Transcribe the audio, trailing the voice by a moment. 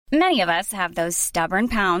Many of us have those stubborn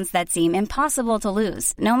pounds that seem impossible to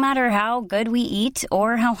lose, no matter how good we eat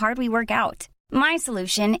or how hard we work out. My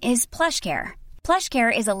solution is PlushCare.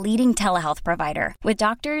 PlushCare is a leading telehealth provider with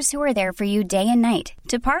doctors who are there for you day and night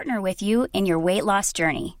to partner with you in your weight loss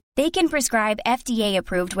journey. They can prescribe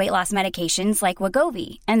FDA-approved weight loss medications like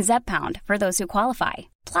Wegovy and Zepbound for those who qualify.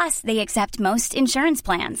 Plus, they accept most insurance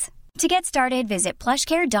plans. To get started, visit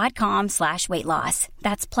plushcare.com/weightloss.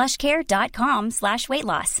 That's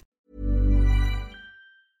plushcare.com/weightloss.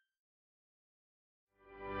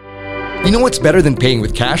 You know what's better than paying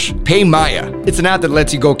with cash? PayMaya. It's an app that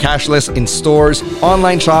lets you go cashless in stores,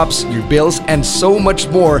 online shops, your bills, and so much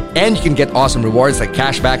more. And you can get awesome rewards like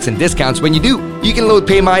cashbacks and discounts when you do. You can load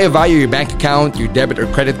PayMaya via your bank account, your debit or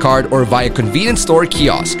credit card, or via convenience store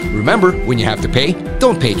kiosk. Remember, when you have to pay,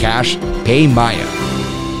 don't pay cash, pay Maya.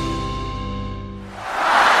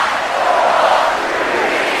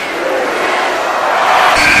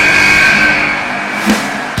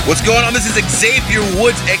 What's going on? This is Xavier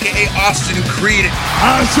Woods, a.k.a. Austin Creed.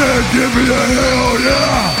 I said give me a hell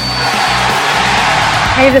yeah!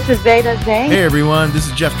 Hey, this is Zeta Zane. Hey everyone, this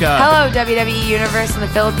is Jeff Cobb. Hello, WWE Universe in the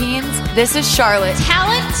Philippines. This is Charlotte.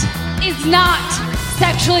 Talent is not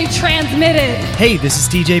sexually transmitted. Hey, this is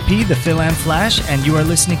TJP, the Phil-Am Flash, and you are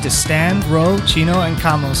listening to Stan, Ro, Chino, and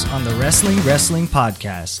Kamos on the Wrestling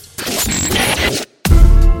Podcast.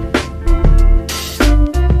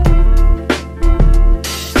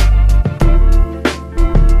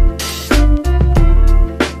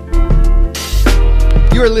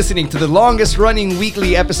 You are listening to the longest-running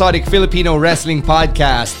weekly episodic Filipino wrestling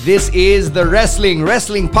podcast. This is the Wrestling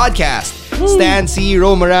Podcast. Stan C,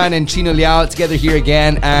 Romaran, and Chino Liao together here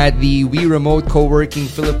again at the We Remote Co-working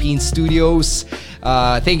Philippines studios.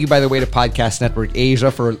 Thank you, by the way, to Podcast Network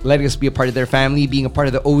Asia for letting us be a part of their family, being a part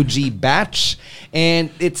of the OG batch.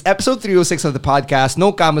 And it's episode 306 of the podcast.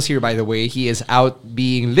 No Kamos here, by the way. He is out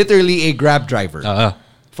being literally a Grab driver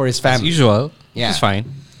for his family. As usual. Yeah. It's fine.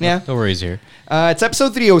 Yeah. No worries here. It's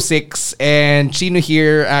episode 306, and Chino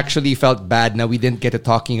here actually felt bad now we didn't get to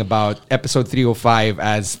talking about episode 305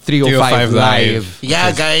 as 305 Live.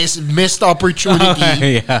 Yeah, guys, missed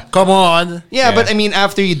opportunity. Yeah. Come on. Yeah, but I mean,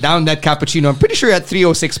 after you down that cappuccino, I'm pretty sure you're at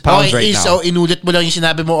 306 pounds right now. So inulit mo lang yung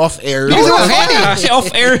sinabi mo off-air. Because it was funny. Kasi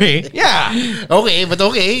off-air eh. Yeah. Okay, but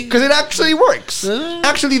okay. Because it actually works.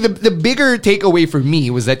 Actually, the bigger takeaway for me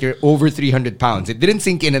was that you're over 300 pounds. It didn't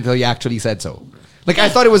sink in until you actually said so. Like, I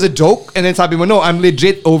thought it was a joke, and then sabi mo, no, I'm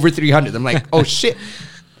legit over 300. I'm like, oh, shit.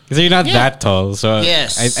 Because you're not that tall, so...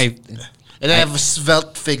 Yes. And I have a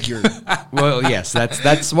svelte figure. Well, yes,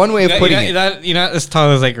 that's one way of putting it. You're not as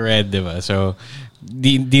tall as like Red, diba? So,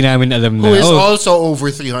 di namin alam na... Who is also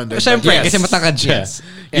over 300. Siyempre, kasi matangkad siya. Yes.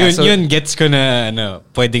 Yeah, yun gets ko na,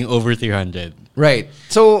 pwedeng over 300. Right.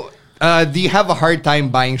 So... do you have a hard time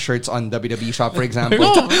buying shirts on WWE Shop, for example?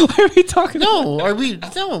 No. Why are we talking about?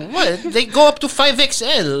 What? They go up to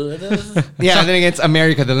 5XL. Yeah, and then again, it's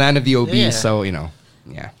America, the land of the obese, so, you know.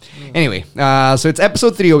 Yeah. Anyway, so it's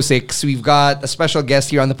episode 306. We've got a special guest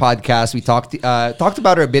here on the podcast. We talked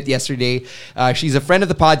about her a bit yesterday. She's a friend of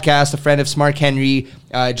the podcast, a friend of Smart Henry.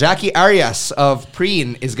 Jackie Arias of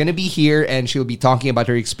Preen is going to be here, and she'll be talking about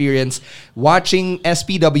her experience watching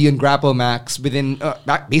SPW and Grapple Max within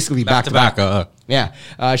basically back to back. Yeah.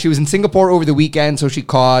 She was in Singapore over the weekend, so she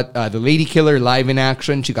caught the Lady Killer live in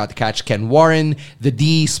action. She got to catch Ken Warren, the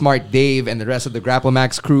D, Smart Dave, and the rest of the Grapple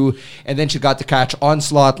Max crew. And then she got to catch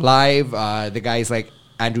Onslaught live. The guys like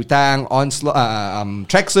Andrew Tang,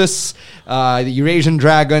 Trexus, the Eurasian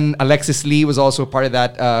Dragon. Alexis Lee was also part of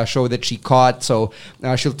that show that she caught. So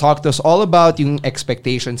she'll talk to us all about yung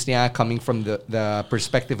expectations niya coming from the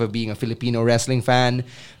perspective of being a Filipino wrestling fan,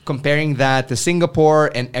 comparing that to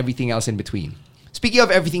Singapore and everything else in between. Speaking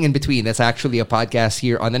of everything in between, that's actually a podcast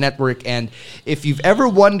here on the network. And if you've ever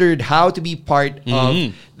wondered how to be part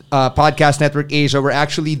of Podcast Network Asia, we're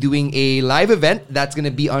actually doing a live event that's going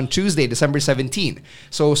to be on Tuesday, December 17.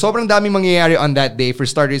 So sobrang daming mangyayari on that day. For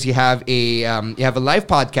starters, you have a live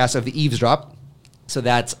podcast of the Eavesdrop. So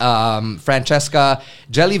that's Francesca,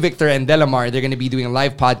 Jelly Victor, and Delamar. They're going to be doing a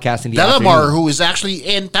live podcast in the afternoon. Delamar, who is actually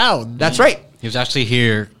in town. That's right. He was actually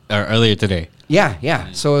here earlier today.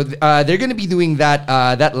 Yeah. So they're going to be doing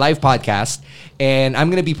that live podcast, and I'm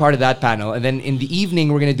going to be part of that panel. And then in the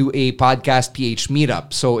evening, we're going to do a Podcast PH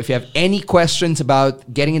meetup. So if you have any questions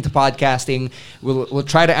about getting into podcasting, we'll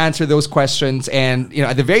try to answer those questions. And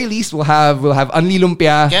at the very least, we'll have Unli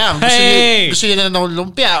Lumpia. Yeah, gusto niyo na ng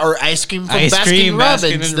lumpia or ice cream from Baskin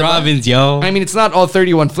Robbins. Baskin Robbins, yo. I mean, it's not all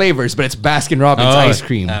 31 flavors, but it's Baskin Robbins ice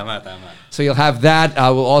cream. Tama. So you'll have that.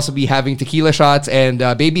 We'll also be having tequila shots, and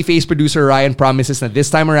babyface producer Ryan promises that this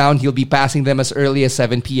time around he'll be passing them as early as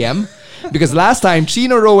 7 p.m. Because last time,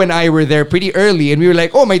 Chino, Ro, and I were there pretty early, and we were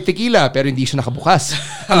like, oh, may tequila, pero hindi siya nakabukas.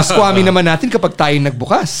 Ang squammy naman natin kapag tayo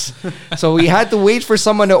nagbukas. So we had to wait for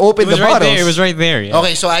someone to open the bottles. It was right there. Yeah.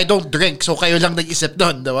 Okay, so I don't drink, so kayo lang nag-isip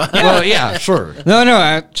nun, diba? Well, yeah, sure. No,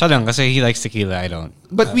 siya lang kasi he likes tequila. I don't.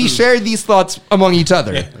 But we share these thoughts among each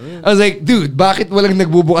other. I was like, dude, bakit walang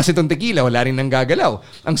nagbubukas itong tequila? Wala rin nang gagalaw.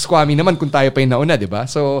 Ang squammy naman kung tayo pa yung nauna, di ba?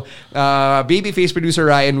 So, babyface producer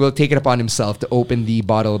Ryan will take it upon himself to open the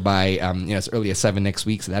bottle by as early as 7 next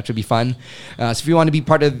week. So that should be fun. So if you want to be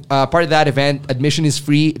part of that event, admission is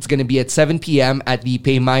free. It's going to be at 7 p.m. at the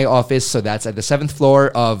PayMaya office. So that's at the 7th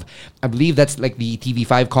floor of, I believe that's like the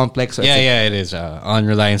TV5 complex. So it is on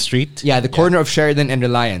Reliance Street. Yeah, the corner of Sheridan and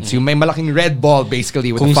Reliance. Yung may malaking red ball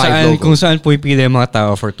basically with kung the 5 logo. Kung saan pupili ang mga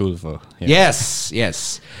tao for Tulfo. Yeah.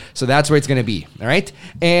 Yes. So that's where it's going to be. All right.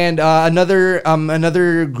 And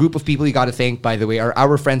another group of people you got to thank, by the way, are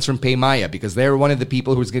our friends from PayMaya, because they're one of the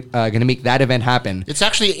people who's going to make that event happen. It's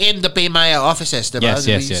actually in the PayMaya offices, diba? Yes.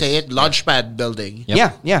 Say it, Launchpad building.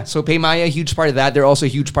 Yep. Yeah. So PayMaya, a huge part of that. They're also a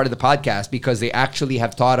huge part of the podcast because they actually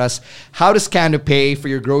have taught us how to scan to pay for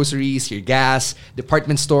your groceries, your gas,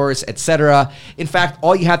 department stores, etc. In fact,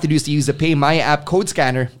 all you have to do is to use the PayMaya app code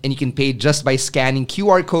scanner, and you can pay just by scanning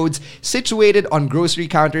QR codes situated on grocery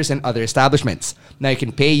counters and other establishments. Now you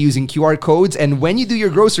can pay using QR codes, and when you do your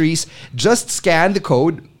groceries, just scan the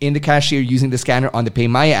code in the cashier using the scanner on the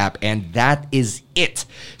PayMaya app, and that is it.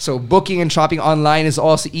 So booking and shopping online is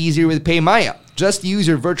also easier with PayMaya. Just use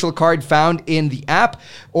your virtual card found in the app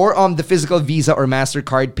or on the physical Visa or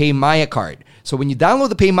MasterCard PayMaya card. So when you download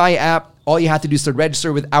the PayMaya app, all you have to do is to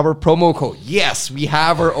register with our promo code. Yes, we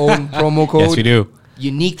have our own promo code. Yes, we do.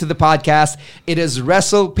 Unique to the podcast. It is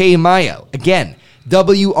WrestlePayMaya. Again,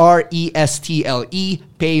 WRESTLE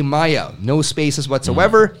PayMaya. No spaces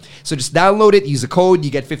whatsoever. So just download it, use the code,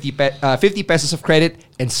 you get 50 pesos of credit,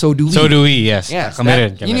 and so do we. So do we, yes. Kami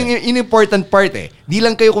rin. Yun yung important part eh. Di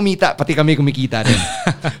lang kayo kumita, pati kami kumikita rin.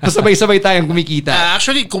 Sabay-sabay tayong kumikita.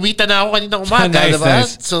 Actually, kumita na ako kaninang umaga, nice, diba?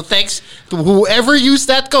 nice. So thanks to whoever used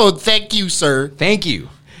that code. Thank you, sir. Thank you.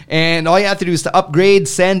 And all you have to do is to upgrade,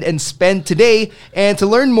 send, and spend today. And to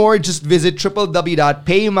learn more, just visit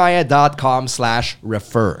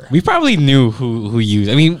www.paymaya.com/refer. We probably knew who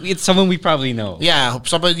used. I mean, it's someone we probably know. Yeah,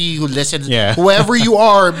 somebody who listens. Yeah. Whoever you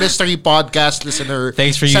are, mystery podcast listener.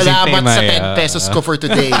 Thanks for using Salamat PayMaya. sa 10 pesos ko for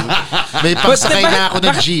today. May pagsakay na ako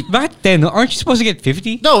ng jeep. Bakit 10? Aren't you supposed to get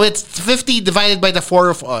 50? No, it's 50 divided by the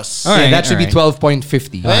 4 of us. Yeah, that should be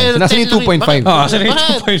 12.50. Well, So nasa yung 2.5. Saan yung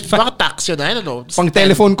 2.5? Baka tax yun, I don't know. Pang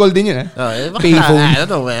telephone call din yun, eh? Payphone. I don't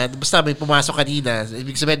know, man. Basta may pumasok kanina.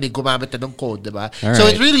 Ibig sabihin, may gumamit na ng code, diba? So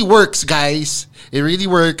it really works, guys. It really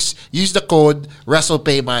works. Use the code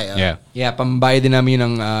WrestlePayMaya. Yeah. Yeah, pambayad din namin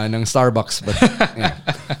ng Starbucks. But yeah.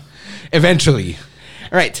 Eventually.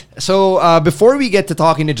 All right. So before we get to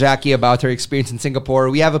talking to Jackie about her experience in Singapore,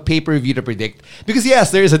 we have a pay-per-view to predict. Because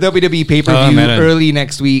yes, there is a WWE pay-per-view early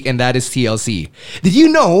next week, and that is TLC. Did you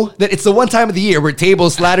know that it's the one time of the year where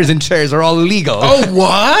tables, ladders, and chairs are all illegal? Oh,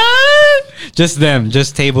 what? Just them.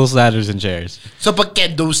 Just tables, ladders, and chairs. So pag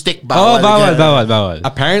kendo stick, bawal. Bawal.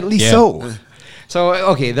 Apparently so. So,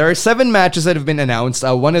 okay, there are 7 matches that have been announced.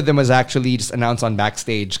 One of them was actually just announced on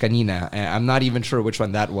Backstage kanina. I'm not even sure which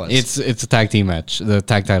one that was. It's a tag team match. The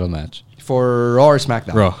tag title match. For Raw or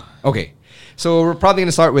SmackDown? Raw. Okay. So we're probably going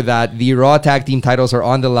to start with that. The Raw tag team titles are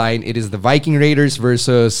on the line. It is the Viking Raiders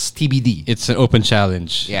versus TBD. It's an open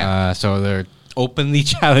challenge. Yeah. So they're openly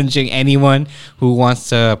challenging anyone who wants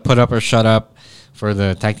to put up or shut up for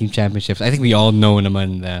the tag team championships. I think we all know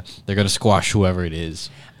naman that they're going to squash whoever it is.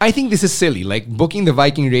 I think this is silly. Like, booking the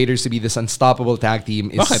Viking Raiders to be this unstoppable tag team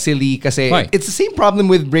is silly kasi it's the same problem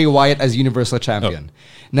with Bray Wyatt as Universal Champion.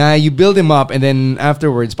 Now, you build him up and then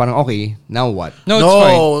afterwards, parang, okay, now what? No, it's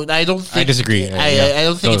fine. I don't think... I disagree. I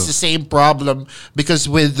don't think it's the same problem because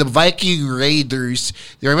with the Viking Raiders,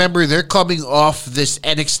 remember, they're coming off this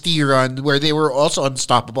NXT run where they were also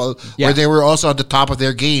unstoppable, where they were also on the top of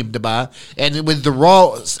their game, diba? And with the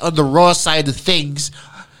Raw, on the Raw side of things,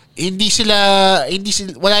 the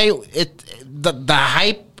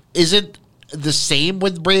hype isn't the same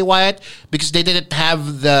with Bray Wyatt because they didn't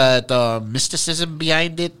have the mysticism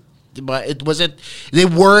behind it. It wasn't. They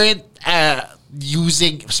weren't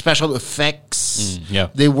using special effects.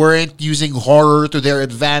 They weren't using horror to their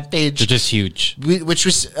advantage. They're just huge, which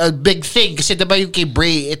was a big thing. Kasi diba yung kay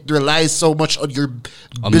Bray, it relies so much on your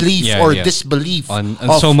belief or disbelief, on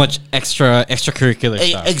so much extracurricular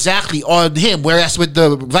stuff. Exactly, on him. Whereas with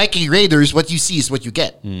the Viking Raiders, what you see is what you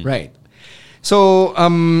get. Right. So,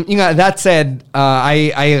 that said,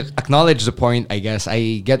 I acknowledge the point, I guess.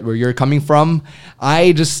 I get where you're coming from.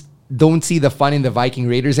 I just don't see the fun in the Viking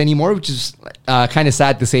Raiders anymore, which is kind of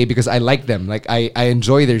sad to say because I like them. Like, I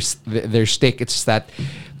enjoy their shtick. It's just that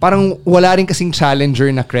parang wala rin kasing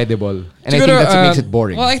challenger na credible. And I think that's what makes it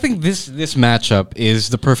boring. Well, I think this matchup is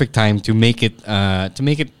the perfect time to make it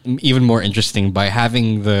even more interesting by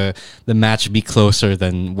having the match be closer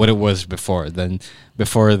than what it was before.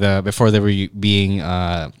 Before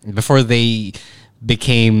they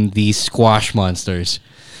became these squash monsters.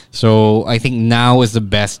 So I think now is the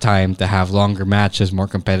best time to have longer matches, more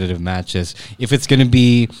competitive matches. If it's gonna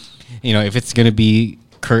be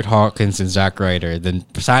Kurt Hawkins and Zack Ryder, then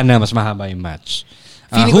sana mas mahaba yung match.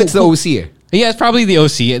 Feeling it's the OC. Yeah, it's probably the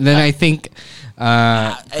OC. And then I think,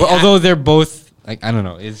 although they're both, like, I don't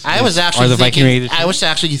know. I was actually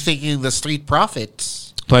thinking the Street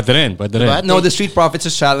Profits. But no, the Street Profits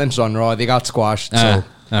is challenged on Raw. They got squashed. So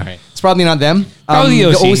all right. It's probably not them. Probably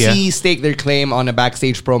the OC staked their claim on a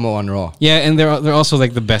backstage promo on Raw. Yeah, and they're also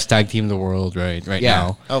like the best tag team in the world right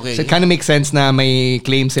now. Okay. So it kind of makes sense na may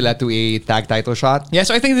claim sila to a tag title shot. Yeah,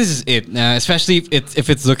 so I think this is it. Especially if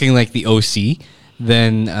it's looking like the OC,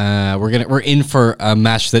 then we're in for a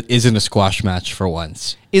match that isn't a squash match for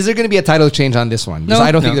once. Is there going to be a title change on this one? No,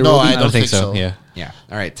 I don't think there will be. I don't think so. Yeah.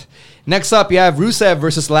 All right. Next up, you have Rusev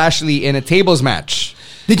versus Lashley in a tables match.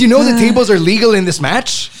 Did you know the tables are legal in this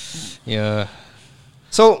match? Yeah.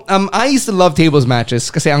 So, I used to love tables matches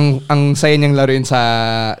kasi ang saya niyang laruin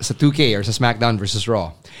sa 2K or sa SmackDown versus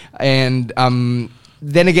Raw. And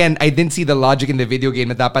then again, I didn't see the logic in the video game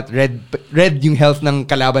na dapat red yung health ng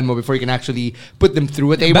kalaban mo before you can actually put them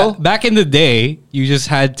through a table. Back in the day, you just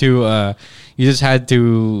had to use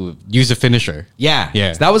a finisher. Yeah.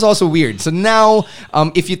 So that was also weird. So now,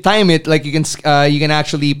 if you time it, like you can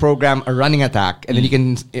actually program a running attack, and then you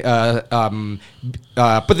can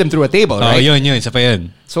put them through a table, right? Yun, isa pa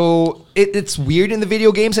yun. So it's weird in the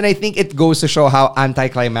video games, and I think it goes to show how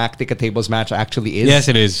anticlimactic a tables match actually is. Yes,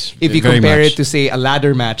 it is. If you compare it to, say, a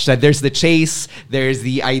ladder match, that there's the chase, there's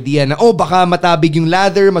the idea na, baka matabig yung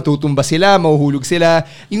ladder, matutumba sila, mahuhulog sila.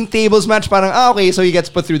 Yung tables match parang, okay, so he gets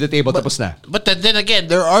put through the table, tapos na. But then again,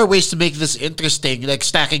 there are ways to make this interesting, like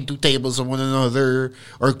stacking two tables on one another,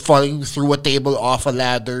 or falling through a table off a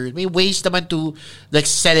ladder. May ways naman to like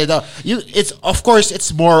set it up. Of course,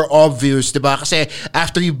 it's more obvious, diba? Kasi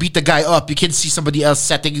after you beat the guy up, you can see somebody else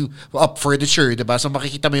setting you up furniture, diba? So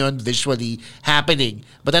makikita mo yun visually happening.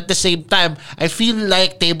 But at the same time, I feel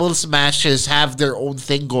like tables matches have their own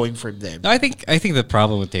thing going for them. No, I think the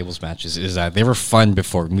problem with tables matches is that they were fun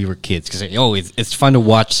before we were kids because it's fun to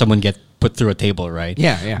watch someone get put through a table, right?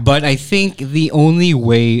 Yeah. But I think the only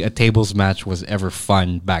way a tables match was ever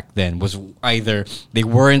fun back then was either they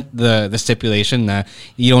weren't the stipulation that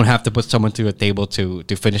you don't have to put someone through a table to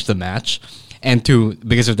finish the match, and two,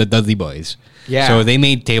 because of the Dudley Boys. Yeah. So they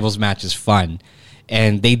made tables matches fun.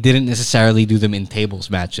 And they didn't necessarily do them in tables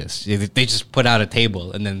matches. They just put out a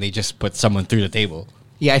table and then they just put someone through the table.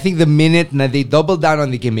 Yeah, I think the minute na they doubled down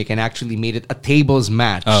on the gimmick and actually made it a tables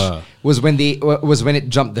match was when it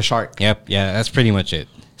jumped the shark. Yep, yeah, that's pretty much it.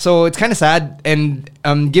 So it's kind of sad, and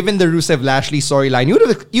given the Rusev Lashley storyline,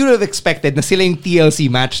 you would have expected na sila yung TLC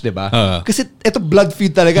match, diba? Kasi ito blood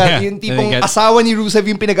feud talaga. Yeah, yung tipong asawa ni Rusev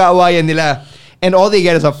yung pinag-aawayan nila, and all they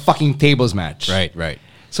get is a fucking tables match. Right.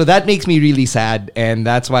 So that makes me really sad, and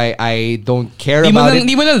that's why I don't care about it.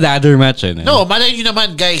 Di mo na ladder match eh. No, malay nyo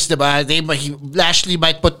naman, guys, diba? Lashley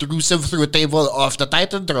might put Rusev through a table off the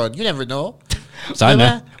Titantron. You never know.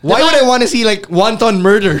 Sana. Why would I want to see like wanton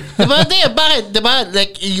murder? Diba? Bakit? Diba?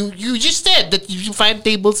 Like you just said that you find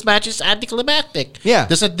tables matches anticlimactic. Yeah.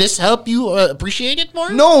 Doesn't this help you appreciate it more?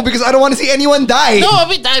 No, because I don't want to see anyone die. No, I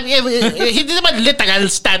mean, hindi naman literal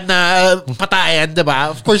stand na patayan, diba?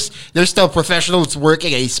 Of course, there's still professionals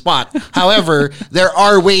working a spot. However, there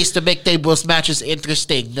are ways to make tables matches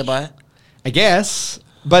interesting, diba? I guess.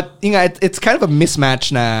 But it's kind of a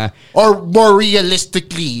mismatch na, or more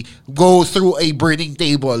realistically go through a burning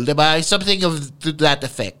table, diba? Something to that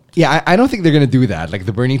effect. Yeah, I don't think they're gonna do that. Like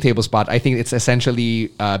the burning table spot, I think it's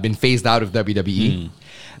essentially been phased out of WWE.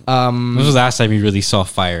 When was the last time you really saw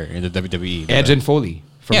fire in the WWE? Edge and Foley.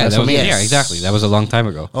 Yeah, exactly. That was a long time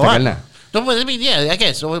ago. Oh, no, but I mean, yeah, I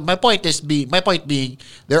guess. So my point being,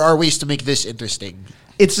 there are ways to make this interesting.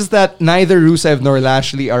 It's just that neither Rusev nor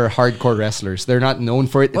Lashley are hardcore wrestlers. They're not known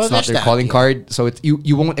for it. It's not their calling card. So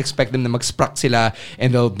you won't expect them to mag-sprak sila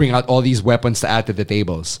and they'll bring out all these weapons to add to the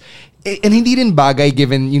tables. And hindi rin bagay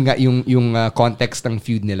given yung context ng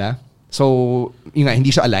feud nila. So,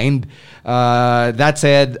 hindi siya aligned. That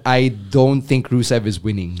said, I don't think Rusev is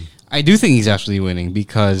winning. I do think he's actually winning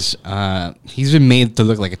because he's been made to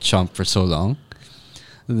look like a chump for so long.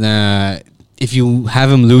 If you have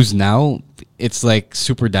him lose now, it's like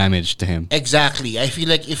super damage to him. Exactly. I feel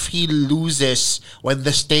like if he loses when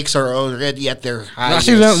the stakes are already at their highest.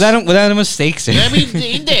 Actually, without mistakes. I mean,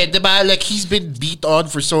 hindi, diba? Like he's been beat on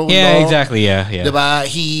for so long. Yeah, exactly. Yeah. Diba?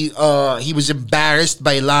 He was embarrassed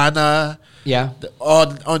by Lana. Yeah.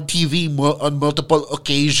 On TV on multiple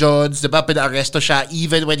occasions, diba? Pina-aresto siya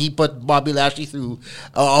even when he put Bobby Lashley threw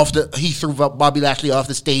Bobby Lashley off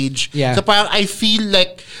the stage. Yeah. So parang I feel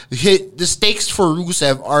like the stakes for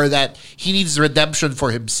Rusev are that he needs redemption for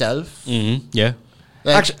himself. Mm-hmm. Yeah.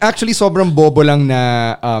 Like, Actually, sobrang bobo lang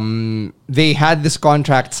na they had this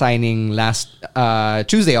contract signing last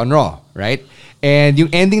Tuesday on Raw, right? And yung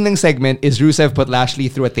ending ng segment is Rusev put Lashley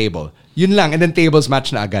through a table. Yun lang, and then tables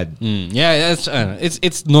match na agad. Yeah, that's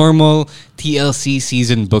it's normal TLC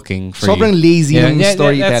season booking for sobrang you. lazy yung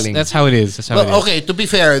storytelling. That's how it is. okay, to be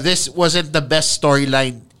fair, this wasn't the best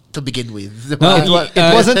storyline to begin with. No, it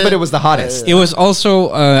wasn't, but it was the hottest. It was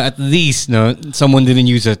also at least someone didn't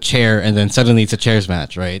use a chair and then suddenly it's a chairs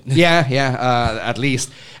match, right? Yeah, at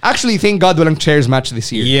least. Actually, thank God walang chairs match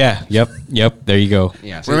this year. Yeah, yep. There you go.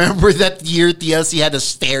 Yeah. So remember that year TLC had a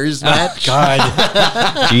stairs match? God,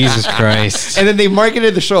 Jesus Christ! And then they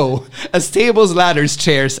marketed the show as tables, ladders,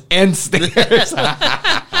 chairs, and stairs. At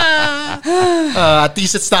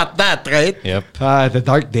least it's not that, right? Yep. The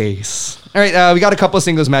dark days. All right, we got a couple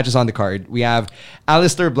singles matches on the card. We have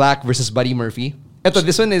Aleister Black versus Buddy Murphy.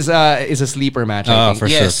 This one is a sleeper match. I think. For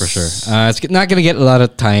sure. It's not going to get a lot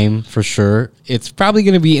of time for sure. It's probably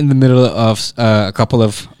going to be in the middle of a couple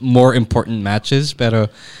of more important matches, but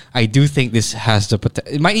I do think this has the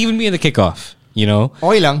potential. It might even be in the kickoff.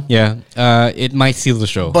 Okay lang. Yeah, it might seal the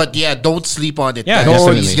show. But yeah, don't sleep on it. Yeah, guys.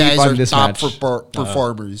 definitely. These guys on are this top match.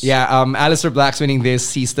 performers. Yeah, Aleister Black's winning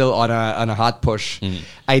this. He's still on a hot push.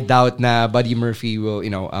 I doubt na Buddy Murphy will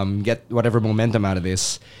get whatever momentum out of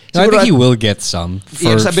this. No, I think he will get some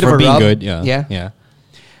for, just a bit for of a being rub. good. Yeah.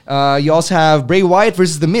 You also have Bray Wyatt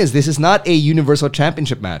versus The Miz. This is not a Universal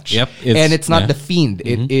Championship match. Yep, and it's not The Fiend.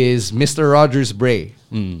 It is Mr. Rogers Bray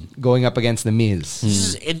going up against The Miz. This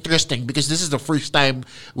is interesting because this is the first time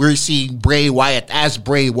we're seeing Bray Wyatt as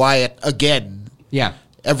Bray Wyatt again. Yeah.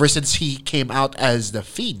 Ever since he came out as The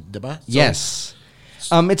Fiend, diba? So, Yes.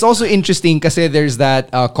 It's also interesting kasi there's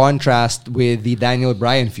that contrast with the Daniel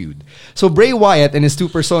Bryan feud. So Bray Wyatt and his two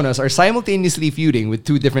personas are simultaneously feuding with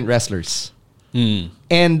two different wrestlers.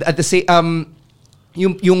 And at the same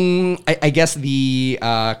I guess the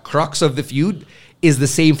crux of the feud is the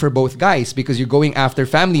same for both guys because you're going after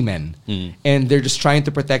family men and they're just trying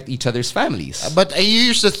to protect each other's families. But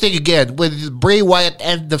here's the thing again, with Bray Wyatt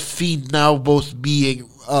and The Fiend now both being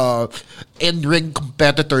in-ring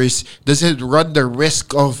competitors, does it run the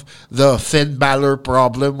risk of the Finn Balor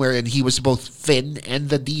problem wherein he was both Finn and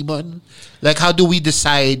the Demon? Like, how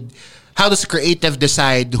does creative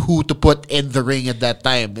decide who to put in the ring at that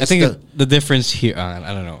time? I think the difference here,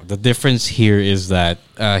 I don't know. The difference here is that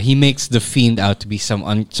he makes the Fiend out to be some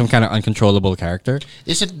kind of uncontrollable character.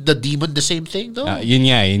 Isn't the Demon the same thing though?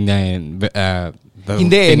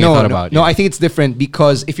 Hindi, no, I think it's different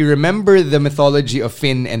because if you remember the mythology of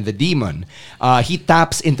Finn and the Demon, he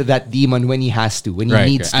taps into that demon when he has to, when he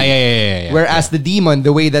needs to. Whereas the demon,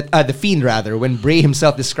 the way that the Fiend rather, when Bray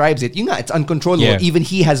himself describes it, it's uncontrollable. Yeah. Even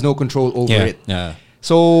he has no control over it. Yeah.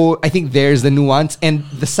 So I think there's the nuance, and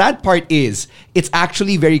the sad part is it's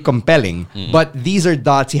actually very compelling. But these are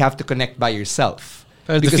dots you have to connect by yourself.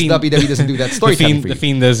 Because WWE doesn't do that storytelling for you. The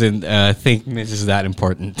Fiend doesn't think Miz is that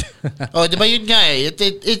important. Diba yun nga eh.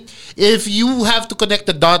 If you have to connect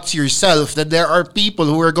the dots yourself, then there are people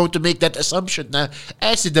who are going to make that assumption na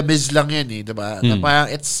si The Miz lang yan eh, diba? Na parang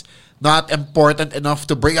it's not important enough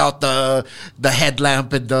to bring out the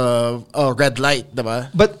headlamp and the red light, diba?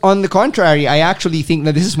 But on the contrary, I actually think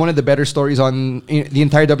that this is one of the better stories on the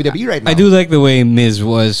entire WWE right now. I do like the way Miz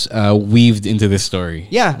was weaved into this story.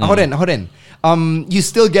 Yeah, ako rin. You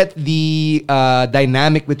still get the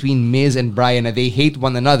dynamic between Miz and Bryan. They hate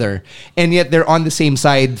one another, and yet they're on the same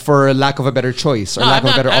side for lack of a better choice or lack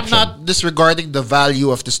of a better option. I'm not disregarding the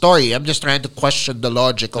value of the story. I'm just trying to question the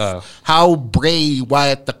logic of how Bray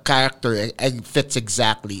Wyatt, the character, fits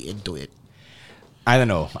exactly into it. I don't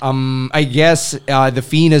know. I guess the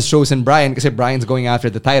Fiend has chosen Bryan because Bryan's going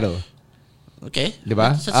after the title. Okay,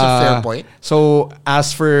 diba? That's a fair point. So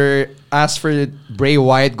as for Bray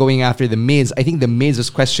Wyatt going after the Miz, I think the Miz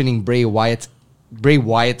was questioning Bray Wyatt's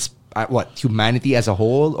humanity as a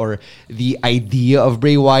whole or the idea of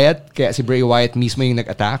Bray Wyatt. Kaya si Bray Wyatt mismo yung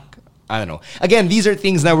nag-attack. I don't know. Again, these are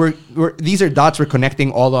things that these are dots we're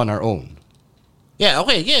connecting all on our own. Yeah,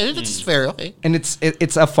 okay. Yeah, that's fair. Okay. And it's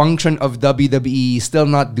a function of WWE still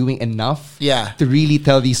not doing enough Yeah. to really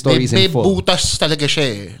tell these stories may in full. butas talaga siya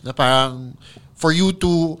eh. Na parang for you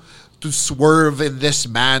to swerve in this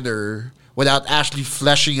manner without actually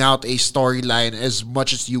fleshing out a storyline as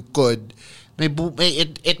much as you could,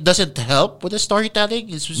 it doesn't help with the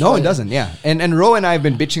storytelling. No, it doesn't. Yeah, and Ro and I have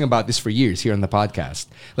been bitching about this for years here on the podcast.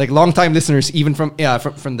 Like longtime listeners, even from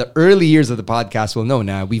the early years of the podcast, will know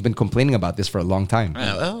now we've been complaining about this for a long time.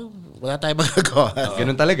 Well, wala tayong magagawa.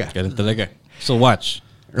 Ganun talaga. So watch.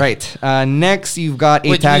 Right. Next, you've got a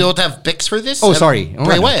Wait, tag. you don't have picks for this? Oh, sorry.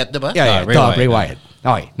 Bray Wyatt, diba? Yeah, Bray Wyatt.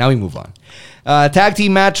 Okay, now we move on. Tag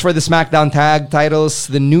team match for the SmackDown tag titles: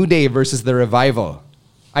 The New Day versus the Revival.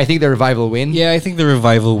 I think the Revival win. Yeah, I think the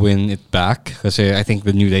Revival win it back because I think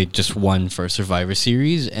the New Day just won for Survivor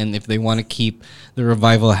Series, and if they want to keep the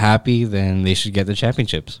Revival happy, then they should get the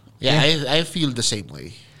championships. Yeah. I feel the same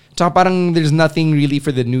way. Tsaka parang there's nothing really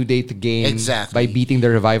for the New Day to gain by beating the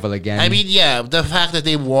Revival again. I mean, yeah, the fact that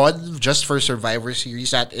they won just for Survivor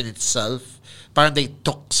Series, that in itself, parang they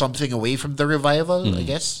took something away from the Revival, I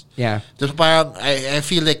guess. Yeah. So parang I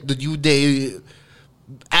feel like the New Day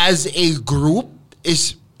as a group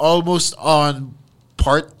is almost on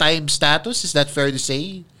part-time status. Is that fair to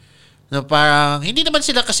say? Na parang hindi naman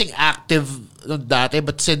sila kasing active nung dati,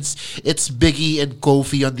 but since it's Biggie and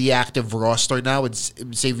Kofi on the active roster now, and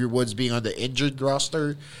Xavier Woods being on the injured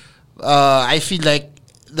roster, I feel like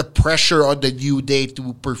the pressure on the New Day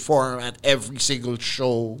to perform at every single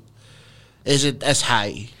show isn't as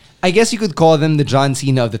high. I guess you could call them the John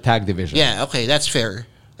Cena of the tag division. Yeah, okay, that's fair.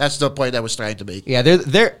 That's the point I was trying to make. Yeah,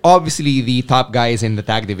 they're obviously the top guys in the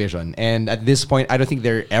tag division, and at this point, I don't think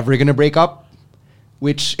they're ever gonna break up,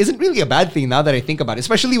 which isn't really a bad thing now that I think about it,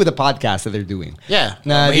 especially with the podcast that they're doing. Yeah,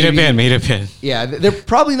 Made a pin. Yeah, they're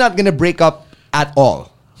probably not gonna break up at all.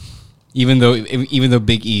 Even though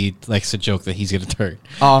Big E likes to joke that he's gonna turn.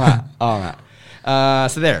 All right.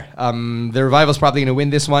 So there, the Revival's probably gonna win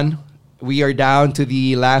this one. We are down to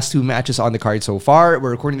the last two matches on the card so far.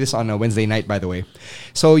 We're recording this on a Wednesday night, by the way.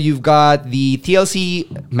 So you've got the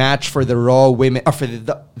TLC match for the Raw Women, or for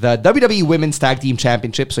the WWE Women's Tag Team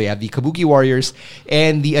Championship. So you have the Kabuki Warriors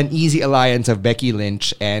and the Uneasy Alliance of Becky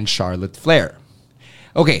Lynch and Charlotte Flair.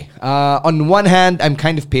 Okay, on one hand, I'm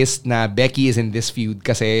kind of pissed na Becky is in this feud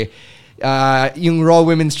kasi yung Raw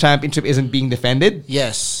Women's Championship isn't being defended.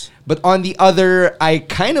 Yes. But on the other, I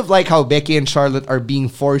kind of like how Becky and Charlotte are being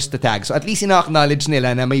forced to tag. So at least ina-acknowledge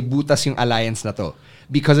nila na may butas yung alliance na to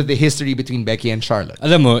because of the history between Becky and Charlotte.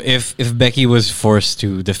 Alam mo, if Becky was forced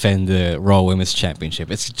to defend the Raw Women's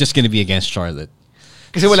Championship, it's just going to be against Charlotte.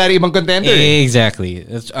 Kasi wala rin ibang contender. Exactly.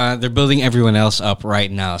 They're building everyone else up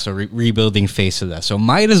right now. So rebuilding face of that. So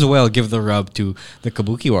might as well give the rub to the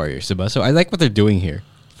Kabuki Warriors, diba? So I like what they're doing here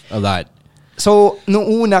a lot. So, nung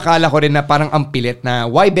una, kala ko rin na parang ang pilit na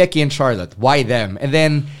why Becky and Charlotte? Why them? And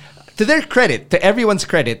then, to their credit, to everyone's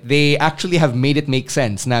credit, they actually have made it make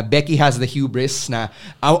sense na Becky has the hubris na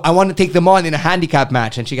I want to take them on in a handicap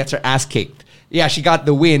match and she gets her ass kicked. Yeah, she got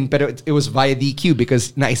the win, but it was via DQ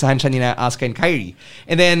because naisahan siya nina Asuka and Kairi.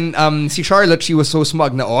 And then, si Charlotte, she was so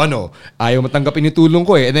smug na, ayaw matanggapin yung tulong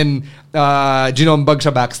ko eh. And then, ginombag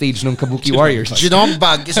siya backstage ng Kabuki Warriors.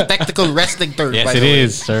 Ginombag is a technical wrestling term, yes, by the it way.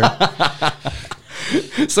 is, sir.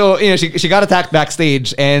 So, she got attacked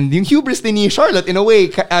backstage, and yung hubris din ni Charlotte, in a way,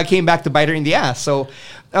 came back to bite her in the ass. So,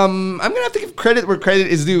 I'm going to have to give credit where credit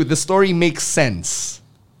is due. The story makes sense.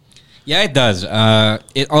 Yeah, it does.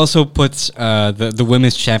 It also puts the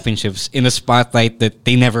women's championships in a spotlight that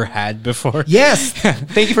they never had before. Yes,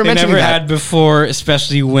 thank you for mentioning never that. had before,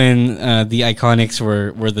 especially when the Iconics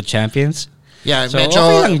were the champions. Yeah, So,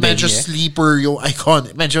 medyo sleeper yung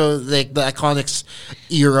Iconic. Medyo like the Iconics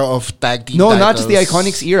era of tag team No, titles. not just the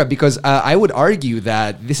Iconics era, because I would argue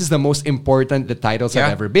that this is the most important the titles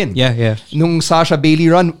have ever been. Yeah. Nung Sasha Bailey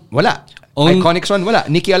run, wala. Iconics run, wala.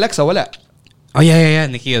 Nikki Alexa, wala. Oh, yeah.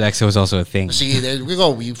 Nikki Alexa was also a thing. See, there we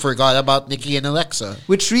go. We forgot about Nikki and Alexa.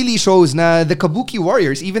 Which really shows na the Kabuki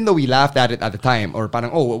Warriors, even though we laughed at it at the time, or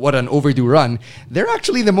parang, what an overdue run, they're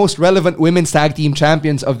actually the most relevant women's tag team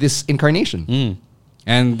champions of this incarnation.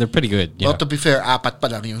 And they're pretty good. Yeah. Well, to be fair, apat pa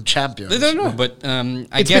lang yung champions. I don't know, but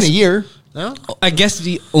I It's guess been a year. No? I guess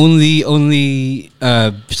the only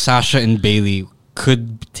Sasha and Bailey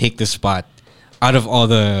could take the spot out of all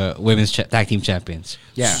the women's tag team champions.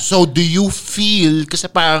 Yeah. So do you feel, kasi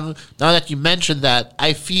parang, now that you mentioned that,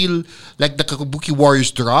 I feel like the Kabuki Warriors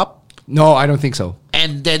drop, No, I don't think so.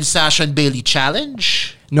 and then Sasha and Bailey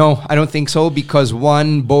challenge? No, I don't think so because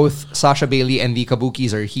one, both Sasha Bailey and the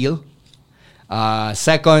Kabukis are heel.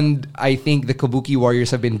 Second, I think the Kabuki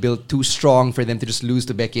Warriors have been built too strong for them to just lose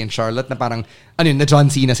to Becky and Charlotte na parang, na John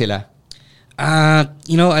Cena sila. I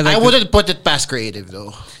wouldn't put it past creative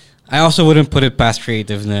though. I also wouldn't put it past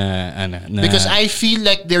creative because I feel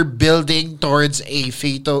like they're building towards a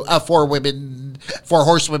fatal four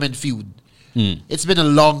horsewomen feud. It's been a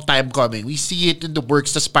long time coming. We see it in the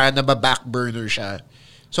works. Tas parang na back burner siya.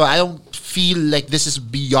 So I don't feel like this is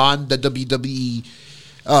beyond the WWE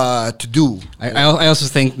to do. I also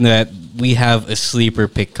think that we have a sleeper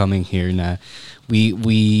pick coming here. Na we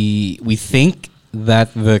think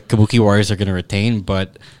that the Kabuki Warriors are going to retain,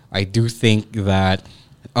 but I do think that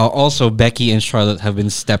also Becky and Charlotte have been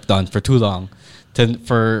stepped on for too long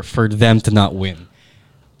for them to not win.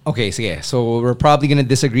 Okay, so we're probably gonna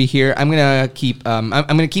disagree here. I'm gonna keep I'm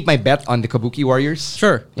gonna keep my bet on the Kabuki Warriors.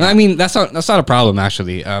 Sure. Yeah. I mean that's not a problem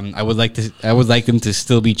actually. I would like them to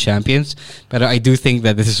still be champions, but I do think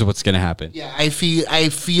that this is what's gonna happen. Yeah, I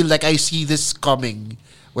feel like I see this coming,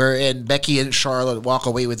 wherein Becky and Charlotte walk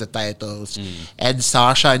away with the titles, and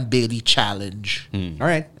Sasha and Bayley challenge. All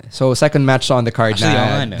right. So second match on the card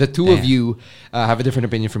now. The two of you have a different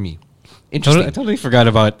opinion from me. Interesting. I totally forgot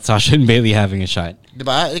about Sasha and Bayley having a shot.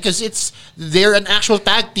 Diba? Because they're an actual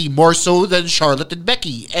tag team more so than Charlotte and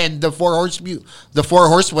Becky, and the four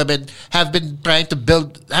horsewomen have been trying to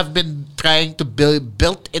build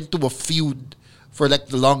built into a feud for like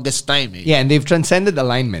the longest time. Yeah, and they've transcended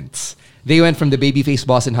alignments. They went from the babyface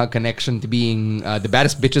Boss and Hug connection to being the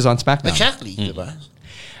baddest bitches on SmackDown. Exactly. Diba?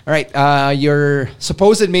 All right, your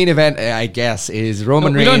supposed main event, I guess, is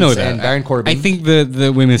Roman Reigns and Baron Corbin. I think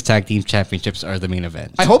the women's tag team championships are the main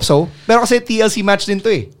event. I hope so. Pero kasi TLC match din to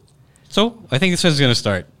eh. So, I think this one's gonna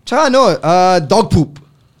start. Tsaka dog poop.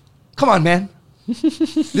 Come on, man.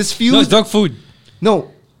 This feud... No, it's dog food. No.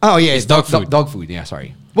 Oh, yeah, it's dog food. Dog food, yeah,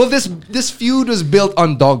 sorry. Well, this feud was built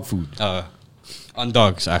on dog food. On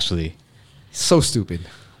dogs, actually. So stupid.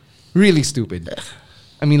 Really stupid.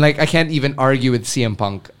 I mean, like, I can't even argue with CM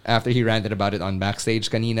Punk after he ranted about it on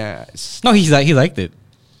backstage kanina. No, he liked it.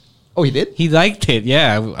 Oh, he did? He liked it,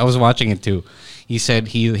 yeah. I was watching it too. He said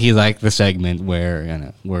he liked the segment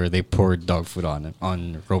where they poured dog food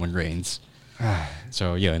on Roman Reigns.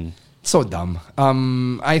 So, yeah. So dumb.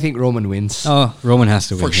 I think Roman wins. Oh, Roman has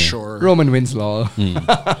to win for sure. Roman wins, lol.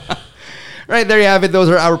 Right, there you have it. Those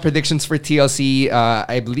are our predictions for TLC.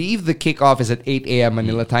 I believe the kickoff is at 8 a.m.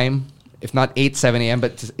 Manila time. If not 7 a.m.,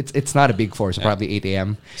 but it's not a big four, so probably 8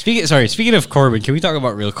 a.m. Speaking of Corbin, can we talk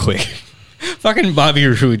about real quick? Fucking Bobby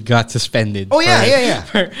Roode got suspended. Oh yeah.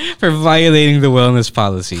 For violating the wellness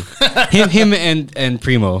policy. him and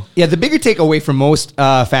Primo. Yeah, the bigger takeaway from most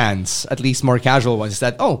fans, at least more casual ones, is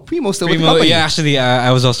that Primo's still with the company. Yeah, actually,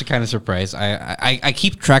 I was also kind of surprised. I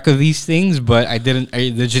keep track of these things, but I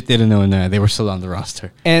legit didn't know they were still on the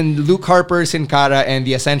roster. And Luke Harper, Sin Cara, and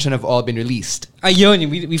the Ascension have all been released.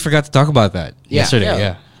 We forgot to talk about that yesterday.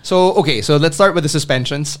 Yeah. So let's start with the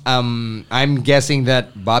suspensions. I'm guessing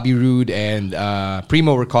that Bobby Roode and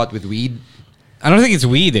Primo were caught with weed. I don't think it's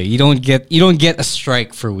weed. You don't get a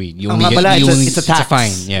strike for weed. It's a tax. It's a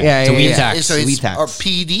fine. Yeah, it's a weed tax. So weed tax. Or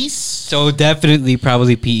PEDs? So definitely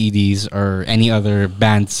probably PEDs or any other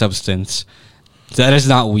banned substance. So that is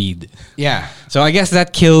not weed. Yeah. So I guess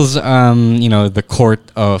that kills the court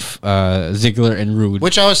of Ziggler and Roode.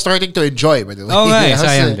 Which I was starting to enjoy, by the way. Oh, nice.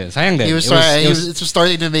 Sayang din. It was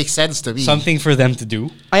starting to make sense to me. Something for them to do.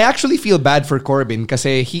 I actually feel bad for Corbin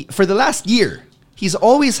kasi for the last year, he's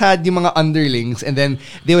always had yung mga underlings, and then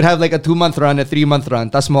they would have like a 2-month run, a 3-month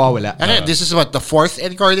run, tas mawawala. This is what, the fourth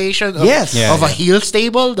incarnation of, yes. of a heel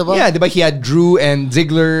stable? Diba? Yeah, diba? He had Drew and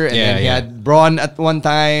Ziggler, and then he had Braun at one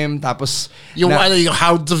time, tapos... Yung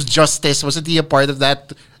Hounds of Justice, wasn't he a part of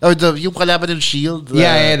that? Or yung kalaban ng Shield?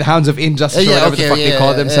 Yeah, the Hounds of Injustice, or whatever the fuck they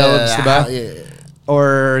call themselves, diba? Yeah.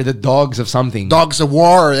 Or the Dogs of something. Dogs of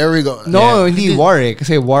War, there we go. No, hindi War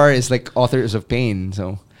kasi War is like Authors of Pain,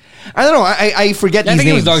 so... I don't know. I forget these names. I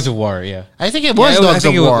think it was Dogs of War, yeah. I think it was Dogs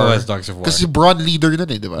of War. It was Dogs of War. Kasi Braun leader nun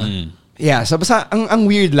diba? Yeah, so basta ang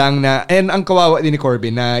weird lang na, and ang kawawa din ni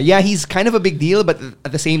Corbin na, he's kind of a big deal, but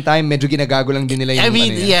at the same time, medyo ginagago lang din nila yung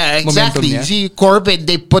exactly. See, Corbin,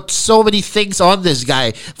 they put so many things on this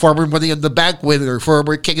guy. Former Money in the Bank winner,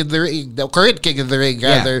 former King of the Ring, the current King of the Ring,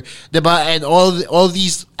 rather. Diba? And all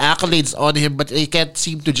these accolades on him, but they can't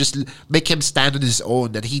seem to just make him stand on his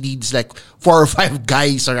own. That he needs like 4 or 5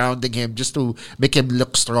 guys surrounding him just to make him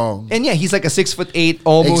look strong. And yeah, he's like a 6'8",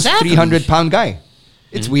 almost 300-pound guy.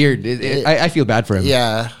 It's weird. I feel bad for him.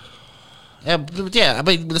 Yeah. I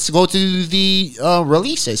mean, let's go to the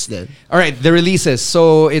releases then. All right, the releases.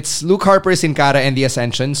 So it's Luke Harper, Sin Cara, and The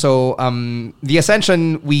Ascension. So The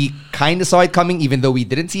Ascension, we kind of saw it coming, even though we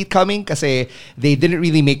didn't see it coming, because they didn't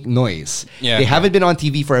really make noise. Yeah. They haven't been on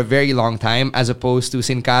TV for a very long time, as opposed to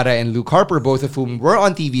Sin Cara and Luke Harper, both of whom were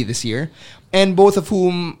on TV this year, and both of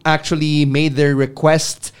whom actually made their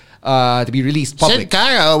request to be released public. Sin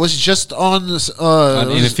Cara was just on in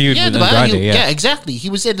the feud with Andrade, yeah, exactly. He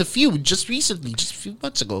was in the feud just recently, just a few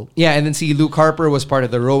months ago. Yeah, and then see, Luke Harper was part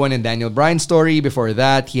of the Rowan and Daniel Bryan story. Before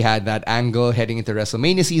that, he had that angle heading into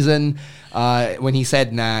WrestleMania season when he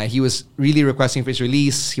said he was really requesting for his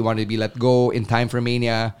release. He wanted to be let go in time for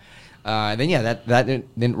Mania. And then that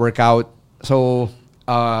didn't work out. So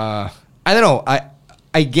I don't know.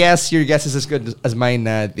 I guess your guess is as good as mine.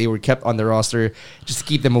 They were kept on the roster just to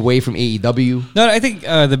keep them away from AEW. No, I think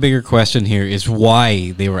the bigger question here is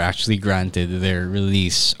why they were actually granted their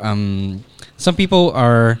release. Some people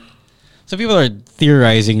are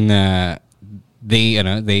theorizing that the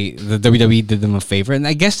WWE did them a favor, and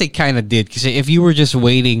I guess they kind of did, because if you were just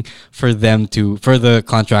waiting for the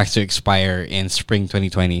contracts to expire in spring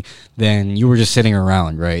 2020, then you were just sitting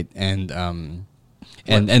around, right? And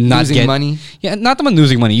not losing get money. Yeah, not the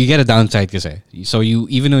losing money. You get a downside kasi. So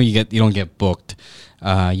even though you don't get booked,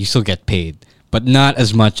 you still get paid, but not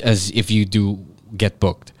as much as if you do get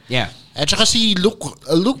booked. Yeah. At saka si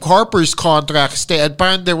Luke Harper's contract,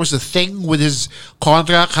 apparently there was a thing with his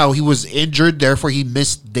contract, how he was injured, therefore he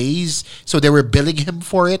missed days, so they were billing him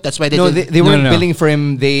for it. That's why they weren't billing for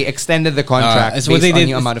him. They extended the contract based on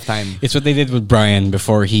the amount of time. It's what they did with Bryan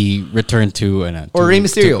before he returned to Rey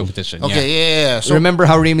Mysterio. Competition. Okay, yeah. So remember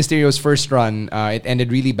how Rey Mysterio's first run, it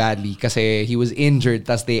ended really badly because he was injured,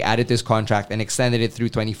 thus they added to his contract and extended it through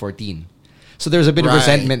 2014. So there's a bit of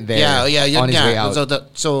resentment there on his way out.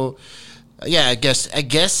 I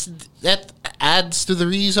guess that adds to the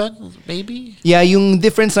reason, maybe? Yeah, yung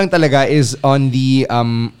difference lang talaga is on the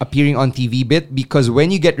appearing on TV bit, because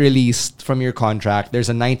when you get released from your contract, there's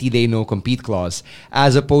a 90-day no-compete clause,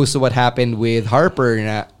 as opposed to what happened with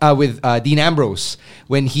Harper, with Dean Ambrose.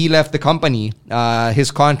 When he left the company,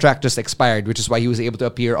 his contract just expired, which is why he was able to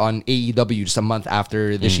appear on AEW just a month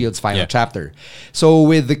after the Shield's final chapter. So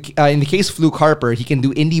with in the case of Luke Harper, he can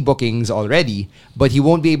do indie bookings already, but he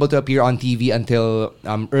won't be able to appear on TV until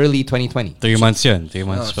early 2020. 3 months yun. 3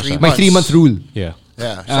 months. 3 My 3-month rule. Yeah.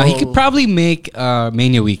 Yeah. He could probably make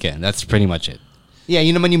Mania weekend. That's pretty much it. Yeah,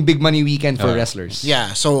 yun naman yung big money weekend for wrestlers.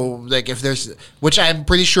 Yeah, so like if there's, which I'm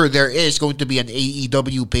pretty sure there is going to be an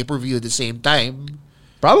AEW pay-per-view at the same time.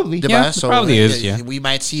 Probably. Diba? Yeah, so probably is, yeah. We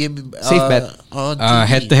might see him safe bet on TV.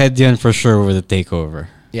 Head-to-head yan for sure with the takeover.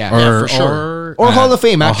 Yeah, for sure. Or Hall of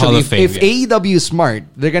Fame, actually. Hall of Fame, if AEW is smart,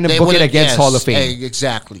 they're going to They book it wouldn't- against yes, Hall of Fame.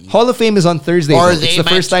 Exactly. Hall of Fame is on Thursday. Or though. they It's the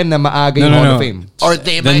might- first time na maaga yung No, Hall no. of Fame. Or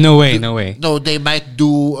they Then might no way. No, they might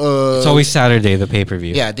do It's always Saturday, the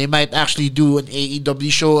pay-per-view. yeah, they might actually do an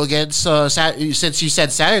AEW show against since you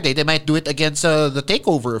said Saturday, they might do it against the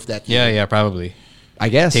takeover of that year. Yeah, probably. I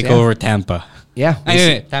guess. Take yeah. over Tampa. Yeah.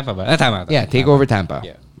 Tampa ba? Tampa. Yeah, take over Tampa.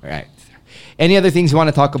 Yeah. Right. Any other things you want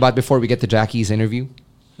to talk about before we get to Jackie's interview?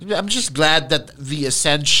 I'm just glad that the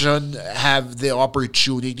Ascension have the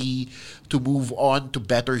opportunity to move on to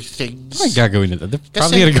better things. What am I gagawin nila? They're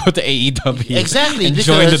probably gonna go to AEW. Exactly, And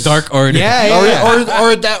join the because- Dark Order.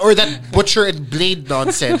 Yeah. Or that Butcher and Blade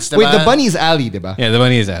nonsense. Wait, diba? the Bunny's Alley, diba? Yeah, the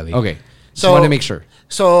Bunny is Ali. Okay. So I want to make sure.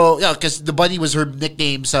 So yeah, because the Bunny was her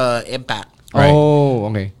nickname sa Impact. Right. Oh,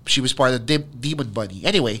 okay. She was part of the Demon Bunny.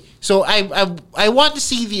 Anyway, so I want to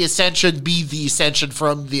see the Ascension be the Ascension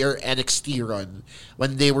from their NXT run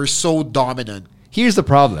when they were so dominant. Here's the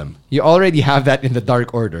problem. You already have that in the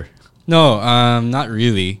Dark Order. No, not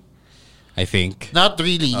really. I think. Not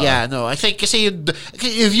really, yeah, no. I think kasi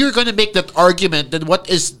if you're gonna make that argument, then what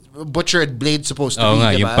is Butcher and Blade supposed to Oh be,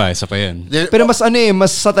 nga, diba? yun pa. Isa pa yun. Pero mas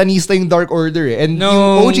mas satanista yung Dark Order eh. And No.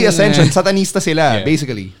 yung OG Ascension, satanista sila, Yeah.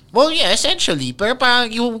 basically. Well, yeah, essentially. Pero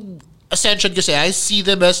parang yung Ascension kasi, I see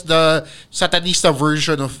them as the satanista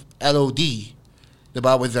version of LOD.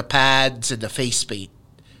 Diba? With the pads and the face paint.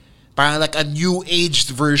 Parang like a new-aged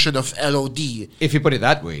version of LOD. If you put it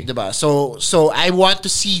that way. Diba? So I want to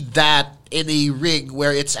see that in a ring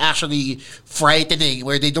where it's actually frightening,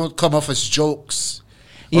 where they don't come off as jokes.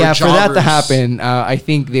 or Yeah, for that to jobbers. happen, I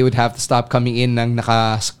think they would have to stop coming in nang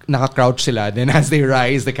naka-crouch sila. Then as they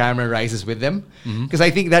rise, the camera rises with them. Because I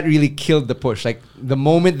think that really killed the push. Like, the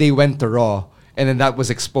moment they went to Raw, and then that was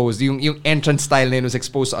exposed, yung entrance style na yun was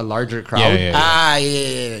exposed to a larger crowd. Yeah.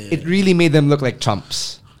 It really made them look like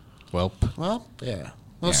chumps. Welp. Well, yeah.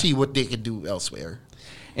 We'll see what they can do elsewhere.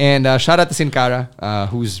 And shout out to Sin Cara,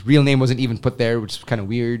 whose real name wasn't even put there, which is kind of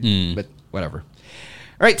weird. But whatever.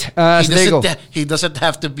 All right, so there you go. He doesn't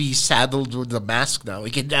have to be saddled with the mask now.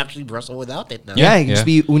 He can actually wrestle without it now. Yeah, he can just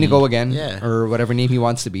be Unigo again, Yeah. or whatever name he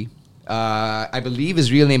wants to be. I believe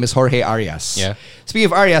his real name is Jorge Arias. Yeah. Speaking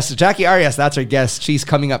of Arias, Jackie Arias, that's our guest. She's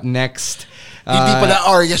coming up next. Hindi pala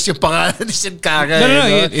Arias yung pangalan ni Sin Cara. No,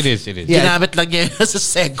 it is. Yeah. Ginamit lang niya as a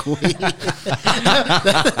segue.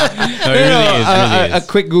 A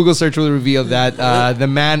quick Google search will reveal that the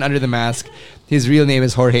man under the mask, his real name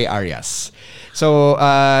is Jorge Arias. So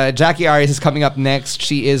Jackie Arias is coming up next.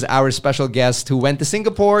 She is our special guest who went to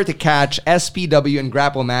Singapore to catch SPW and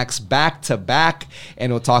Grapple Max back to back,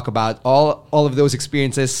 and we'll talk about all of those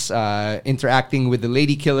experiences interacting with the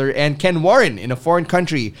Lady Killer and Ken Warren in a foreign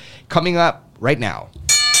country. Coming up right now.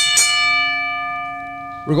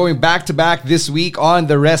 We're going back to back this week on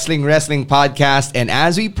the Wrestling Podcast, and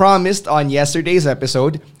as we promised on yesterday's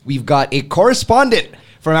episode, we've got a correspondent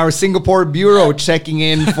from our Singapore bureau checking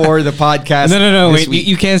in for the podcast. No. Wait,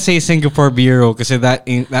 you can't say Singapore bureau because that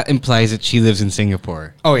implies that she lives in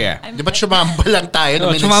Singapore. Oh, yeah. Di ba chumamba lang tayo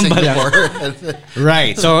nung chumamba lang. Singapore?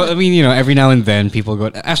 Right. So, I mean, every now and then people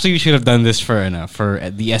go, actually, we should have done this for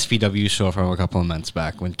the SPW show from a couple of months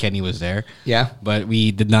back when Kenny was there. Yeah. But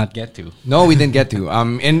we did not get to. No, we didn't get to.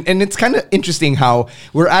 And it's kind of interesting how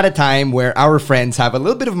we're at a time where our friends have a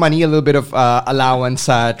little bit of money, a little bit of allowance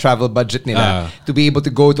travel budget nila to be able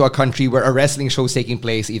to go to a country where a wrestling show is taking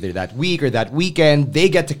place either that week or that weekend. They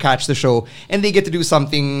get to catch the show and they get to do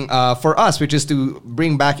something for us, which is to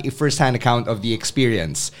bring back a first-hand account of the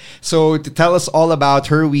experience. So to tell us all about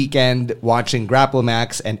her weekend watching Grapple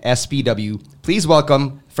Max and SPW, please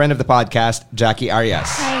welcome friend of the podcast, Jackie Arias.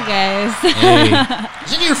 Hi, guys. Hey.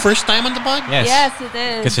 Is it your first time on the pod? Yes, it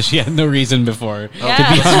is. Because she had no reason before to be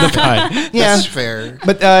Yeah. on the pod. Yeah. That's fair.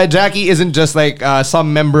 But Jackie isn't just like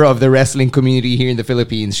some member of the wrestling community here in the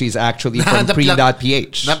Philippines. She's actually from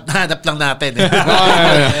Preen.ph. Nahanap lang natin eh.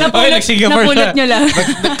 Okay, nag-Singapore Napulot nyo lang.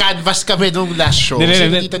 Nag-canvas kami nung last show. Sino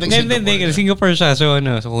dito Hindi, Singapore siya. So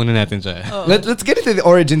kunin natin siya. Let's get into the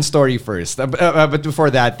origin story first. But before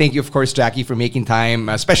that, thank you, of course, Jackie, for making time,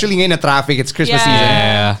 especially ngayon na traffic. It's Christmas season.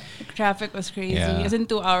 Yeah. Traffic was crazy. Yeah. As in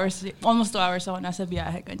 2 hours, almost 2 hours ako nasa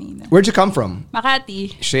biyahe kanina. Where'd you come from?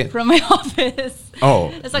 Makati. Shit. From my office.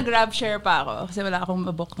 Oh. Tapos grab share pa ako kasi wala akong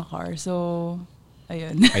mabook na car. So,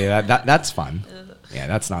 ayun. That's fun. Yeah,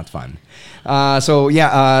 that's not fun. So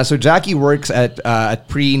Jackie works at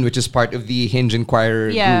Preen, which is part of the Hinge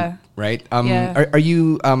Inquirer group, right? Yeah. Are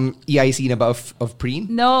you EIC na ba of Preen?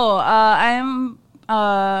 No, I'm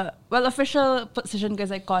official position because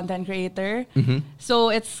like content creator. Mm-hmm. So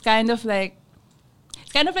it's kind of like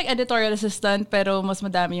editorial assistant pero mas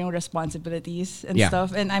madami yung responsibilities and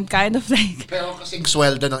stuff. And I'm kind of like Pero kasing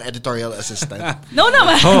sweldo ng editorial assistant. No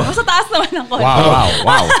naman. Mas taas naman ang konti.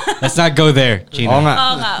 Wow. Let's not go there, Gina. Oo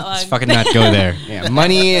nga. Let's fucking not go there. Yeah,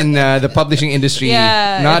 money in the publishing industry,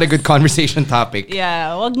 not a good conversation topic.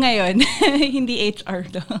 Yeah, wag ngayon. Hindi HR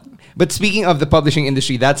to. But speaking of the publishing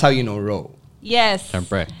industry, that's how you know Ro. Yes.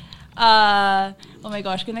 Siyempre. Oh my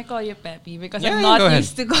gosh, can I call you Peppy? Because I'm go not ahead.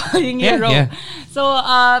 used to calling you Ro. Yeah. So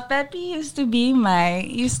Peppy used to be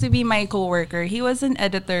my coworker. He was an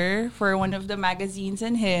editor for one of the magazines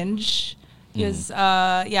in Hinge. He was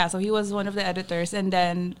so he was one of the editors, and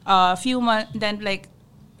then like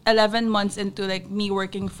 11 months into like me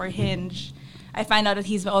working for Hinge, I find out that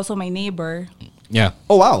he's also my neighbor. Yeah.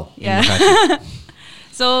 Oh wow. Yeah.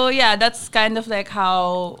 So yeah, that's kind of like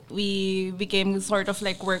how we became sort of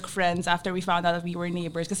like work friends after we found out that we were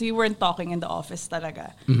neighbors because we weren't talking in the office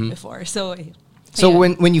talaga before. So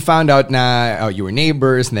when you found out na you were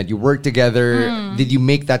neighbors and that you worked together, did you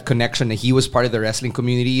make that connection that he was part of the wrestling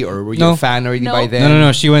community, or were you a fan already by then?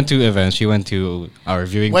 No. She went to events. She went to our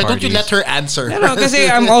viewing Why parties. don't you let her answer? No, because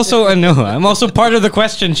I'm also part of the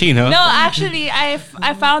question, Chino. No, actually, I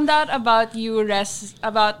found out about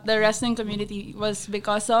about the wrestling community was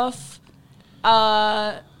because of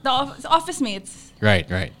the office mates. Right.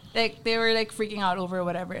 Like they were like freaking out over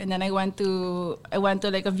whatever, and then I went to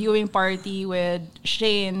like a viewing party with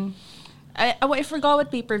Shane. I forgot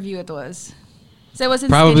what pay-per-view it was. So it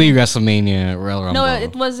wasn't probably WrestleMania, Royal Rumble. No,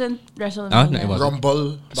 it wasn't WrestleMania. No, it wasn't.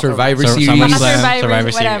 Rumble. Survivor Series.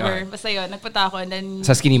 Survivor, whatever. Basta yun, nagpunta ako, and then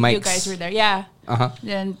Sa Skinny Mike's. you guys were there. Yeah.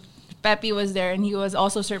 Then Peppy was there, and he was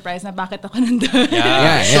also surprised na bakit ako nandun.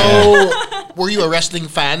 Yeah. So, were you a wrestling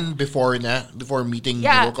fan before meeting the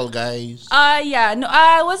local guys? Yeah. No,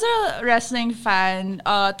 I was a wrestling fan.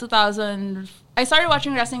 2000. I started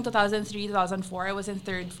watching wrestling 2003, 2004. I was in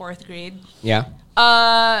 3rd, 4th grade. Yeah.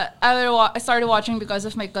 I started watching because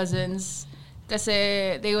of my cousins.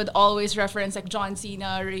 Kasi they would always reference like John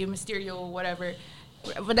Cena, Rey Mysterio, whatever.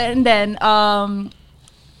 But then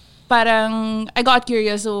parang I got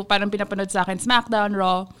curious, so parang pinapanood sa akin SmackDown,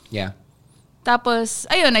 Raw. Yeah. Tapos,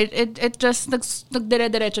 ayun, it just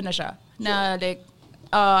nagdire-diretso na siya. Na like,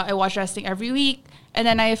 I watch wrestling every week, and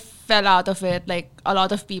then I fell out of it. Like, a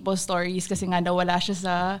lot of people's stories kasi nga nawala siya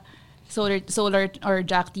sa Solar or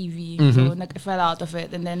Jack TV. So, fell out of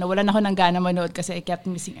it. And then, nawalan ako ng gana manood kasi I kept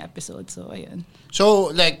missing episodes. So, ayun.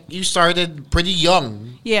 So, like, you started pretty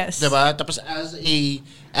young. Yes. Diba? Tapos, as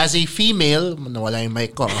a female, nawala yung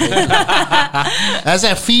mic ko. As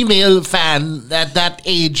a female fan at that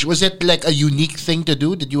age, was it like a unique thing to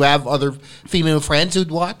do? Did you have other female friends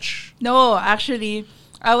who'd watch? No, actually,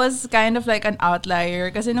 I was kind of like an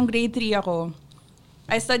outlier kasi nung grade 3 ako,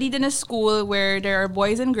 I studied in a school where there are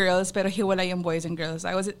boys and girls, pero hiwalay yung boys and girls.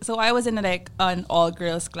 I was in like an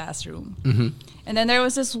all-girls classroom. And then there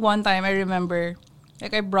was this one time I remember,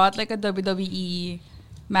 like I brought like a WWE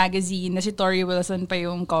magazine na si Tori Wilson pa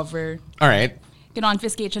yung cover. All right.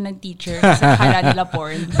 Kinonfiscate siya ng teacher kasi akala nila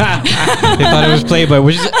porn. They thought it was Playboy,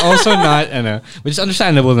 which is also not, which is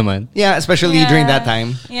understandable naman. Yeah, especially during that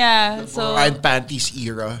time. Yeah, so... And panties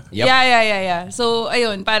era. Yep. Yeah. So,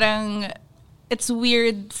 ayun, parang... It's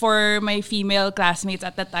weird for my female classmates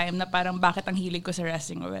at the time na parang bakit ang hilig ko sa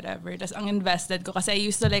wrestling or whatever. Tapos ang invested ko kasi I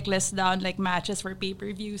used to like list down like matches for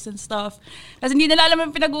pay-per-views and stuff. Kasi hindi nila alam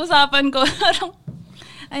yung pinag-uusapan ko.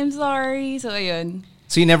 I'm sorry. So, ayun.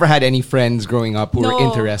 So you never had any friends growing up who were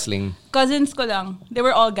into wrestling? Cousins ko lang. They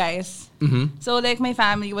were all guys. So like my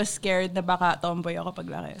family was scared na baka tomboy ako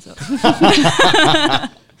paglaki. So,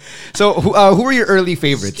 so who were your early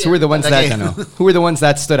favorites? Who were the ones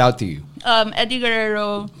that stood out to you? Eddie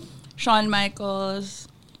Guerrero, Shawn Michaels,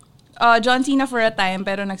 John Cena for a time,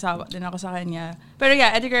 pero nagsawa din ako sa kanya. Pero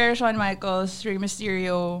yeah, Eddie Guerrero, Shawn Michaels, Rey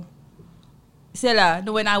Mysterio, sila,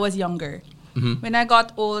 when I was younger. When I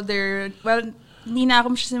got older, well, hindi na ako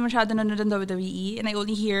masyado nanonood ng WWE, and I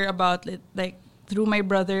only hear about it like through my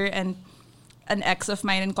brother and an ex of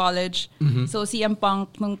mine in college. So CM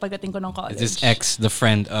Punk nung pagdating ko ng college. Is this ex the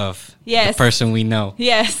friend of the person we know?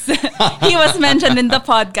 Yes. He was mentioned in the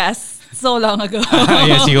podcast so long ago.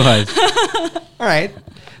 Yes, he was. All right.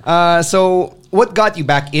 So what got you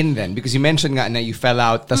back in then? Because you mentioned nga na you fell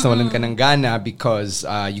out, tas nawalan ka ng gana because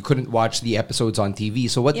you couldn't watch the episodes on TV.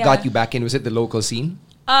 So what got you back in? Was it the local scene?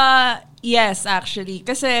 Yes, actually.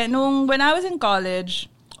 Kasi when I was in college,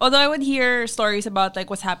 although I would hear stories about like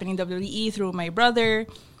what's happening in WWE through my brother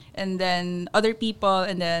and then other people,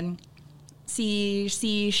 and then si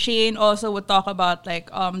Shane also would talk about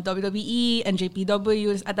like WWE and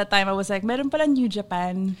JPW. At that time, I was like, meron pala New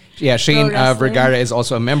Japan. Yeah, Shane Vergara is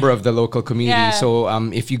also a member of the local community. Yeah. So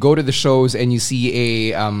if you go to the shows and you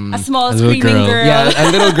see a small screaming girl. Yeah, a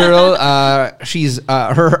little girl. She's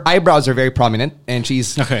her eyebrows are very prominent, and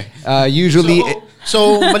she's usually.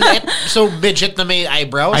 So midget na may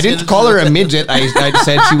eyebrows? I didn't call her a midget. I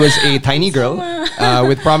said she was a tiny girl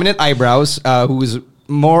with prominent eyebrows who was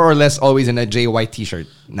more or less always in a Jay White t-shirt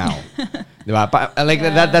now.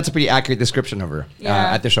 That's a pretty accurate description of her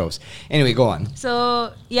at the shows. Anyway, go on.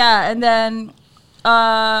 So, yeah, and then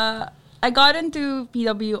I got into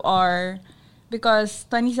PWR because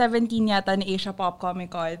 2017 yata ni Asia Pop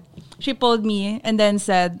Comic Con. She pulled me and then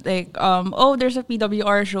said like, there's a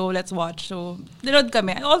PWR show, let's watch. So, dinod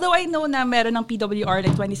kami. Although I know na meron ng PWR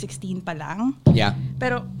like 2016 pa lang. Yeah.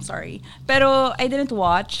 Pero I didn't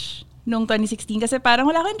watch nung 2016 kasi parang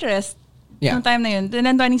wala akong interest nung time na yun. And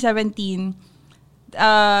then 2017,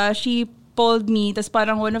 she pulled me. Tas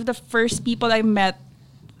parang one of the first people I met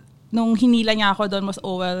nung hinila niya ako doon was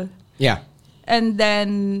Owel. Yeah. And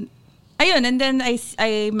then, ayun. And then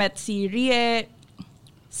I met si Rie,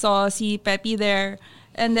 saw si Pepe there.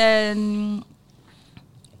 And then,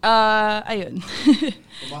 ayun.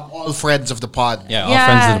 All friends of the pod. Yeah, all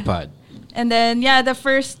friends of the pod. And then, the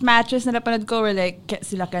first matches na napanood ko were like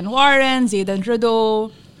sila Ken Warren, Zayden Trudeau.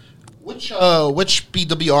 Which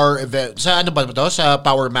PWR event? Sa ano ba ito? Sa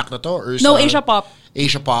Power Mac na to? Or No, sa Asia Pop.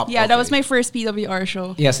 Asia Pop. Yeah, that was my first PWR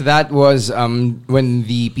show. Yeah, so that was when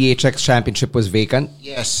the PHX championship was vacant.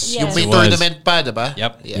 Yes. Yung may tournament pa, diba?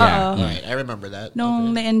 Yep. Yeah. Right. I remember that.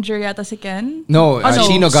 Nung na-injure yata si Ken? No,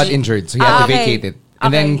 Chino got injured, so he had to vacate it.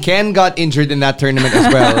 And then Ken got injured in that tournament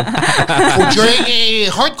as well. During a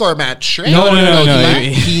hardcore match, right? No.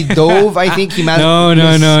 He dove, I think he managed.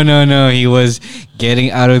 No. He was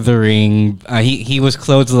getting out of the ring. He was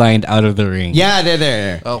clotheslined out of the ring. Yeah,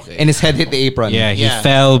 there. Okay. And his head hit the apron. Yeah, he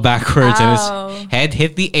fell backwards and Ow. his head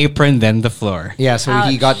hit the apron, then the floor. Yeah, so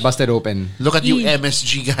he got busted open. Look at you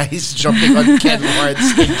MSG guys jumping on Ken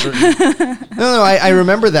Ward's injury. No, I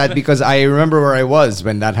remember that because I remember where I was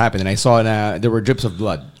when that happened, and I saw there were drips of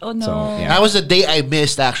blood. Oh, no. So, yeah. That was the day I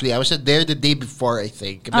missed, actually. I was there the day before, I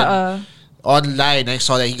think. And then online, I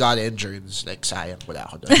saw that he got injured. It's like, sayang, wala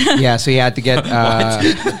ako doon. Yeah, so he had to get... Bakit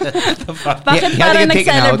he had to parang get taken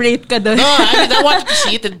out. nag-celebrate ka doon? No, I mean, I wanted to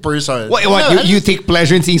see it in person. What, No, you take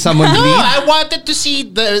pleasure in seeing someone No, bleed? I wanted to see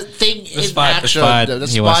the thing in spot, the action. spot. The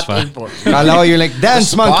He was spot fine. import. Kala ko you're like, dance,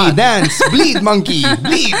 The monkey, spot. dance, bleed, monkey,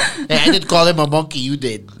 bleed. Hey, I didn't call him a monkey, you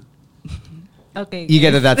did. Okay. You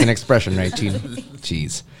get that that's an expression, right, Chino?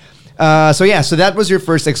 Jeez. So that was your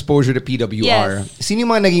first exposure to PWR. Yes. Sino yung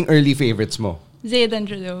mga naging early favorites mo? Zayden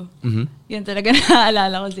Trudeau. Yun talaga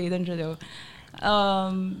naaalala ko, Zayden Trudeau.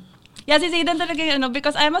 Si Zayden talaga yung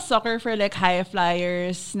because I'm a sucker for like high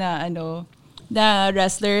flyers na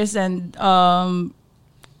wrestlers and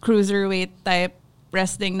cruiserweight type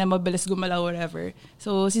wrestling na mabilis gumalaw, whatever.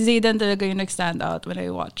 So si Zayden talaga yung nag-stand out when I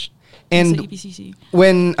watched. And sa EPCC.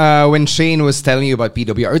 when Shane was telling you about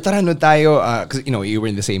PWR, tara no tayo, because you were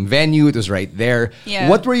in the same venue, it was right there. Yeah.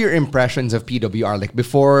 What were your impressions of PWR like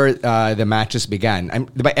before the matches began?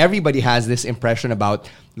 Everybody has this impression about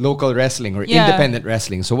local wrestling or independent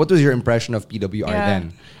wrestling. So what was your impression of PWR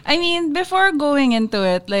then? I mean, before going into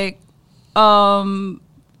it, like,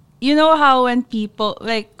 you know how when people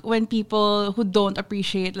who don't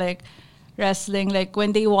appreciate like wrestling, like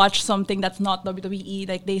when they watch something that's not WWE,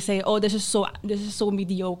 like they say, "Oh, this is so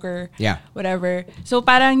mediocre." Yeah. Whatever. So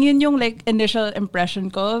parang yun yung like initial impression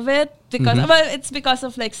ko of it because it's because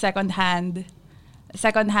of like secondhand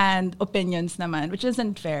opinions naman, which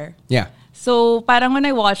isn't fair. Yeah. So parang when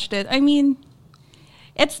I watched it, I mean,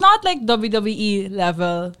 it's not like WWE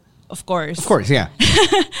level, of course. Of course, yeah.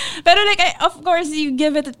 Pero like, of course, you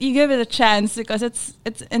give it a chance because it's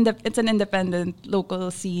an independent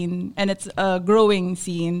local scene and it's a growing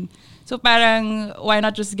scene. So parang why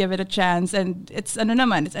not just give it a chance? And it's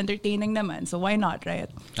entertaining naman. So why not, right?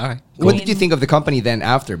 All right. What did you think of the company then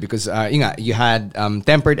after? Because you had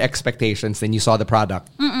tempered expectations, then you saw the product,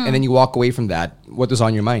 and then you walk away from that. What was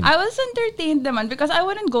on your mind? I was entertained naman because I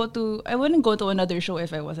wouldn't go to another show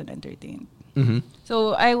if I wasn't entertained.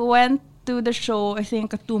 So I went to the show, I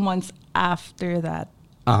think 2 months after that.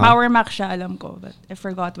 Power Mac siya, alam ko, but I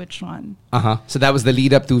forgot which one. So that was the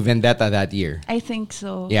lead up to Vendetta that year. I think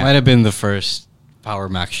so. Yeah. Might have been the first Power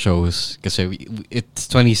Max shows because it's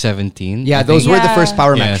 2017. Yeah, those were the first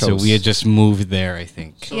Power Max shows. So we had just moved there, I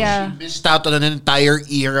think. So she missed out on an entire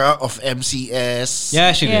era of MCS.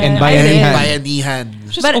 Yeah, she did. And Bayanihan.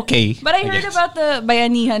 Which is okay. But I heard about the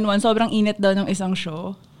Bayanihan one. Sobrang init daw ng isang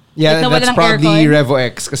show. Yeah, like, that's probably Revo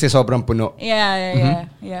X kasi sobrang puno.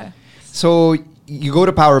 Yeah. So you go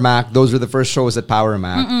to Power Mac. Those were the first shows at Power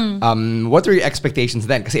Mac. What were your expectations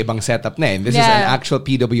then? Kasi ibang setup na eh. This is an actual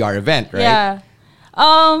PWR event, right? Yeah.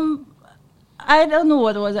 I don't know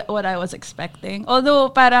what I was expecting. Although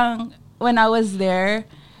parang when I was there,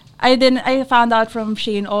 I found out from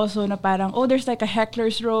Shane also na parang, oh, there's like a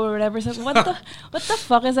heckler's row or whatever. So what the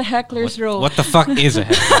fuck is a heckler's row? What the fuck is a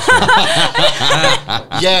heckler's row?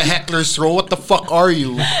 Yeah, heckler's row. What the fuck are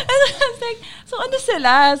you? And I was like, so ano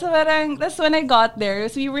sila? So parang, that's when I got there.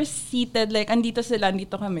 So we were seated, like, andito sila,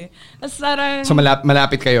 andito kami. That's parang... So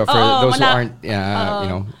malapit kayo for those who aren't,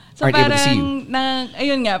 so aren't able to see you.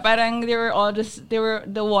 Ayun nga, parang they were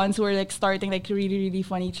the ones who were like starting like really, really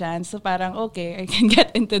funny chants. So parang, okay, I can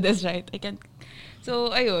get into this, right?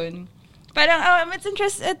 So, ayun. Parang,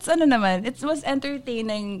 it was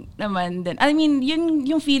entertaining naman din. I mean,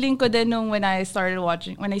 yung feeling ko din when I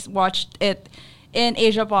watched it in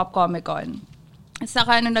Asia Pop Comic Con.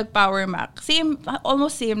 Saka nung nag-Power Mac,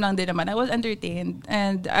 almost same lang din naman. I was entertained,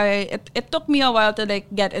 and it took me a while to like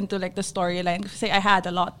get into like the storyline kasi I had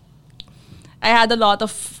a lot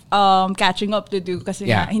of catching up to do kasi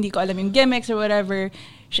hindi ko alam yung gimmicks or whatever.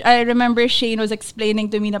 I remember Shane was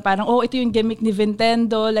explaining to me na parang, oh, ito yung gimmick ni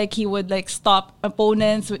Nintendo, like he would like stop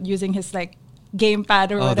opponents with using his like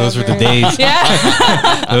gamepad or whatever. Those were the days. Yeah.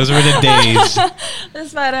 Those were the days.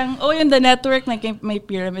 Tapos parang, yung the network, like may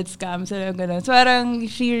pyramid scam. So, ganun. So parang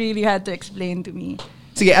she really had to explain to me.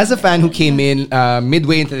 Sige, as a fan who came in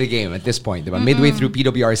midway into the game at this point, diba? Midway through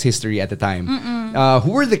PWR's history at the time,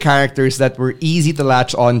 who were the characters that were easy to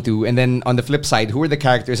latch onto? And then on the flip side, who were the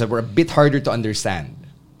characters that were a bit harder to understand?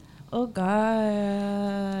 Oh,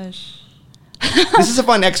 gosh. This is a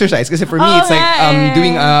fun exercise because for me, it's like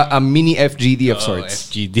doing a mini FGD of sorts.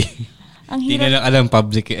 FGD. Ang Di hirap. na lang alam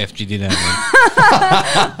public yung FGD namin.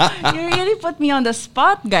 You really put me on the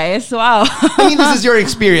spot, guys. Wow. I mean, this is your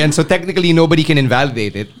experience, so technically nobody can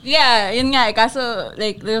invalidate it. Yeah, yun nga. Kaso,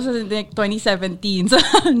 like, this was in like 2017. So,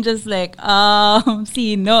 I'm just like,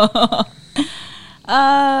 sino?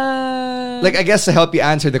 Like, I guess to help you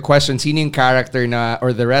answer the question, sino yung character na,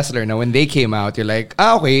 or the wrestler na when they came out, you're like,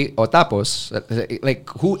 okay, o tapos, like,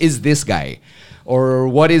 who is this guy? Or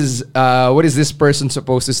what is this person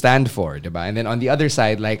supposed to stand for, diba? And then on the other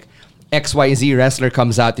side, like, XYZ wrestler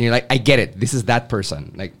comes out and you're like, I get it. This is that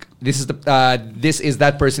person. Like, this is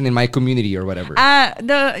that person in my community or whatever.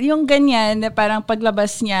 Yung ganyan, na parang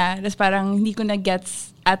paglabas niya, tapos parang hindi ko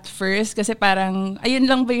na-gets at first kasi parang, ayun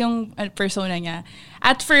lang ba yung persona niya.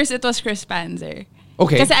 At first, it was Chris Panzer.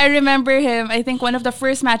 Okay. Kasi I remember him, I think one of the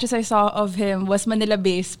first matches I saw of him was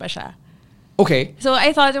Manila-based pa siya. Okay. So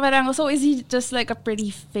I thought parang, so is he just like a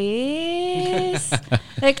pretty face?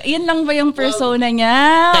 Like, yun lang ba yung persona niya?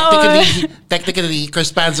 Technically,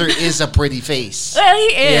 Chris Panzer is a pretty face. Well,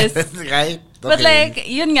 he is. Right? But Okay. like,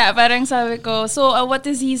 yun nga, parang sabi ko, so what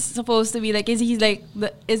is he supposed to be? Like, is he like,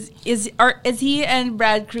 is he and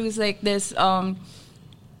Brad Cruz like this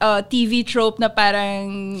TV trope na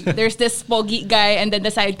parang there's this pogi guy and then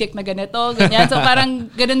the sidekick na ganito, ganyan. So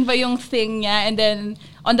parang ganun ba yung thing niya? And then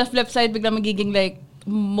on the flip side, biglang magiging like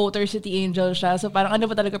Motor City Angel siya. So parang ano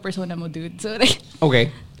ba talaga persona mo, dude? So like,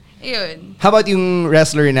 Okay. yun. How about yung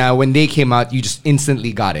wrestler na when they came out, you just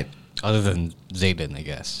instantly got it? Other than Zayden, I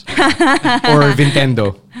guess. Or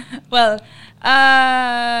Nintendo? Well,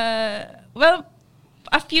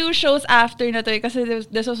 a few shows after na to, kasi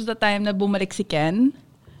this was the time na bumalik si Ken.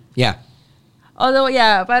 Yeah. Although,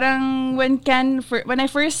 yeah, parang when I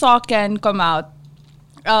first saw Ken come out,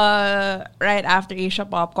 right after Asia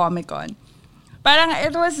Pop Comic Con, parang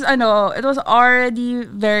it was already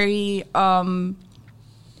very,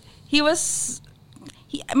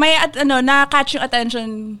 na-catch yung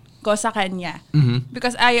attention ko sa kanya. Mm-hmm.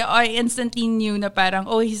 Because I instantly knew na parang,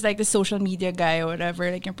 oh, he's like the social media guy or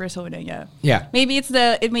whatever, like yung persona niya. Yeah. Maybe it's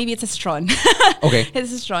a Stron. Okay.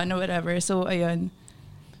 It's a Stron or whatever. So, ayun.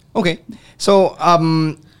 Okay. So,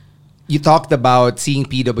 you talked about seeing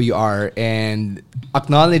PWR and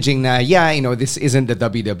acknowledging na, this isn't the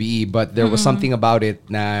WWE, but there was something about it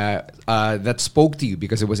na, that spoke to you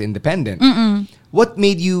because it was independent. Mm-mm. What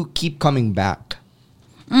made you keep coming back?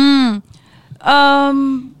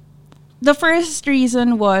 The first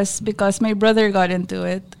reason was because my brother got into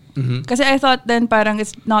it. Mm-hmm. Kasi I thought then parang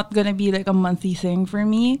it's not gonna be like a monthly thing for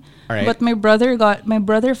me. All right. But my brother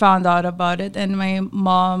found out about it and my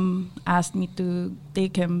mom asked me to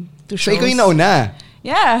take him to So, shows. ikaw yung nauna?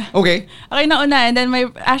 Yeah. Okay. Okay, nauna. And then my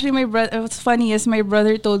brother, what's funny is my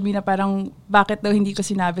brother told me na parang bakit daw hindi ko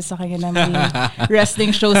sinabi sa kanya na may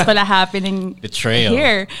wrestling shows pala happening Betrayal.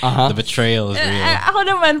 here. Uh-huh. The betrayal is real. Ako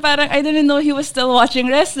naman, parang I didn't know he was still watching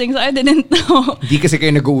wrestling, so I didn't know. Di kasi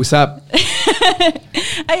kayo nag-uusap.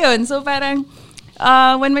 Ayun, so parang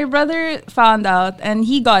when my brother found out and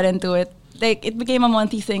he got into it, like it became a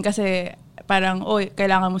monthly thing kasi parang,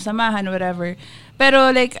 kailangan mo samahan, whatever. Pero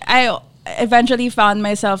like, I eventually found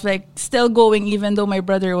myself like still going even though my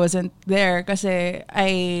brother wasn't there kasi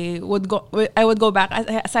I would go back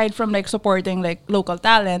aside from like supporting like local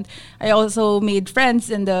talent. I also made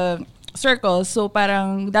friends in the circles, so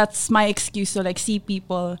parang that's my excuse to like see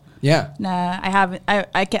people Yeah. na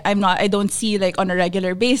I don't see like on a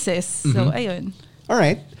regular basis. So ayun. All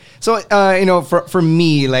right. So, for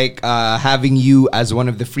me, like having you as one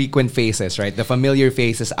of the frequent faces, right? The familiar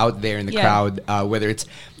faces out there in the crowd, whether it's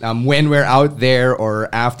when we're out there or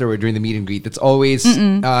after we're doing the meet and greet, it's always,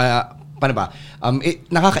 paano ba?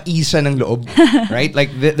 Nakaka-ease siya ng loob, right?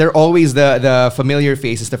 Like, they're always the familiar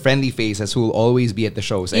faces, the friendly faces who will always be at the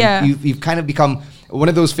shows. And you've kind of become one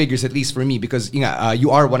of those figures, at least for me, because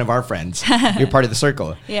you are one of our friends. You're part of the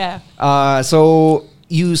circle. Yeah. So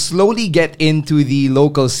you slowly get into the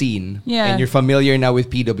local scene, Yeah. and you're familiar now with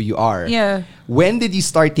PWR. Yeah. When did you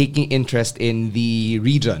start taking interest in the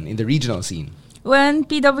regional scene? When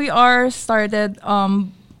PWR started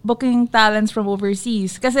booking talents from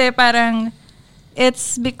overseas, kasi parang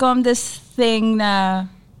it's become this thing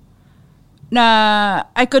na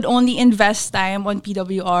I could only invest time on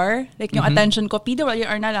PWR. Like yung attention ko,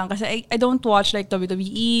 PWR na lang. Kasi I don't watch like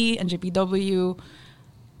WWE, NJPW,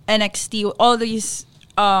 NXT, all these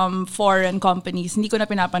foreign companies. Hindi ko na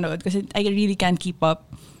pinapanood kasi I really can't keep up.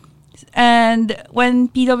 And when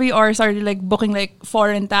PWR started like booking like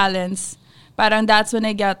foreign talents, parang that's when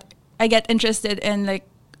I get interested in like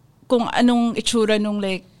kung anong itsura nung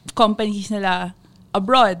like companies nila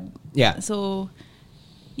abroad. Yeah. So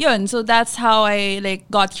yun. So that's how I like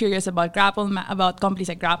got curious about about companies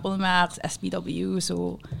like Grapple Max, SPW.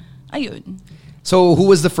 So, ayun. So who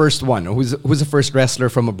was the first one? Who's the first wrestler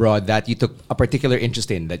from abroad that you took a particular interest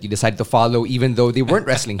in, that you decided to follow even though they weren't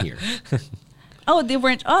wrestling here? Oh, they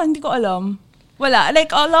weren't. Oh, hindi ko alam. Wala.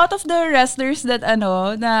 Like a lot of the wrestlers that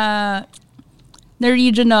na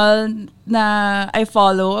regional na I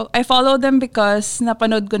follow them because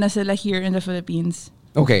napanood ko na sila here in the Philippines.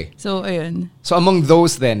 Okay. So, ayun. So among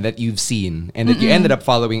those then that you've seen and that you ended up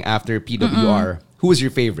following after PWR, who was your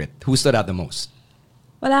favorite? Who stood out the most?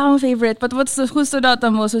 Wala akong favorite, but who stood out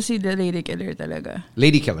the most was si The Lady Killer talaga.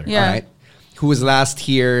 Lady Killer, yeah. All right. Who was last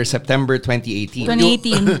here September 2018.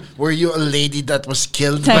 2018. Were you a lady that was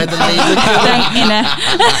killed by the Lady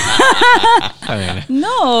Killer?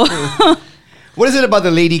 No. What is it about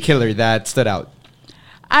the Lady Killer that stood out?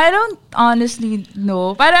 I don't honestly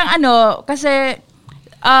know. Parang kasi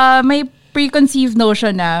may preconceived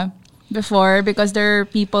notion na before because there are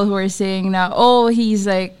people who are saying na, oh, he's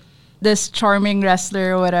like this charming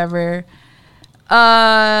wrestler or whatever.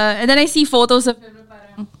 And then I see photos of him.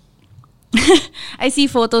 I see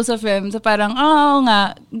photos of him. So parang, oh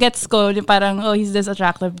nga, gets ko. Parang, oh, he's this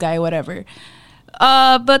attractive guy, whatever.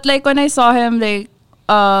 But like when I saw him, like,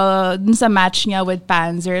 dun sa match niya with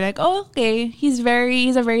Panzer, like, oh, okay, he's a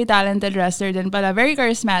very talented wrestler din pala, very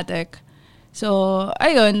charismatic. So,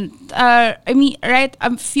 ayun. I mean, right,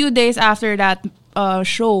 a few days after that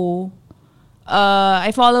show,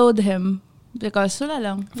 I followed him because wala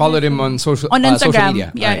lang. Followed him on social Instagram. Social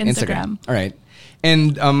media. Yeah, right, Instagram. All right.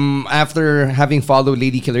 And after having followed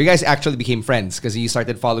Lady Killer, you guys actually became friends because you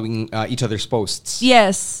started following each other's posts.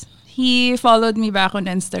 Yes. He followed me back on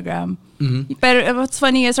Instagram. Mm-hmm. But what's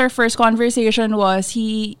funny is our first conversation was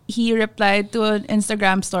he replied to an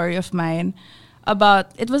Instagram story of mine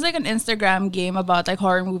about, it was like an Instagram game about like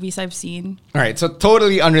horror movies I've seen. All right, so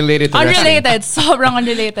totally unrelated to unrelated, wrestling. Sobrang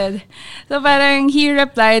unrelated. So parang he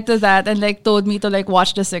replied to that and like told me to like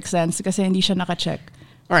watch The Sixth Sense kasi hindi siya naka-check.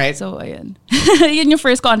 All right. So ayun. Yun yung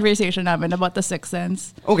first conversation namin about The Sixth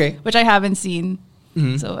Sense. Okay. Which I haven't seen.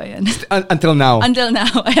 Mm-hmm. So ayun. Until now. Until now,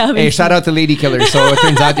 I haven't Hey, seen. shout out to Lady Killer. So it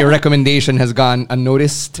turns out your recommendation has gone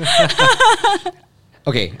unnoticed.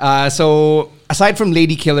 Okay, so aside from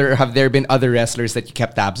Lady Killer, have there been other wrestlers that you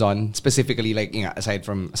kept tabs on? Specifically, like, aside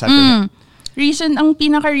from him? Ang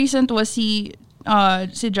pinaka-recent was si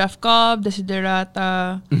Jeff Cobb,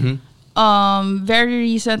 Desiderata. Mm-hmm. Very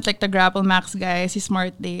recent, like the Grapple Max guy, si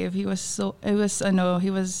Smart Dave. He was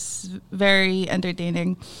very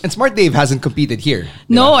entertaining. And Smart Dave hasn't competed here.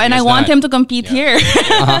 No, and I want him to compete here.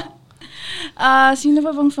 Uh-huh. Sino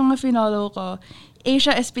ba bang mga finalo ko?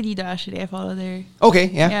 Asia Espedida, actually. I followed her. Okay,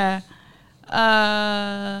 yeah. Yeah.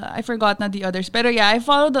 I forgot na the others. Pero yeah, I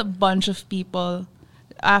followed a bunch of people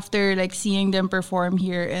after like seeing them perform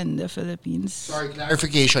here in the Philippines. Sorry,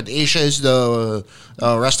 clarification. Asia is the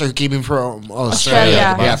wrestler who came in from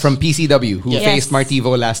Australia. Yeah, from PCW, who faced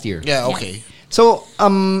Martivo last year. Yeah, okay. Yes. So,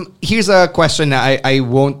 here's a question that I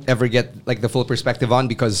won't ever get like the full perspective on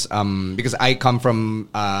because I come from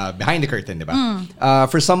behind the curtain, diba?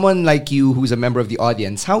 For someone like you who's a member of the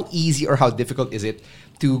audience, how easy or how difficult is it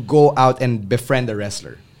to go out and befriend a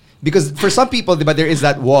wrestler? Because for some people, diba, there is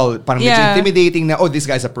that wall, parang medyo intimidating na, oh, this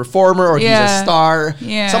guy's a performer or he's a star.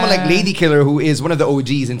 Yeah. Someone like Lady Killer, who is one of the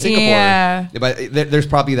OGs in Singapore, diba, there's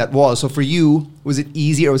probably that wall. So for you, was it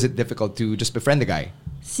easy or was it difficult to just befriend the guy?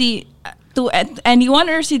 See, to anyone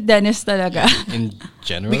or si Dennis talaga? In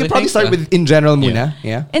general, We can probably start with in general muna.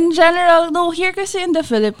 Yeah. In general, no, here kasi in the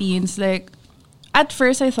Philippines, like, at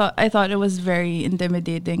first I thought it was very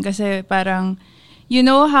intimidating kasi parang, you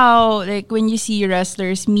know how like when you see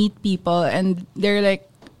wrestlers meet people and they're like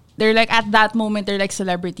at that moment they're like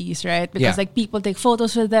celebrities, right? Because like people take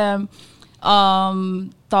photos with them,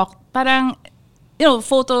 talk, parang, you know,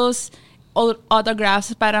 photos,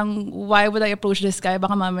 autographs, parang why would I approach this guy?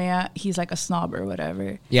 Baka mamaya he's like a snob or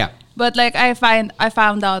whatever. Yeah. But like I found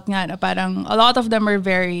out nga na parang a lot of them are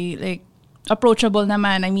very like approachable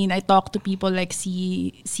naman. I mean, I talked to people like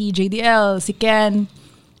si JDL, si Ken,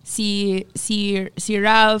 si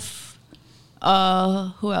Ralph,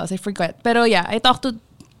 who else? I forgot. Pero yeah, I talked to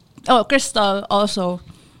Crystal also.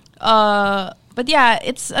 But yeah,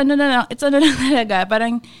 it's ano lang talaga.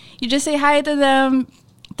 Parang you just say hi to them,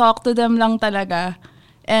 talk to them lang talaga,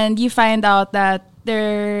 and you find out that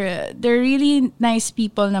they're really nice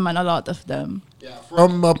people naman, a lot of them. Yeah,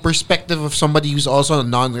 from a perspective of somebody who's also a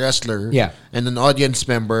non-wrestler and an audience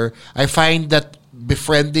member, I find that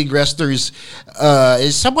befriending wrestlers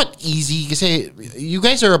is somewhat easy kasi you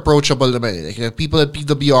guys are approachable naman. Like, people at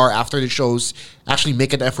PWR after the shows actually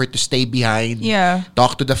make an effort to stay behind,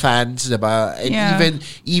 talk to the fans, diba? And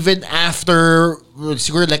even after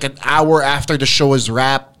siguro like an hour after the show is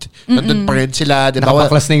wrapped, nandun pa rin sila, diba?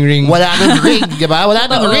 Nakapaklas na yung ring. Wala nang ring, diba? Wala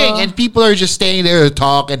nang ring, and people are just staying there to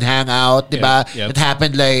talk and hang out, diba? It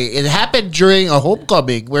happened during a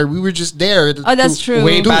homecoming where we were just there. Oh, that's true.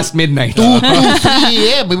 Way past midnight. 2, 3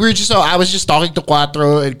 a.m. We were just, I was just talking to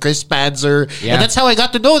Quattro and Chris Panzer, and that's how I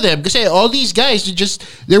got to know them. Because all these guys,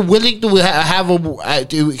 they're willing to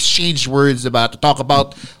to exchange words to talk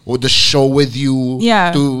about the show with you,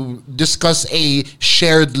 to discuss a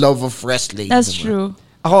shared love of wrestling. That's true.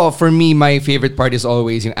 For me, my favorite part is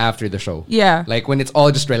always after the show. Yeah. Like when it's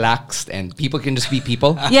all just relaxed and people can just be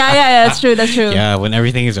people. Yeah, that's true. Yeah, when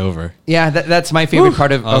everything is over. Yeah, that's my favorite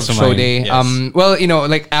part of show day. Yes. Well,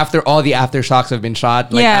 like after all the aftershocks have been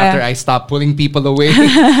shot, like after I stop pulling people away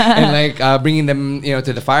and like bringing them,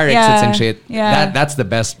 to the fire exits and shit. Yeah. That's the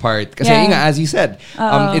best part. Because as you said,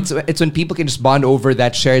 it's when people can just bond over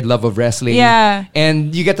that shared love of wrestling. Yeah.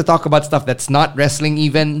 And you get to talk about stuff that's not wrestling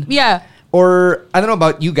even. Yeah. Or, I don't know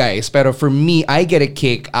about you guys, pero for me, I get a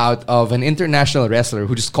kick out of an international wrestler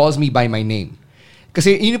who just calls me by my name.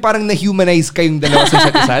 Kasi yun yung parang na-humanize kayong dalawa sa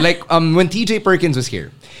isa't isa. Like, when TJ Perkins was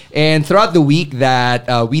here, and throughout the week that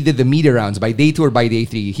we did the media rounds, by day 2 or by day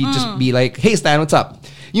 3, he'd just be like, hey Stan, what's up?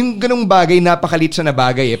 Yung ganung bagay, napakalit siya na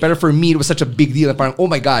bagay eh. Pero for me, it was such a big deal. Parang, oh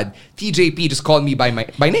my God, TJP just called me by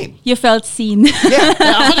name. You felt seen.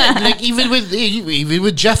 Like even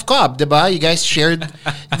with Jeff Cobb, diba? You guys shared.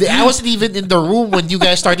 I wasn't even in the room when you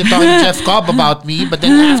guys started talking to Jeff Cobb about me. But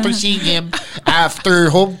then after seeing him after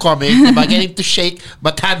homecoming, diba, getting to shake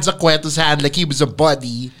Matanza Cueto's hand like he was a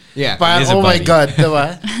buddy. Yeah, parang, oh my God,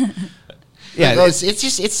 diba? Yeah, like,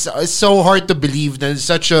 it's so hard to believe that it's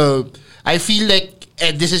such a. I feel like.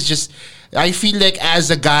 And this is just, I feel like as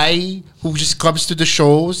a guy who just comes to the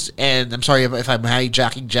shows, and I'm sorry if I'm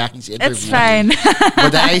hijacking Jackie's interview. It's fine.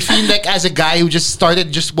 But I feel like as a guy who just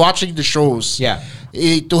started just watching the shows,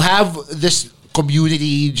 to have this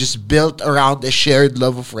community just built around a shared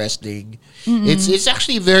love of wrestling, it's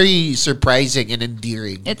actually very surprising and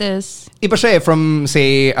endearing. It is. Iba siya from,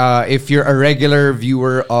 say, if you're a regular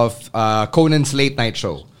viewer of Conan's late night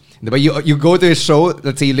show. But you go to his show,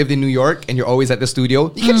 let's say you lived in New York and you're always at the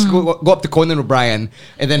studio, you can just go up to Conan O'Brien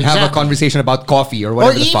and then have a conversation about coffee or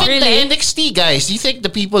whatever the fuck. Or even the NXT guys. Do you think the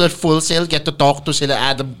people at Full Sail get to talk to sila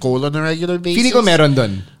Adam Cole on a regular basis? Feeling ko meron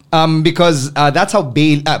dun. Because that's how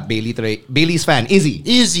Bailey's fan,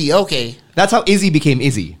 Izzy, okay. That's how Izzy became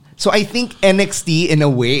Izzy. So I think NXT in a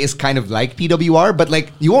way is kind of like PWR, but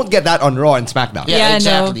like you won't get that on Raw and SmackDown. Yeah,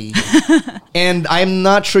 exactly. And I'm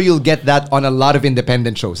not sure you'll get that on a lot of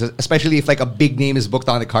independent shows, especially if like a big name is booked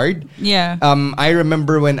on the card. Yeah. I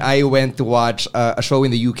remember when I went to watch a show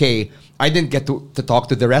in the UK, I didn't get to talk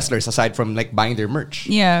to the wrestlers aside from like buying their merch.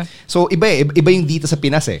 Yeah. So iba yung dito sa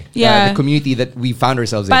Pinas eh. Yeah. The community that we found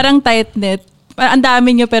ourselves in. Parang tight-knit. Ang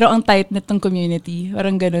dami nyo pero ang tight-knit ng community.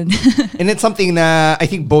 Parang ganun. And it's something na I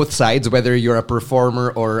think both sides, whether you're a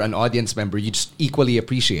performer or an audience member, you just equally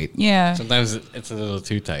appreciate. Yeah. Sometimes it's a little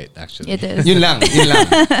too tight, actually. It is. Yun lang.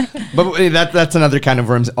 But that's another kind of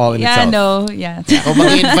worms all in itself. Kung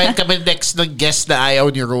mag-invite kami next ng guest na ayaw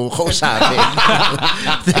ni Rocco sa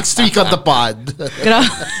amin. Next week on the pod.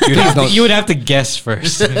 You would have to guess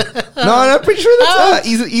first. No, I'm pretty sure that's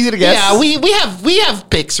easy to guess. Yeah, we have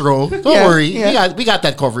picks, Ro. Don't worry. Yeah. We got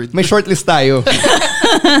that covered. May shortlist tayo.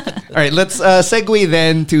 All right, let's segue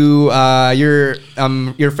then to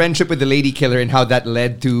your friendship with the Lady Killer and how that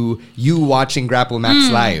led to you watching Grapple Max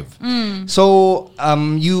live. So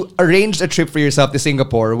you arranged a trip for yourself to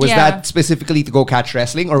Singapore. Was that specifically to go catch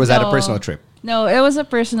wrestling, or was that a personal trip? No, it was a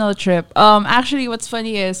personal trip. Actually, what's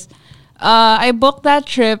funny is I booked that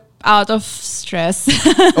trip out of stress.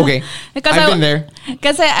 Okay. Because I've been there.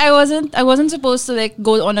 Because I wasn't supposed to like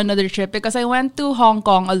go on another trip because I went to Hong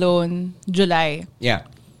Kong alone July. Yeah.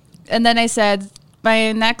 And then I said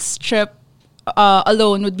my next trip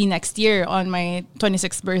alone would be next year on my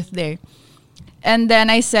 26th birthday. And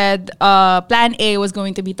then I said plan A was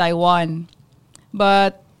going to be Taiwan.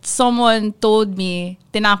 But someone told me,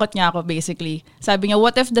 tinakot niya ako basically. Sabi niya,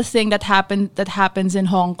 what if the thing that happens in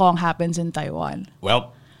Hong Kong happens in Taiwan?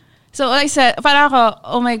 Well, so I said, parang ako,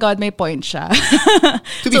 oh my God, may point siya.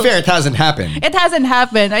 To be fair, it hasn't happened. It hasn't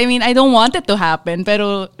happened. I mean, I don't want it to happen,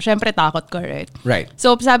 pero syempre takot ko, right? Right.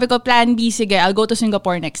 So sabi ko, plan B, sige, I'll go to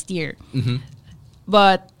Singapore next year. Mm-hmm.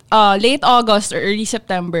 But late August or early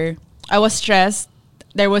September, I was stressed.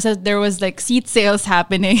 There was like seat sales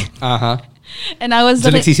happening. Uh-huh. And I was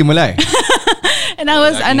So nagsisimula eh. And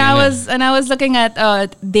I was looking at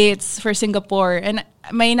dates for Singapore, and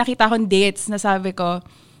may nakita akong dates na sabi ko,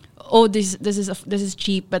 oh, this is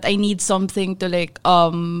cheap, but I need something to like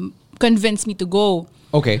convince me to go.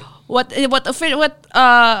 Okay. What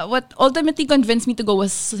ultimately convinced me to go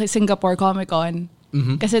was Singapore Comic Con,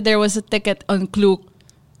 kasi there was a ticket on Klook.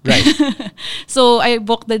 Right. So I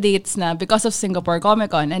booked the dates na because of Singapore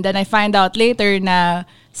Comic Con, and then I find out later na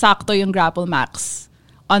sakto yung Grapple Max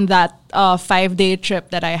on that 5-day trip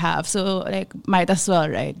that I have. So like might as well,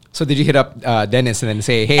 right? So did you hit up Dennis and then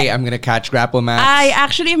say, hey, I'm gonna catch Grapple Max? I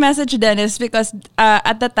actually messaged Dennis because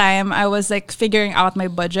at the time I was like figuring out my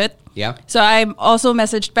budget. Yeah. So I also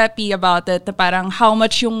messaged Pepe about it, na parang how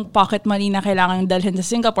much yung pocket money na kailangan dalhin to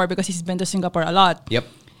Singapore because he's been to Singapore a lot. Yep.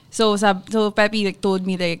 So Pepe like told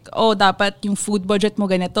me like, oh, dapat yung food budget mo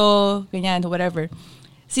ganito, ganyan, whatever.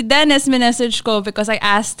 Si Dennis message ko because I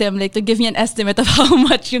asked him like to give me an estimate of how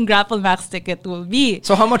much yung Grapple Max ticket will be.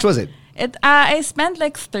 So how much was it? I spent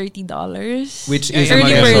like $30. Which is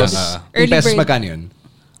early bird. Early pesos magkano yun?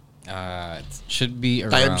 It should be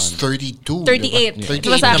around times 32. 38. Diba? It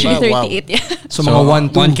was actually 38. Yeah. So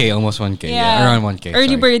mga 1K, almost 1K. Yeah. Around 1K.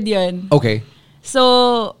 Early bird yun. Okay.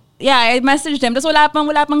 So, yeah, I messaged him. Tapos wala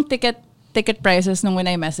pang ticket prices nung when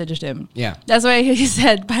I messaged him. Yeah. That's why he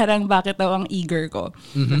said, parang bakit daw ang eager ko.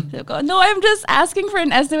 So, no, I'm just asking for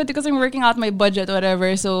an estimate because I'm working out my budget,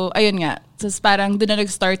 whatever. So, ayun nga. So, parang doon na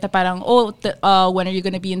nag-start na parang, when are you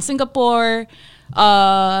gonna be in Singapore?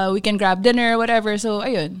 We can grab dinner, whatever. So,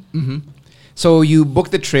 ayun. So, you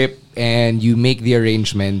book the trip and you make the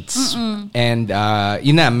arrangements. And,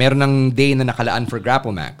 yun na, meron ng day na nakalaan for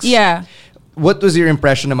Grapple Max. Yeah. What was your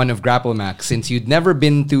impression naman of Grapple Max since you'd never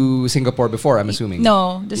been to Singapore before, I'm assuming?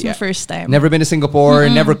 No, this is my first time. Never been to Singapore,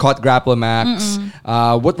 never caught Grapple Max.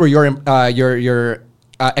 What were your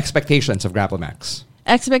expectations of Grapple Max?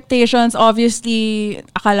 Expectations, obviously,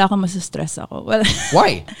 akala ko masistress ako. Well,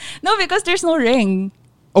 why? No, because there's no ring.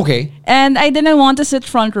 Okay. And I didn't want to sit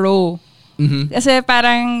front row. Kasi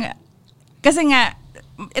nga,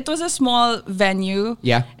 it was a small venue.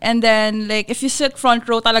 Yeah. And then, like, if you sit front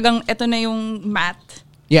row, talagang ito na yung mat.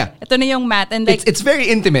 Yeah. Ito na yung mat. And like, it's very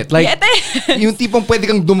intimate. Like, yeah, yung tipong pwede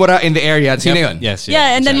kang dumura in the area. Sino yun? Yes.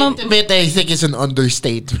 Yeah, and then intimate, I think, is an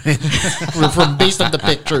understatement. From based on the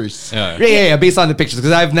pictures. Yeah, based on the pictures.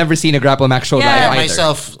 Because I've never seen a Grapple Max show live either.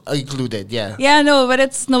 Myself included, yeah. Yeah, no, but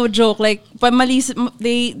it's no joke. Like, pamalis,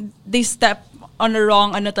 they step on the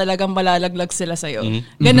wrong, talagang malalaglag sila sa'yo.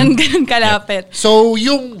 Ganun kalapit. Yep. So,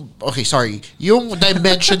 yung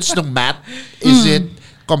dimensions ng mat, is it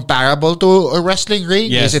comparable to a wrestling ring?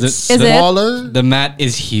 Yes, is it smaller? The mat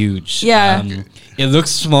is huge. Yeah. It looks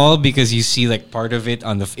small because you see like part of it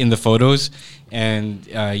in the photos, and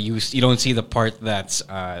you don't see the part that's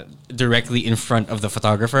directly in front of the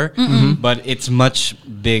photographer. But it's much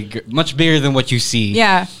bigger than what you see.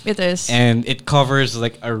 Yeah, it is. And it covers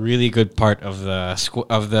like a really good part of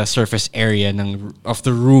the surface area of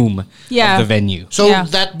the room of the venue. So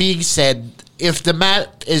that being said, if the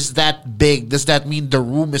mat is that big, does that mean the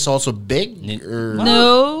room is also big?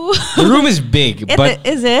 No. The room is big, but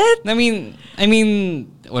is it? I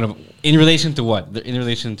mean, what in relation to what? In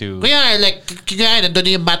relation to kaya like kinain nandun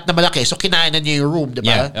yung mat na malaki, so kinain na niya yung room,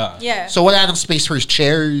 diba? Yeah. So wala nang space for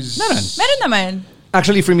chairs. Meron naman.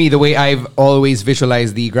 Actually, for me, the way I've always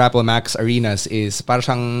visualized the Grapple Max arenas is parang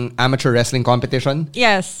siyang amateur wrestling competition.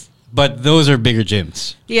 Yes. But those are bigger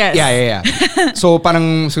gyms. Yes. Yeah. So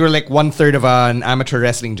parang siguro like 1/3 of an amateur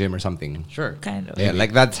wrestling gym or something. Sure. Kind of. Yeah,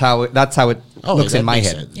 like that's how it looks in my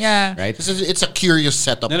head. Sense. Yeah. Right? It's a curious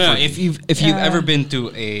setup. No. If you've ever been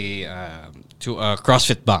to a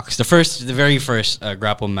CrossFit box, the very first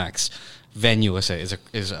Grapple Max venue is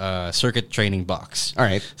a circuit training box. All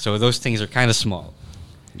right. So those things are kind of small.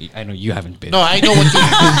 I know you haven't been. No, I know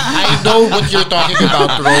what you're talking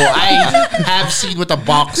about, bro. I have seen what a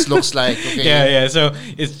box looks like. Okay. Yeah. So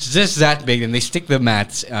it's just that big, and they stick the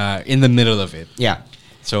mats in the middle of it. Yeah.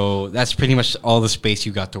 So that's pretty much all the space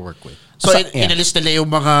you got to work with. So inalis nila yung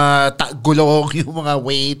mga gulong, yung mga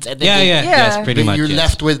weights, and then yes, pretty much. You're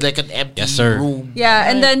left with like an empty room. Yeah,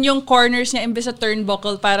 and then yung corners niya imbes sa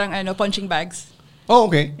turnbuckle, parang punching bags. Oh,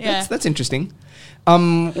 okay. Yeah. That's interesting.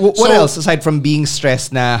 What else aside from being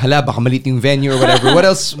stressed na hala baka malit yung venue or whatever? What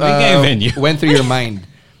else went through your mind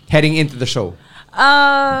heading into the show?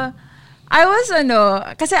 I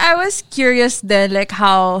was curious then like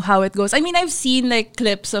how it goes. I mean, I've seen like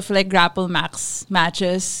clips of like Grapple Max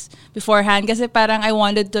matches beforehand kasi parang I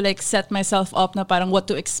wanted to like set myself up na parang what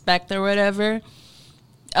to expect or whatever.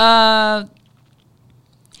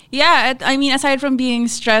 Yeah, I mean, aside from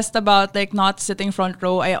being stressed about like not sitting front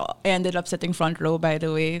row, I ended up sitting front row, by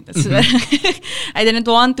the way. I didn't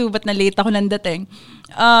want to, but na-late ako ng dating.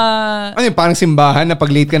 Ano yung parang simbahan na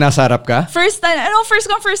pag late ka nasa harap ka? First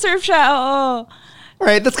come, first serve siya. Oo.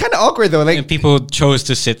 Alright, that's kind of awkward though. Like, And people chose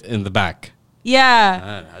to sit in the back.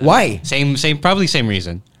 Yeah. Why? Probably same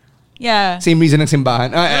reason. Yeah. Same reason ng simbahan?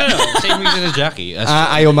 No, same reason as Jackie.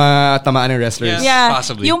 Ayaw matamaan ng wrestlers. Yeah,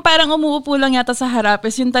 possibly. Yung parang umuupo lang yata sa harap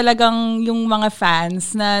is yung talagang yung mga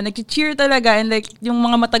fans na nag-cheer talaga and like yung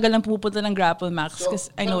mga matagal nang pupunta ng Grapple Max. Because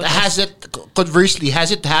I know Conversely, has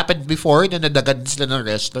it happened before na nadagan sila ng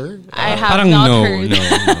wrestler? I have not heard. No.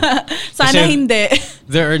 Sana hindi.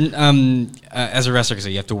 There are, as a wrestler,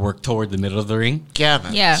 you have to work toward the middle of the ring.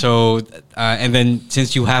 Yeah. So, and then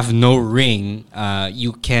since you have no ring,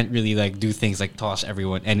 you can't really like do things like toss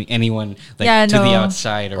anyone like to the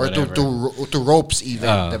outside or whatever. to ropes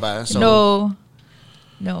even, diba? So,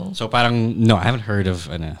 No. So parang no, I haven't heard of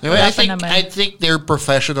I think they're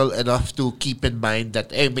professional enough to keep in mind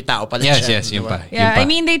that may tao pala Yes, siya, yun pa. Yeah, I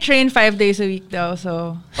mean they train 5 days a week though,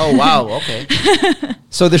 so. Oh wow, okay.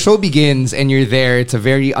 So the show begins and you're there. It's a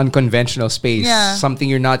very unconventional space. Yeah. Something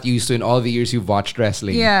you're not used to in all the years you've watched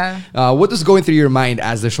wrestling. Yeah. What was going through your mind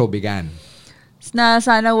as the show began? Na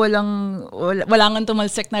sana walang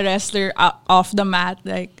tumalsik na wrestler off the mat.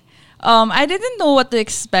 Like, I didn't know what to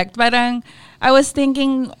expect. Parang, I was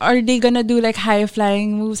thinking, are they gonna do like high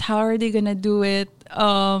flying moves? How are they gonna do it?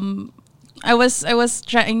 I was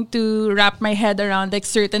trying to wrap my head around like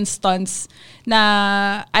certain stunts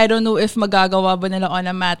na I don't know if magagawa ba nila on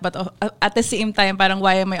a mat, but at the same time, parang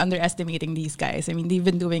why am I underestimating these guys? I mean, they've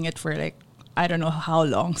been doing it for like I don't know how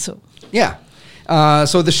long. So yeah.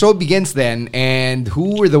 So the show begins then, and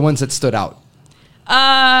who were the ones that stood out?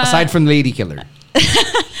 Aside from Lady Killer.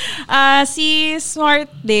 Si Smart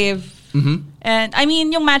Dave. Mm-hmm. And I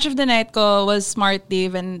mean, yung match of the night ko was Smart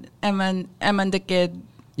Dave and Eman the Kid.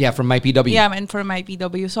 Yeah, from MyPW. Yeah, and from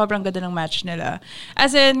MyPW. Sobrang ganda ng match nila.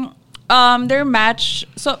 As in, their match,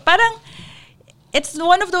 so parang, it's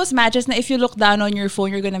one of those matches na if you look down on your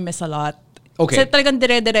phone, you're gonna miss a lot. Okay. Kasi talagang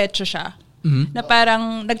dire-diretso siya. Mm-hmm. Na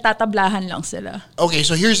parang nagtatablahan lang sila. Okay,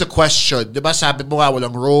 so here's a question. Diba sabi mo nga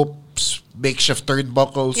walang ropes, makeshift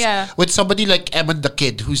turnbuckles. Yeah. With somebody like Eman the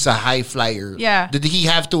Kid, who's a high flyer, yeah. Did he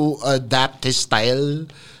have to adapt his style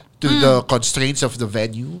to the constraints of the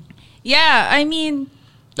venue? Yeah, I mean,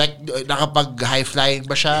 like, nakapag high flying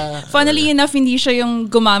ba siya? Funnily enough, hindi siya yung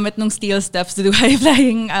gumamit ng steel steps to do high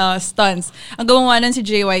flying stunts. Ang gumawa nun si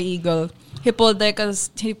JY Eagle. He pulled like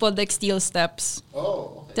steel steps.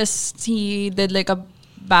 Oh. Tapos he did like a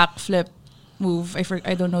backflip move. I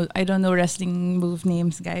don't know wrestling move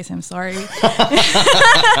names, guys. I'm sorry. A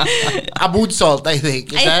moonsault, I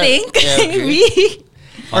think. I think. Yeah, okay. Maybe.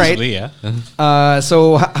 Possibly, yeah.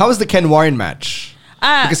 So how was the Ken Warren match?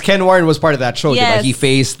 Because Ken Warren was part of that show, yes. diba? He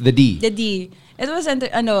faced the D. The D. It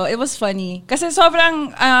was funny. Kasi sobrang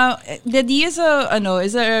the D is a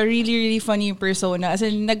really really funny persona. As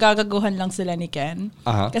in nagagaguhan lang sila ni Ken.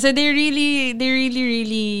 Kasi they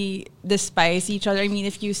really despise each other. I mean,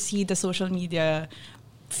 if you see the social media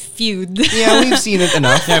feud. Yeah, we've seen it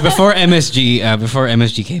enough. Yeah, before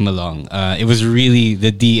MSG came along, it was really the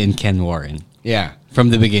D and Ken Warren. Yeah. From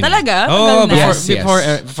the beginning. Talaga? Oh,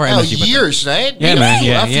 before oh, MSG. Years, right? Yeah, man.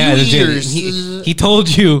 Yeah. A few years. He told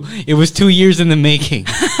you it was 2 years in the making.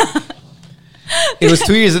 It was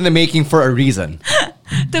 2 years in the making for a reason.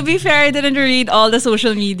 To be fair, I didn't read all the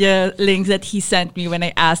social media links that he sent me when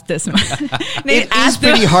I asked this. It is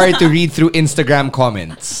pretty hard to read through Instagram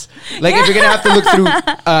comments. Like, if you're gonna have to look through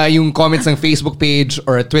yung comments ng Facebook page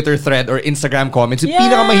or a Twitter thread or Instagram comments, yung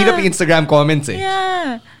pinakamahirap yung Instagram comments eh.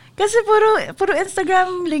 Yeah. Kasi puro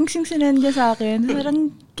Instagram links yung sinend niya sa akin.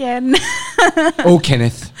 Parang Ken. Oh,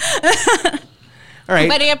 Kenneth. All right.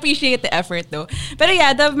 But I appreciate the effort though. But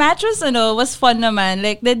yeah, the match was fun naman.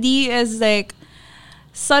 Like, the D is like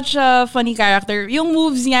such a funny character. Yung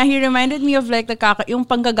moves niya, he reminded me of like yung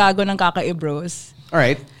panggagago ng Kakaibros. All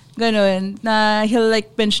right. Ganun. Na he'll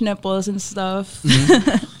like pinch nipples and stuff.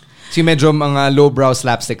 Mm-hmm. So medyo mga lowbrow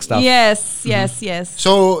slapstick stuff. Yes.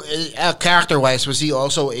 So, character-wise, was he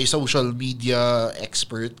also a social media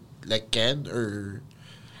expert like Ken, or?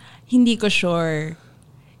 Hindi ko sure.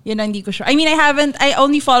 Hindi ko sure. I mean, I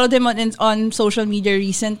only followed him on social media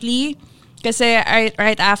recently. Kasi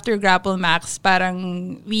right after Grapple Max,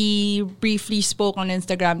 parang we briefly spoke on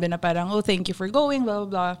Instagram din na parang, oh, thank you for going, blah, blah,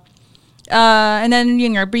 blah. And then,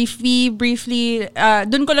 briefly,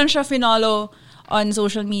 dun ko lang siya finollow on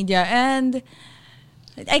social media, and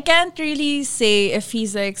I can't really say if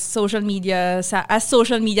he's like social media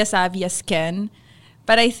savvy as Ken,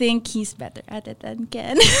 But I think he's better at it than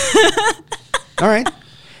Ken. All right.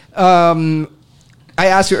 I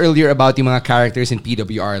asked you earlier about yung mga characters in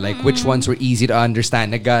PWR, like which ones were easy to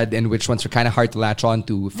understand agad and which ones were kind of hard to latch on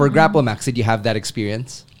to. For Grapple Max, did you have that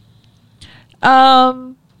experience?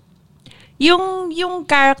 Yung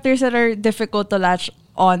characters that are difficult to latch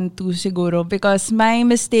on to siguro, because my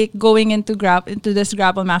mistake going into this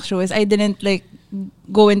Grapple Max show is I didn't like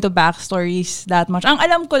go into backstories that much. Ang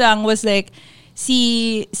alam ko lang was like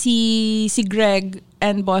si Greg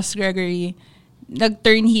and Boss Gregory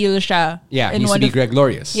nag-turn heel siya. Yeah, he used to be Greg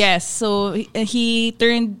Glorious. Yes, so he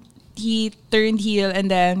turned heel,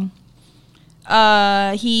 and then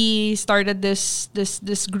he started this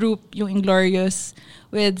group, yung Inglorious,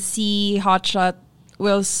 with si Hotshot,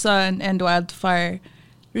 Wilson, and Wildfire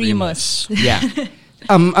Remus. Yeah.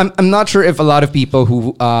 I'm not sure if a lot of people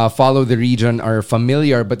who follow the region are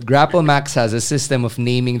familiar, but Grapple Max has a system of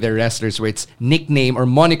naming their wrestlers where it's nickname or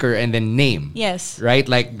moniker and then name. Yes. Right?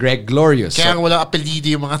 Like Greg Glorious. Kaya walang apelido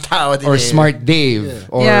yung mga tao. Or Smart Dave.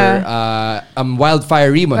 Or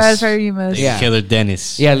Wildfire Remus. Wildfire Remus. Lady Killer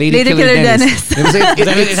Dennis. Yeah, Lady Killer Dennis.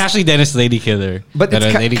 It's actually Dennis Lady Killer. But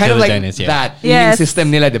it's Lady kind of Killer like Dennis, that. Yes. System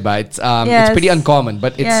nila, diba? It's pretty uncommon,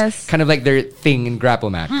 but it's kind of like their thing in Grapple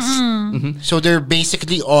Max. So they're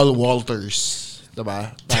basically all Walters.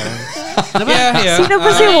 Diba? Yeah. Sino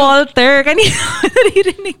ba si Walter? Kanina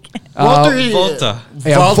naririnig. Volta.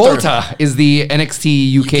 Yeah, Volta is the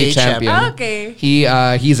NXT UK champion. Okay.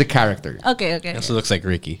 He's a character. Okay. He also looks like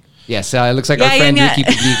Ricky. Yes, it looks like our friend Ricky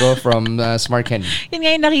Piglico from Smart Kenny. Yun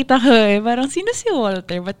nga yung nakita ko eh. Parang sino si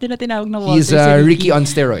Walter? Ba't nila tinawag na Walter? He's si Ricky on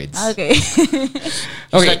steroids. Okay. He's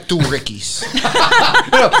like two Rickies.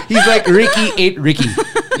 No, he's like Ricky ate Ricky.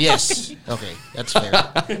 Yes. Okay, that's fair.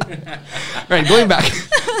 Right, going back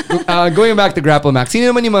to Grapple Max. Sino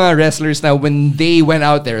naman yung mga wrestlers now when they went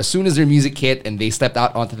out there, as soon as their music hit and they stepped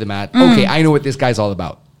out onto the mat, okay, I know what this guy's all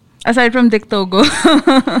about. Aside from Dick Togo.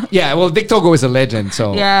 Yeah, well, Dick Togo is a legend,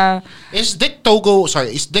 so. Yeah. Is Dick Togo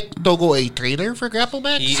a trainer for Grapple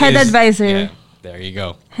Max? Head advisor. Yeah, there you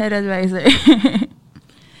go. Head advisor.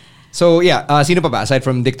 So, yeah, sino pa ba aside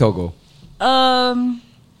from Dick Togo? Both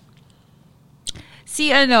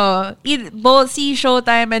si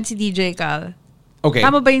Showtime and si DJ Cal. Okay.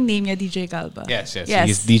 Tama ba yung name niya, DJ Cal ba? Yes.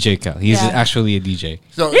 He's DJ Cal. He's actually a DJ.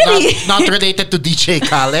 So, really? not related to DJ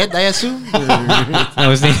Khaled, I assume? That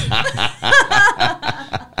was name.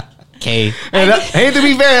 K. Hey, to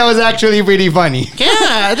be fair, that was actually pretty funny.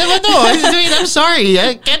 Yeah, no, I'm sorry.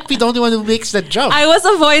 I can't be the only one who makes that joke. I was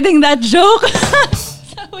avoiding that joke.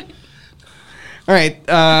 All right.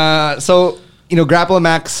 So, Grapple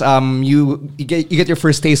Max, you get your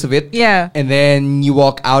first taste of it. Yeah. And then you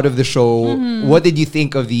walk out of the show. What did you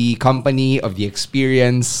think of the company, of the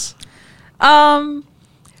experience?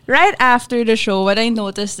 Right after the show, what I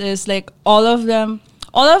noticed is like all of them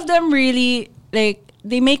really like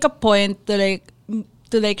they make a point to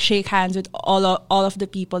shake hands with all of the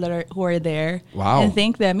people who are there. Wow. And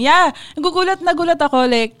thank them. Yeah. Nagulat ako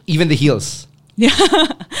like even the heels. Yeah.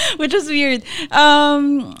 Which was weird.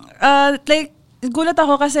 Gulat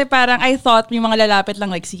ako kasi parang I thought yung mga lalapit lang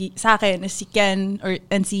like sa akin is si Ken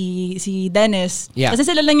and si Dennis. Yeah. Kasi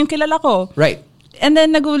sila lang yung kilala ko. Right. And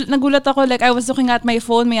then nagulat ako like I was looking at my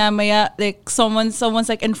phone maya like someone's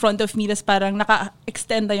like in front of me tas parang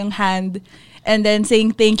naka-extend na yung hand and then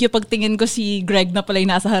saying thank you pagtingin ko si Greg na pala yung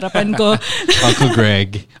nasa harapan ko. Uncle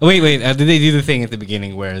Greg. Oh, wait. Did they do the thing at the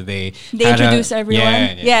beginning where they introduce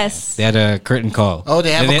everyone? Yeah, yes. They had a curtain call. Oh,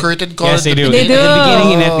 they have a curtain call. Yes, they do. They do. At the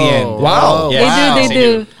beginning and at the end. Wow. Yes. They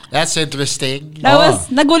do. That's interesting.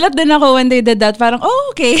 Nagulat din ako when they did that. Parang,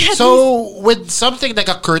 oh, okay. So, with something like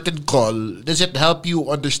a curtain call, does it help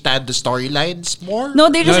you understand the storylines more? No,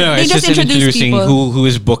 they just introduce people. Who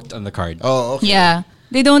is booked on the card. Oh, okay. Yeah.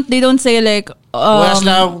 They don't say like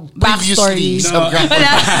previously backstory. No,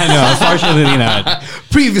 unfortunately not.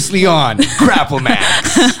 Previously on Grapple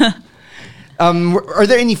Max. Are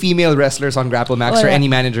there any female wrestlers on Grapple Max or any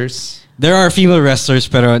managers? There are female wrestlers,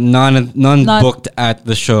 pero none booked at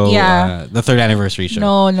the show, the third anniversary show.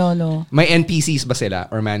 No. May NPCs ba sila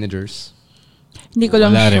or managers? Hindi ko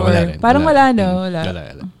lang sure. Wala rin. Parang wala.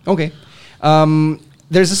 Okay.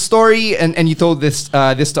 There's a story, and you told this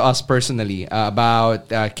to us personally about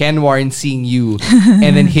Ken Warren seeing you,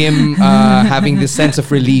 and then him having this sense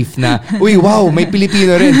of relief na, uy, wow, may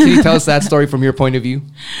Pilipino rin. Can you tell us that story from your point of view?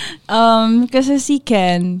 Kasi si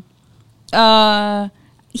Ken,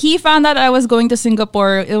 he found out I was going to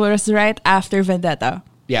Singapore. It was right after Vendetta.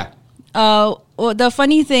 Yeah. The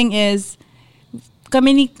funny thing is,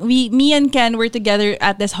 me and Ken were together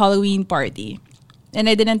at this Halloween party. And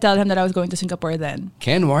I didn't tell him that I was going to Singapore then.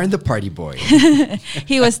 Ken Warren, the party boy.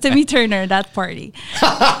 He was Timmy Turner, that party.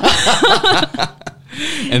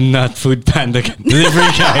 And not Food Panda delivery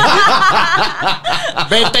guy.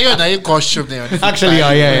 Benta yun, yung costume na yun. Actually,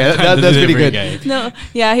 yeah. That's pretty good. Guy. No,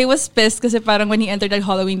 yeah, he was pissed kasi parang when he entered the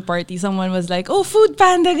Halloween party, someone was like, "Oh, Food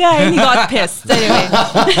Panda guy," and he got pissed.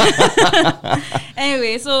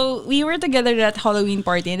 Anyway, so we were together at Halloween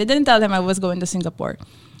party, and I didn't tell him I was going to Singapore.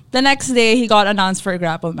 The next day, he got announced for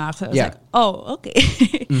Grapple Max. I was like, oh, okay.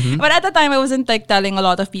 But at the time, I wasn't like telling a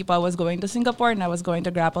lot of people I was going to Singapore and I was going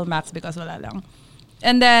to Grapple Max because wala lang.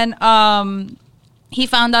 And then he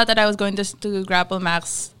found out that I was going to Grapple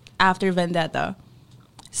Max after Vendetta.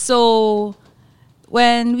 So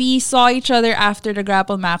when we saw each other after the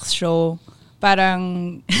Grapple Max show,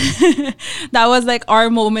 parang that was like our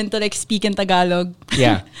moment to like speak in Tagalog.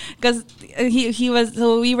 Yeah. Because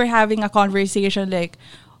we were having a conversation like,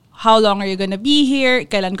 how long are you gonna be here?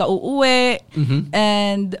 Kailan ka uuwi?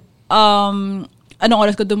 And anong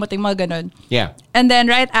oras ko dumating, mga ganun. Yeah. And then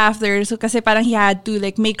right after, so kasi parang he had to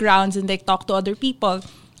like make rounds and like talk to other people.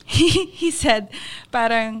 He said,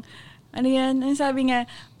 parang, ano yan? Ano sabi niya?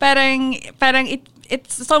 Parang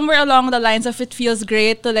it's somewhere along the lines of it feels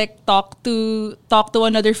great to like talk to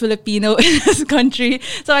another Filipino in this country.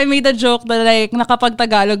 So I made a joke that like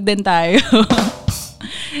nakapag-Tagalog din tayo.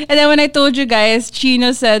 And then when I told you guys,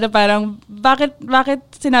 Chino said parang, bakit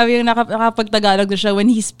sinabi yung nakapag-Tagalog na siya when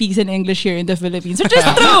he speaks in English here in the Philippines? Which is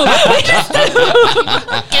true!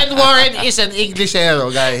 Ken Warren is an Englishero,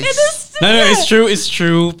 guys. It is No, it's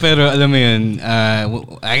true. Pero alam mo yun,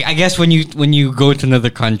 I guess when you go to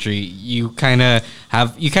another country, you kind of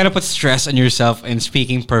put stress on yourself in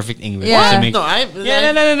speaking perfect English. Yeah. No.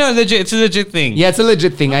 Legit, it's a legit thing. Yeah, it's a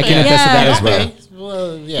legit thing. I can attest to that as well.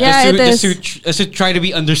 Well, yeah. Just to try to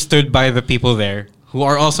be understood by the people there who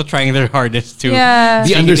are also trying their hardest to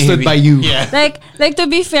be understood by you. Yeah. Like to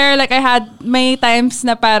be fair, like I had may times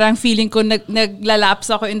na parang feeling ko naglalapse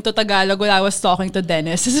ako into Tagalog when I was talking to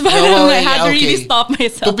Dennis. I had to really stop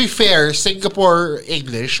myself. To be fair, Singapore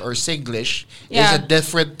English or Singlish is a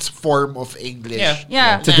different form of English.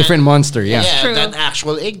 Yeah. It's a different monster, yeah. Than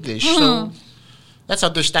actual English. So that's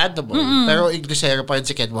understandable. Pero Englishero pa rin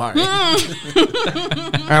si Ken Warren.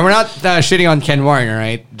 Alright, we're not shitting on Ken Warren,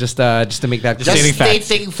 alright? Just to make that just stating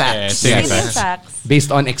facts. Stating facts.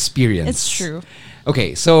 Based on experience. It's true.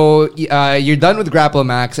 Okay, so you're done with Grapple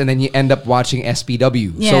Max and then you end up watching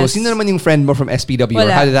SPW. Yes. So, sino naman yung friend mo from SPW? Or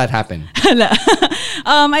how did that happen?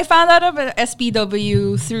 I found out about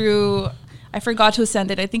SPW through, I forgot who sent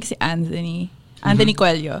it. I think it's Anthony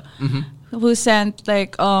Coelho. Who sent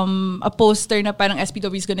like a poster na parang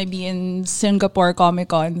SPW is gonna be in Singapore Comic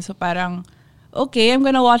Con. So parang, okay, I'm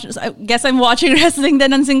gonna watch. I guess I'm watching wrestling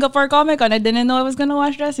then on Singapore Comic Con. I didn't know I was gonna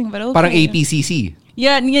watch wrestling, but okay. Parang APCC.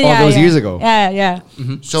 Yeah. All those years ago. Yeah.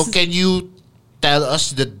 So can you tell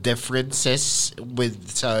us the differences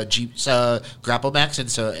with sa Grapple Max and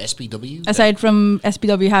sa SPW? Aside from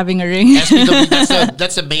SPW having a ring. SPW,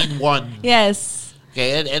 that's the main one. Yes.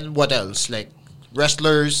 Okay, and what else? Like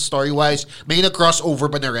wrestlers, story-wise, may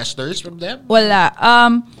na-crossover ba na wrestlers from them? Wala.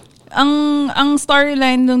 Ang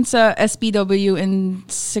storyline dun sa SPW in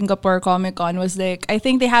Singapore Comic Con was like, I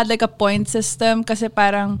think they had like a point system kasi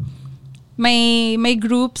parang may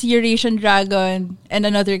groups, Eurasian Dragon and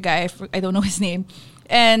another guy, I don't know his name,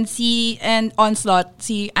 and Onslaught,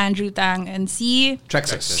 si Andrew Tang and si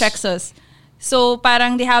Trexus. So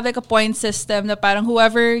parang they have like a point system na parang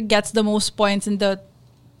whoever gets the most points in the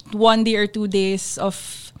 1 day or 2 days of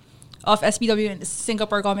SPW in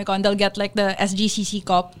Singapore Comic Con, they'll get like the SGCC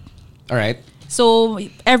Cup. All right. So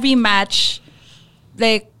every match,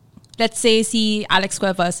 like let's say si Alex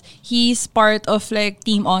Cuevas, he's part of like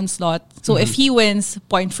Team Onslaught. So if he wins,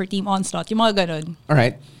 point for Team Onslaught. Yung mga ganun. All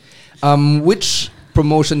right. Which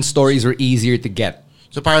promotion stories were easier to get?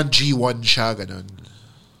 So parang G1 siya, ganun.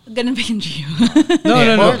 Ganun ba yung GU?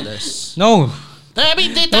 No. I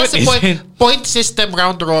mean, that's the point system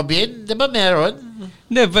round robin. Di ba meron?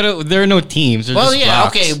 No, but there are no teams. Well, yeah,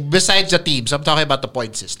 blocks. Okay. Besides the teams, I'm talking about the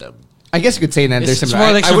point system. I guess you could say that there's it's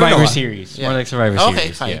more like Survivor Series. Yeah. More like Survivor Series.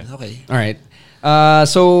 Okay, fine. Yeah. Okay. All right.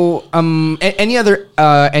 So, any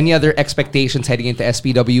other expectations heading into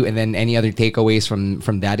SPW, and then any other takeaways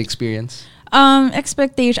from that experience?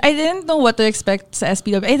 Expectation. I didn't know what to expect sa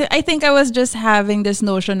SPW. I think I was just having this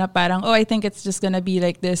notion na parang, I think it's just gonna be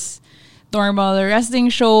like this normal wrestling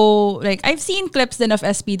show. Like I've seen clips then of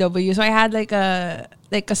SPW, so I had like a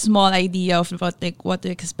small idea of what to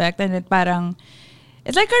expect, and it parang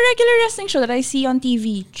it's like a regular wrestling show that I see on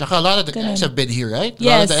TV. Tsaka a lot of the guys have been here, right?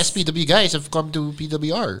 Yes. A lot of the SPW guys have come to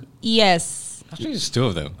PWR. Yes. Actually, it's two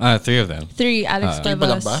of them. Three of them. 3, Alex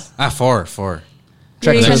Cuevas. Four.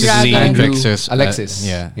 Eurasian Dragon. Alexis.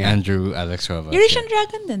 Andrew, Alex Cuevas. Eurasian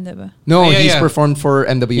Dragon din, diba? No, he's performed for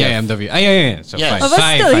MWF. Yeah, MW. Yeah. So Yes. five. Oh, but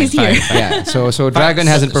still, he's here. Yeah, so Dragon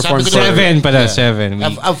hasn't performed for... Seven, seven.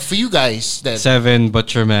 For you guys, then. Seven,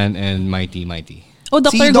 Butcherman, and Mighty. Oh,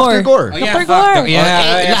 Dr. See, Gore. Dr. Gore. Dr. Gore. You're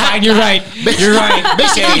right.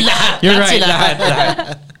 Basically,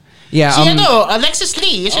 lahat. Yeah, si Alexis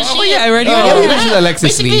Lee. I already you mentioned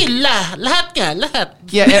Alexis Lee. Basically, lahat.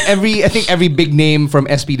 Yeah, I think every big name from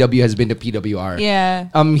SPW has been to PWR. Yeah.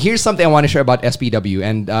 Here's something I want to share about SPW,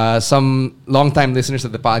 and some longtime listeners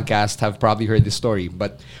of the podcast have probably heard this story,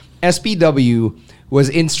 but SPW was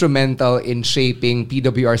instrumental in shaping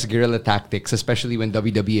PWR's guerrilla tactics, especially when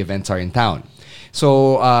WWE events are in town.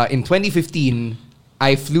 So in 2015,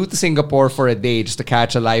 I flew to Singapore for a day just to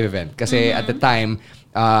catch a live event. Kasi at the time,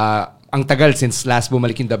 ang tagal since last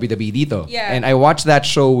bumalik yung WWE dito. Yeah. And I watched that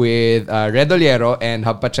show with Red Oliero and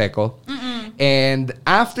Hub Pacheco. And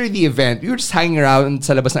after the event, we were just hanging around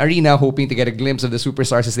sa labas ng arena hoping to get a glimpse of the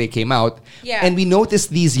superstars as they came out. Yeah. And we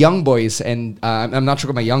noticed these young boys, and I'm not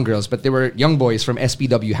sure about my young girls, but they were young boys from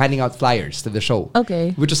SPW handing out flyers to the show.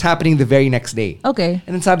 Okay. Which was happening the very next day. Okay.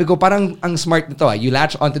 And then sabi ko, parang ang smart nito. You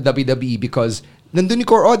latch onto WWE because nandun yung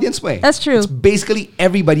core audience mo eh. That's true. It's basically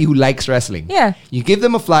everybody who likes wrestling. Yeah. You give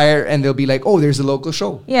them a flyer and they'll be like, oh, there's a local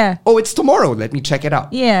show. Yeah. Oh, it's tomorrow. Let me check it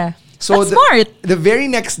out. Yeah. So That's smart. The very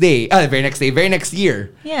next year, WWE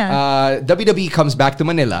comes back to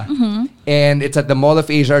Manila, and it's at the Mall of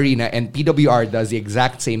Asia Arena, and PWR does the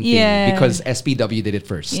exact same thing because SPW did it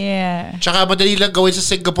first. Yeah. Tsaka madali lang gawin sa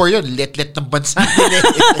Singapore yun. Let ng bansa nila.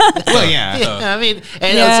 Well, yeah. I mean,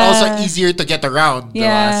 and it's also easier to get around.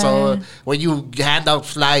 Yeah. Diba? So, when you hand out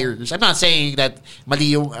flyers, I'm not saying that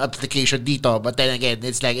mali yung application dito, but then again,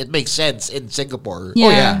 it's like, it makes sense in Singapore. Yeah. Oh,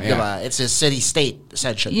 yeah. Diba? It's a city-state,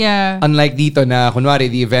 essentially. Yeah. Unlike dito na, kunwari,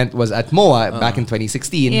 the event was at MOA back in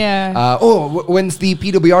 2016. Yeah. When's the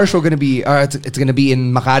PWR show gonna be? It's gonna be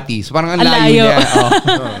in Makati. So parang ang Alayo. layo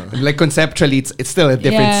niya. Like conceptually, it's still a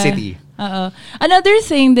different city. Another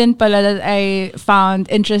thing din pala that I found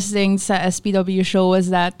interesting sa SPW show was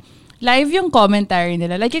that live yung commentary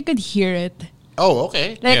nila. Like you could hear it. Oh,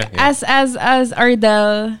 okay. Like as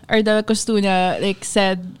Ardel Costuna like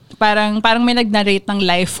said, parang may nag-narrate ng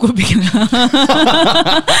life ko bigla.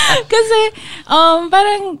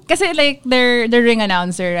 kasi like they're the ring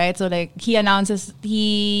announcer, right? So like he introduces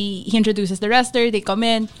the wrestler, they come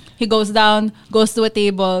in, he goes down, goes to a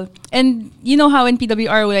table, and you know how in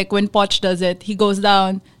PWR, like when Poch does it, he goes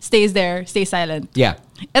down, stays there, stays silent. Yeah.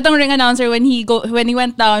 Etong ring announcer, when he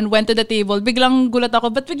went down, went to the table, biglang gulat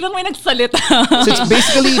ako, but biglang may nagsalita. So it's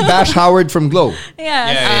basically Bash Howard from Glow.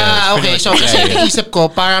 Yeah. Okay. So kasi naisip ko,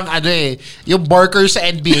 parang yung Barker sa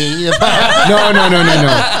NBA.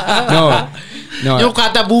 No. Yung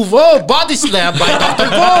kata move, body slam by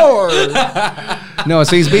Dr. Gore. No,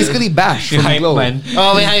 so he's basically Bash from Glow. Man.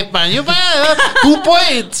 Oh, may hype man. Yung 2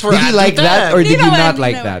 points for Did you like that or did you not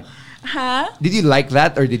like naman. that? Huh? Did you like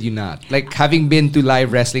that or did you not? Like having been to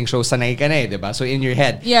live wrestling shows, sanay ka na diba? So in your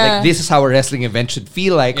head, like this is how a wrestling event should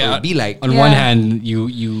feel like or be like. On one hand,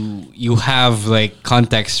 you have like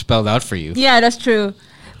context spelled out for you. Yeah, that's true.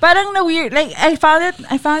 Parang na weird. Like I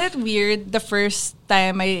found it weird the first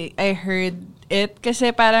time I heard it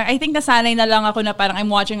kasi parang I think nasanay na lang ako na parang I'm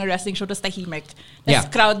watching a wrestling show tapos tahimik. Tas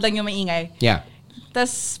crowd lang yung maingay. Yeah.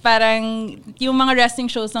 Tas parang yung mga wrestling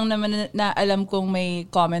shows lang naman na alam kong may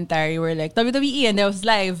commentary were like WWE and that was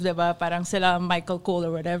live, diba? Parang sila Michael Cole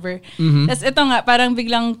or whatever. Tas ito nga, parang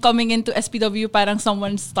biglang coming into SPW, parang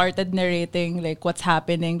someone started narrating like what's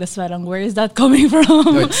happening. Tas parang where is that coming from?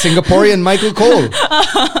 No, it's Singaporean Michael Cole.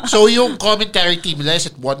 So yung commentary team nila, is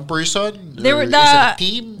it one person? They were is it a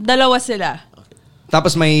team? Dalawa sila.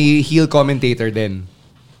 Tapos may heel commentator din.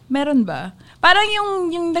 Meron ba? Parang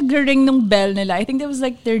yung nag-ring nung bell nila, I think that was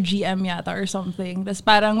like their GM yata or something. Tapos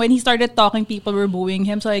parang when he started talking, people were booing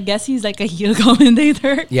him. So I guess he's like a heel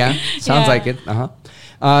commentator. Yeah, sounds like it.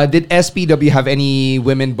 Did SPW have any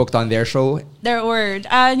women booked on their show? There were.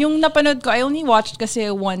 Yung napanood ko, I only watched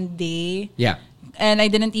kasi one day. Yeah. And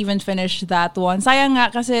I didn't even finish that one. Sayang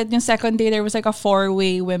nga kasi yung second day, there was like a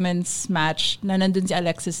 4-way women's match na nandun si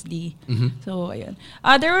Alexis Lee. So, ayun.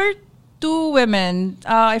 There were 2 women.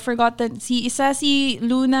 I forgot that si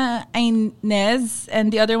Luna Inez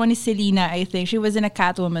and the other one is Selena, I think. She was in a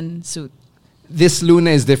Catwoman suit. This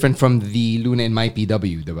Luna is different from the Luna in my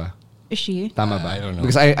PW, diba? Is she? Tama ba? I don't know.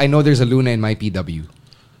 Because I know there's a Luna in my PW.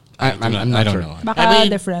 I'm not sure. Baka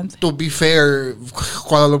different. To be fair,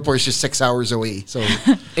 Kuala Lumpur is just 6 hours away. So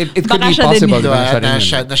it could Baka be siya din possible. yun. diba, na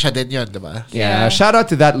siya din yun. siya din yun, diba? Yeah. Shout out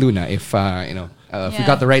to that Luna if if we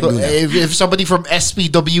got the right So, Luna. if somebody from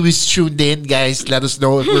SPW is tuned in, guys, let us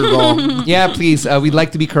know if we're wrong. Yeah, please. We'd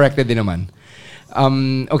like to be corrected din naman.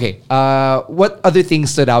 Okay. What other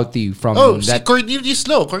things stood out to you from that? Cornelius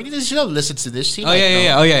Lowe. Cornelius Lowe listens to this. He Oh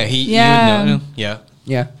yeah. Oh yeah. He would know. Yeah.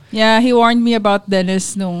 Yeah. Yeah, he warned me about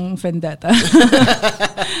Dennis nung Vendetta.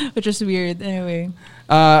 Which is weird. Anyway.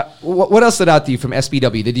 What else stood out to you from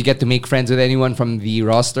SPW? Did you get to make friends with anyone from the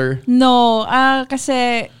roster? No,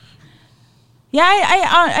 kasi yeah,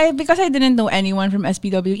 I because I didn't know anyone from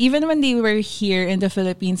SPW. Even when they were here in the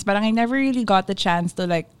Philippines, parang I never really got the chance to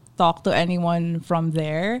like talk to anyone from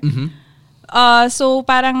there. So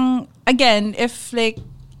parang again, if like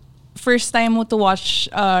first time mo to watch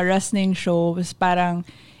a wrestling show, was parang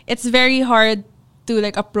it's very hard to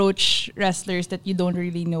like approach wrestlers that you don't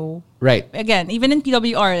really know. Right. Again, even in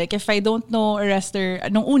PWR, like if I don't know a wrestler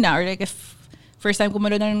nung una, or like if first time ko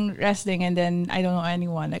manood ng wrestling and then I don't know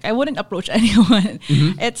anyone, like I wouldn't approach anyone.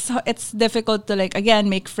 It's difficult to like again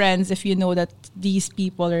make friends if you know that these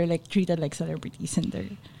people are like treated like celebrities in their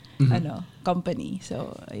company.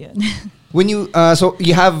 So ayun. When you so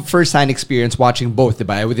you have first-hand experience watching both,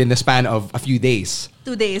 diba? Within the span of a few days.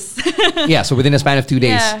 2 days. Yeah, so within a span of 2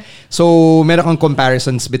 days. Yeah. So meron kang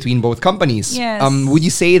comparisons between both companies. Yes. Would you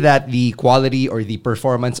say that the quality or the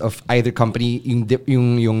performance of either company,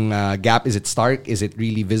 yung gap, is it stark? Is it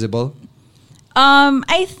really visible?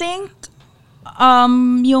 I think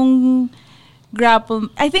yung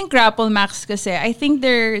Grapple Max kasi I think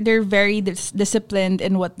they're very disciplined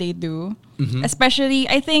in what they do. Especially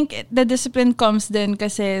I think the discipline comes then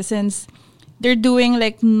kasi since they're doing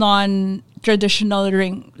like non-traditional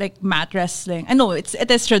ring like mat wrestling. I know it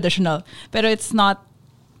is traditional, but it's not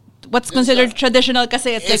what's considered traditional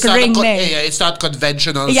kasi it's like ring it's not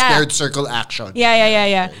conventional squared circle action.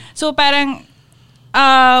 Yeah. So parang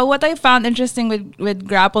what I found interesting with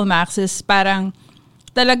Grapple Max is parang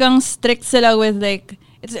talagang strict sila with like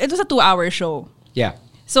it was a 2-hour show. Yeah.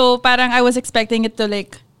 So parang I was expecting it to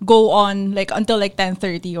like go on like until like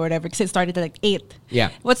 10:30 or whatever because it started at like 8. Yeah.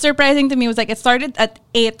 What's surprising to me was like it started at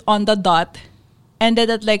 8 on the dot, ended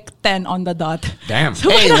at like 10 on the dot. Damn. So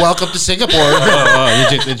Hey, welcome to Singapore.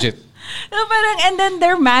 Legit. So parang and then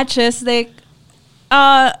their matches like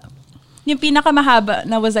yung pinakamahaba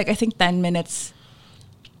na was like I think 10 minutes.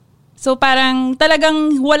 So parang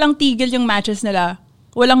talagang walang tigil yung matches nila.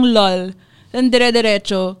 Walang lull. Then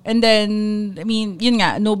dire-diretso. And then, I mean, yun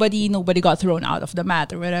nga, nobody got thrown out of the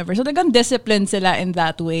mat or whatever. So talagang disciplined sila in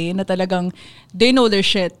that way na talagang they know their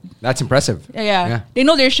shit. That's impressive. Yeah. They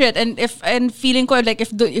know their shit. And feeling ko like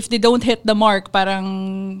if they don't hit the mark,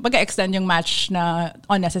 parang mag-extend yung match na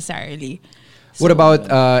unnecessarily. So, what about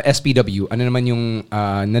SPW? Ano naman yung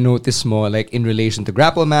na-notice mo like in relation to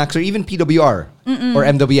Grapple Max or even PWR or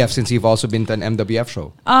MWF since you've also been to an MWF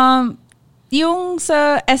show? Yung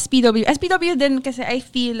sa SPW din kasi I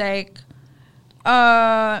feel like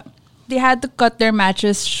they had to cut their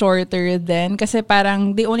matches shorter then kasi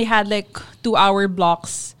parang they only had like 2-hour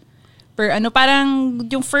blocks per parang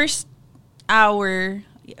yung first hour,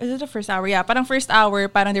 is it the first hour? Yeah, parang first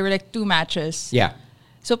hour parang there were like 2 matches. Yeah.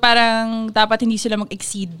 So parang dapat hindi sila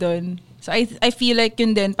mag-exceed dun. So I feel like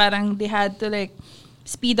yun din parang they had to like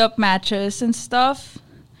speed up matches and stuff.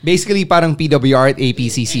 Basically, parang PWR at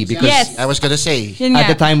APCC because yes. I was gonna say at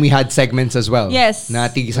the time we had segments as well. Yes. Na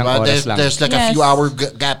tig-isang oras lang. There's like a few hour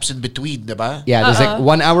gaps in between, diba? Yeah, there's like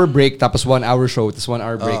 1 hour break tapos 1 hour show tapos 1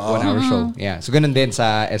 hour break, 1 hour show. Yeah, so ganun din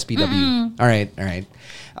sa SPW. All right.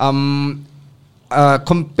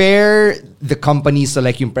 Compare the companies to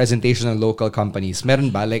like yung presentation of local companies. Meron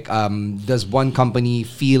ba like does one company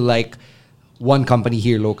feel like one company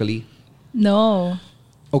here locally? No.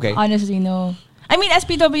 Okay. Honestly, no. I mean,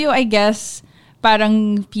 SPW, I guess,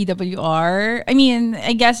 parang PWR. I mean,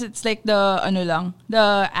 I guess it's like the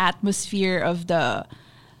atmosphere of the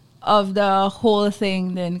whole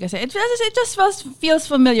thing then kasi it just feels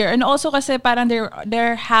familiar. And also kasi parang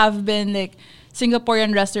there have been like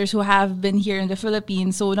Singaporean wrestlers who have been here in the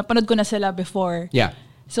Philippines. So napanood ko na sila before. Yeah.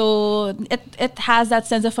 So it has that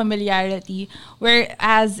sense of familiarity.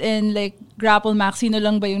 Whereas in like Grapple Max, sino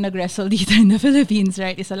lang ba yung nag-wrestle dito in the Philippines,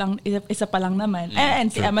 right? Isa pa lang naman. And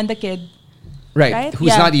si Amanda Kidd. Right.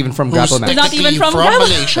 Who's not even from Grapple Max. Who's not even from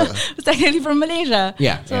Malaysia. Who's technically from Malaysia.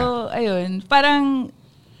 Yeah. So ayun, parang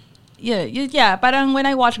parang when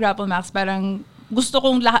I watch Grapple Max, parang gusto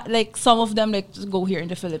kong like some of them like just go here in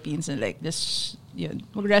the Philippines and like just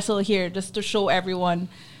mag-wrestle here just to show everyone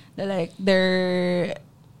that like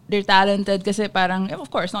they're talented kasi parang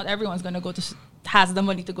of course not everyone's gonna has the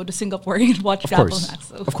money to go to Singapore and watch Grapple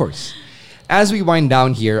Max. So. Of course. As we wind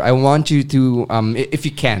down here, I want you to, if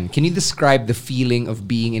you can you describe the feeling of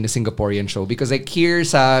being in a Singaporean show? Because like here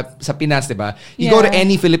sa Pinas, diba? You go to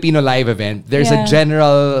any Filipino live event, there's a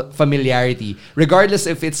general familiarity. Regardless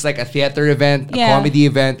if it's like a theater event, a comedy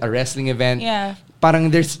event, a wrestling event. Yeah.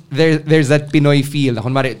 Parang there's that Pinoy feel. Na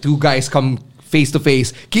kunwari, two guys come face to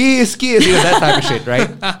face, kiss, that type of shit,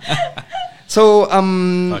 right? So,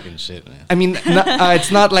 fucking shit, man. I mean,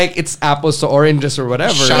 it's not like it's apples to oranges or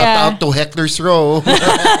whatever. Shout out to Heckler's Row.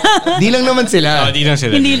 Di lang naman sila. No, di lang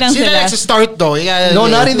sila. Hindi lang Sila sila. like sa start though.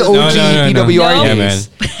 No, not in the OG PWR No. days.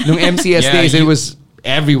 Nung MCS days, it was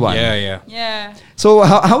everyone. Yeah. So,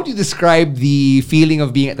 how do you describe the feeling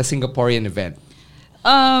of being at the Singaporean event?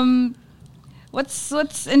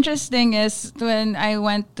 What's interesting is when I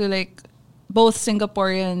went to like both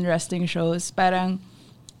Singaporean wrestling shows, parang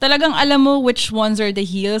talagang alam mo which ones are the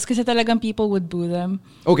heels kasi talagang people would boo them.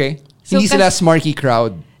 Okay. So, Hindi sila smarky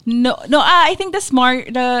crowd. No, I think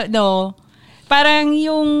parang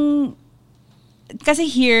yung kasi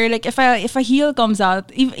here like if a heel comes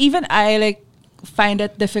out, even I like find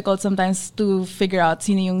it difficult sometimes to figure out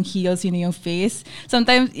sino yung heel, sino yung face.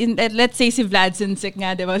 Sometimes let's say si Vlad Sinsik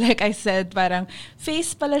nga, diba? Like I said, parang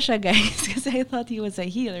face pala siya, guys, kasi I thought he was a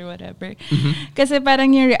heel or whatever. Kasi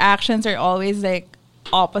parang yung reactions are always like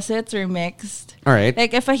opposites or mixed. All right.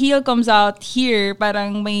 Like if a heel comes out here,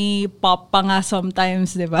 parang may pop pa nga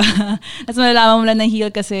sometimes, di ba? Tapos malalaman mo lang na heel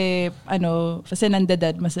kasi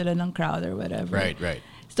nandadad mo sila ng crowd or whatever. Right.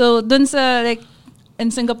 So dun sa like in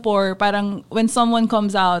Singapore, parang when someone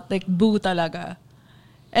comes out, like boo talaga.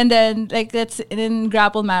 And then like in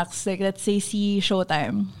Grapple Max, like let's say see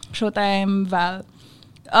Showtime Val.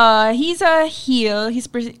 He's a heel.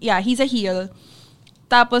 He's a heel.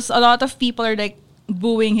 Tapos a lot of people are like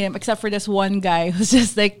booing him except for this one guy who's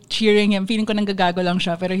just like cheering him. Feeling ko nanggagago lang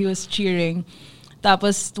siya pero he was cheering.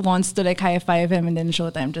 Tapos wants to like high-five him and then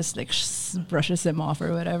Showtime just like brushes him off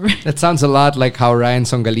or whatever. That sounds a lot like how Ryan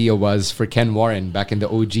Songaleo was for Ken Warren back in the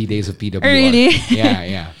OG days of PWR. Really?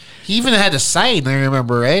 Yeah. He even had a sign, I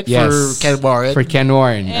remember, right? Yes. For Ken Warren. For Ken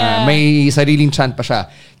Warren. Yeah. May sariling chant pa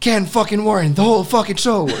siya. Ken fucking Warren, the whole fucking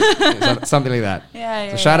show. Something like that.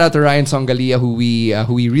 Yeah. So shout out to Ryan Songaleo who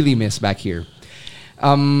we really miss back here.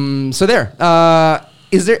 So there.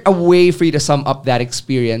 Is there a way for you to sum up that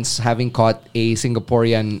experience having caught a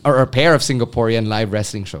Singaporean or a pair of Singaporean live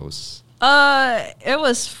wrestling shows? It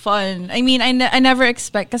was fun. I mean, I never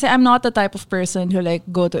expect kasi I'm not the type of person who like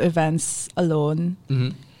go to events alone.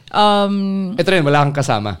 Ito rin, wala kang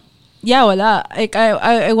kasama. Yeah, wala. Like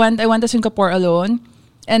I went to Singapore alone.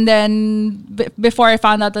 And then before I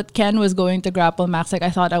found out that Ken was going to Grapple Max, like I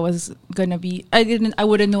thought I was gonna be I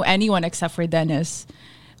wouldn't know anyone except for Dennis.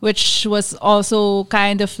 Which was also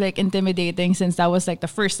kind of like intimidating since that was like the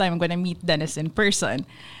first time I'm gonna meet Dennis in person.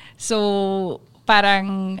 So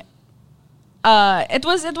parang it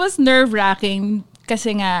was nerve-wracking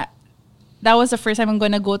kasi nga that was the first time I'm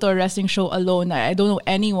gonna go to a wrestling show alone. I don't know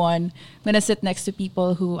anyone. I'm gonna sit next to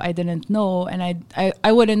people who I didn't know, and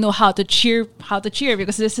I wouldn't know how to cheer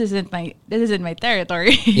because this isn't my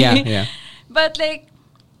territory. Yeah. But like,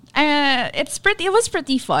 it was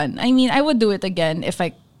pretty fun. I mean, I would do it again if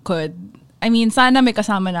I could. I mean, sana may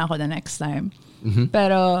kasama na ako the next time.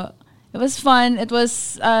 Pero it was fun. It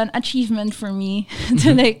was an achievement for me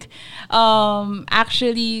to like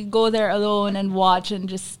actually go there alone and watch and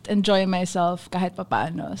just enjoy myself kahit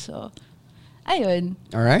papaano. So, ayun.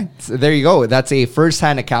 All right. So there you go. That's a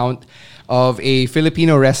first-hand account of a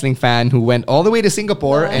Filipino wrestling fan who went all the way to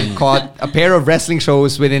Singapore and caught a pair of wrestling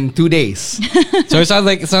shows within 2 days. So it's not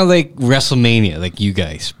like WrestleMania, like you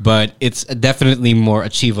guys, but it's definitely more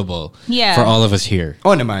achievable for all of us here.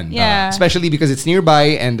 Oh naman. Yeah. Especially because it's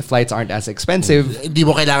nearby and the flights aren't as expensive. Hindi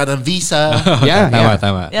mo kailangan ng visa. Yeah.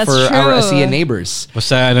 Tama. That's for true. our ASEAN neighbors.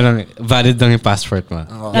 Basta valid lang yung passport mo.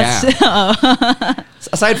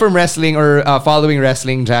 Aside from wrestling or following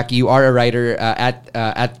wrestling, Jackie, you are a writer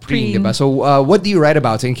at Preen, diba? So what do you write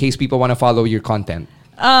about in case people want to follow your content?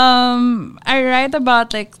 I write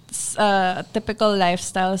about like typical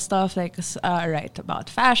lifestyle stuff, like I write about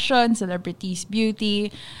fashion, celebrities,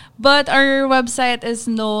 beauty. But our website is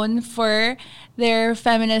known for their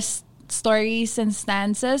feminist stories and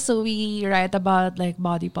stances. So we write about like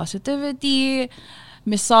body positivity,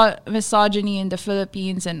 misogyny in the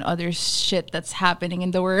Philippines and other shit that's happening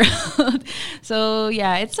in the world. So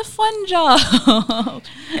yeah, it's a fun job.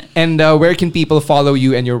 And where can people follow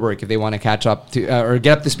you and your work if they want to catch up to or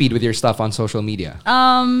get up to speed with your stuff on social media?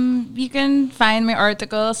 You can find my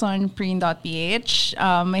articles on preen.ph.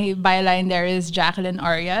 My byline there is Jacqueline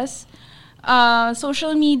Arias.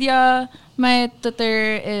 Social media, my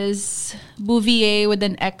Twitter is Bouvier with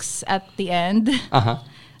an X at the end.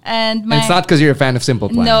 And it's not because you're a fan of Simple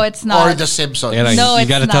Plan. No, it's not. Or The Simpsons. Yeah, No, you it's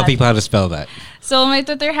got to tell not. people how to spell that. So my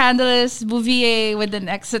Twitter handle is Bouvier with an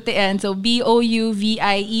X at the end. So BOUVIERX.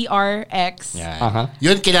 Yeah.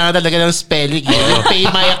 Yun, kailangan talaga ng spelling. Yung pay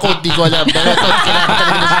my account, di ko alam. Pero kailangan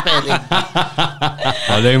talaga ng spelling.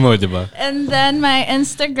 Malay mo, diba? And then my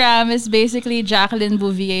Instagram is basically Jacqueline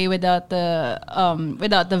Bouvier without the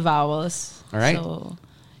vowels. All right. So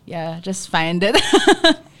yeah, just find it.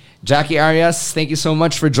 Jackie Arias, thank you so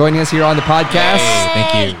much for joining us here on the podcast.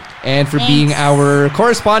 Thank you. And for being our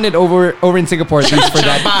correspondent over in Singapore, at least for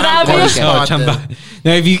that. Oh, Chamba.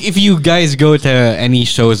 Now, if you guys go to any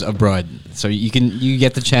shows abroad, so you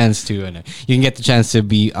get the chance to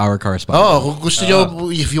be our correspondent. Oh, kung gusto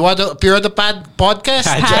nyo, if you want to appear on the podcast,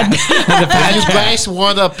 if you guys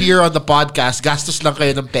want to appear on the podcast, gastos lang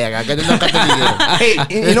kayo ng pera. Ganun lang kadali yun. Hey,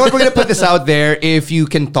 you know what? We're going to put this out there. If you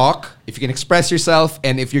can talk, if you can express yourself,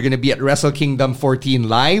 and if you're going to be at Wrestle Kingdom 14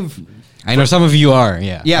 live. I know some of you are,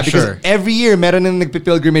 yeah. Yeah, because sure. every year meron nang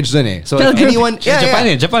nagpipilgrimage dun eh. So if anyone, Japan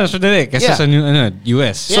is madali kasi sa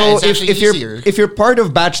US. So if you're part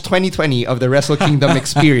of batch 2020 of the Wrestle Kingdom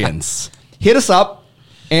experience, hit us up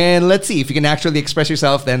and let's see if you can actually express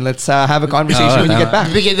yourself. Then let's have a conversation when you get back.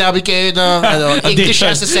 Bigyan namin kayo ng English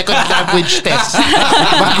as a second language test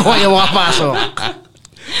bago kayo makapasok.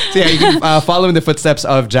 So yeah, you can follow in the footsteps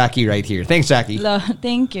of Jackie right here. Thanks, Jackie.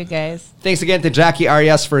 Thank you, guys. Thanks again to Jackie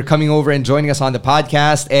Arias for coming over and joining us on the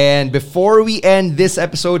podcast. And before we end this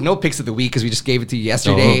episode, no picks of the week because we just gave it to you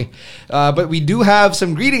yesterday. But we do have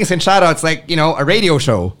some greetings and shout-outs like, a radio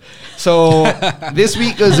show. So this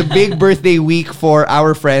week was a big birthday week for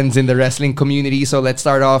our friends in the wrestling community. So let's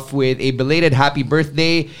start off with a belated happy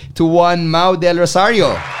birthday to one Mau Del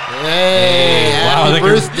Rosario. Hey, happy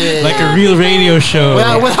birthday. Like a real radio show.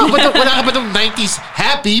 Wala ka ba ng 90s?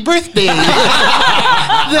 Happy birthday!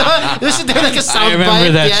 Isn't there like a sound I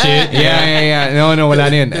remember bite? that shit. Yeah. No, wala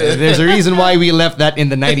na yun. There's a reason why we left that in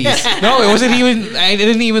the 90s. No, it wasn't even. I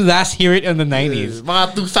didn't even last hear it in the 90s.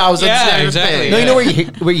 Mga 2000s. Yeah, exactly. No, you know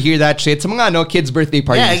where you hear that shit? Sa mga kids' birthday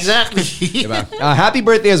parties. Yeah, exactly. Happy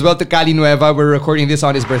birthday as well to Cali Nueva. We're recording this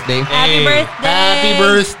on his birthday. Happy birthday! Happy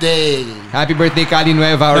birthday! Happy birthday, Cali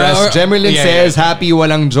Nueva. Or as Jemerlin says, happy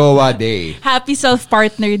walang jowa day. Happy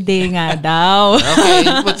self-partner day nga daw. Okay,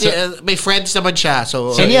 but may friends naman siya.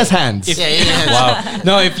 So And he has hands. Wow.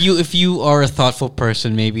 No, if you are a thoughtful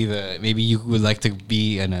person, maybe you would like to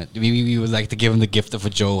be maybe you would like to give him the gift of a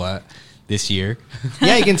jowa this year.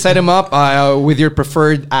 Yeah, you can set him up with your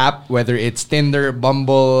preferred app, whether it's Tinder,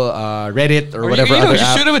 Bumble, Reddit, or whatever other just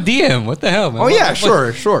app. shoot him a DM. What the hell, man? Oh yeah,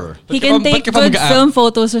 sure. He can take good film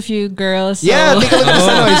photos of you girls. So. Yeah, take a look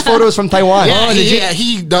at his photos from Taiwan. Yeah,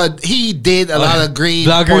 he did a lot of great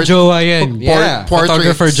Blogger jowa yan.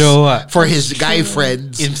 Photographer jowa. For his guy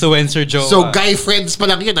friends. Influencer jowa. So guy friends pa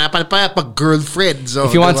lang yun ha. Pag girlfriends. So,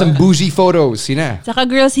 if you want some bougie photos, Saka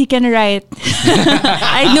girls, he can write.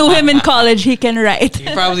 I knew him in college. He can write.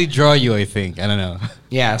 He probably draw you, I think. I don't know.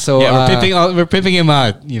 Yeah, so we're pimping him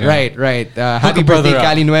out. Right. Happy birthday,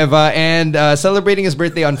 Cali Nueva, and celebrating his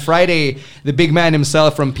birthday on Friday, the big man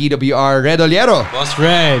himself from PWR, Red Oliero. Boss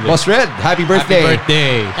Red, happy birthday!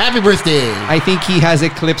 Happy birthday! I think he has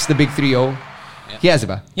eclipsed the big 3-0. He has,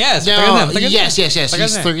 ba? Yes. Yes.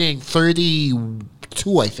 He's turning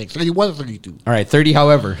 32, I think. 31 or 32. All right, 30,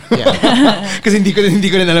 however. Yeah. Because hindi ko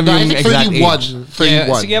na alam yung exact 31. age.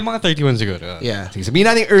 31. Sige, mga 31 siguro. Yeah. Sabihin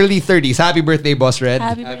natin early 30s. Happy birthday, Boss Red.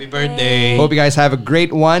 Happy birthday. Hope you guys have a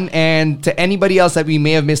great one. And to anybody else that we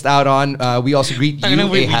may have missed out on, we also greet you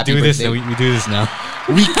a happy birthday. We do this now.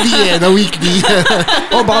 Weekly.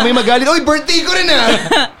 Oh, baka may magalit. Oy, birthday ko rin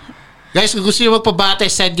ah! Guys, kung gusto nyo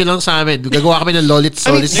magpabate, send nyo lang sa amin. Gagawa kami ng Lolit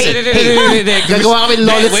Solis. Gagawa kami ng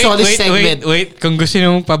Lolit Solis segment. Wait. Kung gusto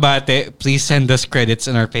nyo magpabate, please send us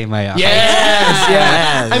credits in our Pay My account.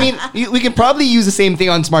 Yes. I mean, we can probably use the same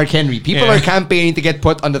thing on Smart Henry. People are campaigning to get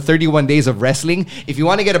put on the 31 days of wrestling. If you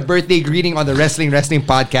want to get a birthday greeting on the Wrestling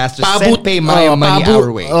podcast, just send Pay My money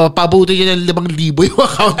our way. Pabuti nyo ng 5,000 yung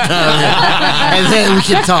account namin. And then we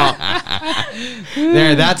can talk.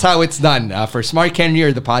 There, that's how it's done. For Smart Henry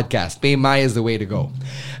or the podcast, PayMaya is the way to go.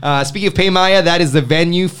 Speaking of PayMaya, that is the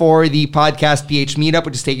venue for the Podcast PH meetup,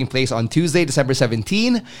 which is taking place on Tuesday, December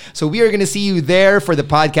 17. So we are going to see you there for the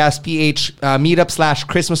Podcast PH meetup /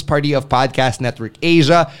 Christmas party of Podcast Network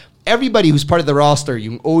Asia. Everybody who's part of the roster,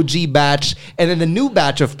 yung OG batch, and then the new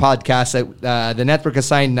batch of podcasts that the network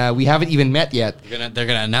assigned, we haven't even met yet. They're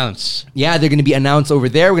gonna announce. Yeah, they're gonna be announced over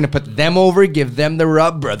there. We're gonna put them over, give them the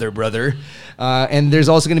rub, brother. And there's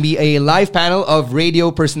also going to be a live panel of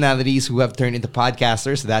radio personalities who have turned into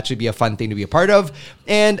podcasters. So that should be a fun thing to be a part of.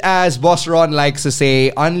 And as Boss Ron likes to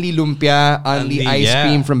say, Unli Lumpia, Unli ice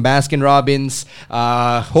cream from Baskin Robbins,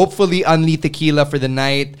 hopefully Unli tequila for the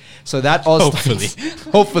night. So that all starts,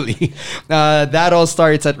 hopefully. That all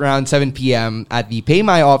starts at around 7 p.m. at the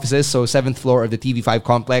PayMaya offices, so 7th floor of the TV5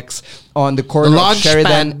 complex on the corner of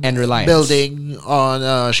Sheridan and Reliance. Building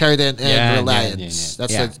on Sheridan and Reliance.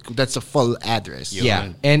 Yeah. That's a full address.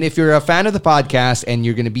 Yeah. And if you're a fan of the podcast and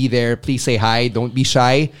you're going to be there, please say hi. Don't be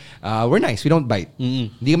shy. We're nice. We don't bite.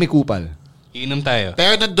 Hindi kami kupal. Inom tayo.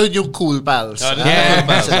 Pero nandun yung cool pals.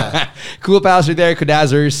 Cool pals are there.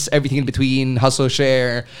 Kudazzers, everything in between. Hustle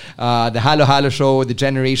Share, the Halo Halo Show, the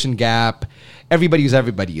Generation Gap. Everybody who's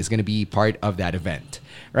everybody is going to be part of that event.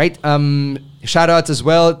 Right? Shout outs as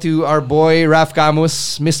well to our boy Raf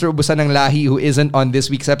Camus, Mr. Ubusan ng Lahi, who isn't on this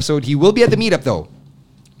week's episode. He will be at the meetup though.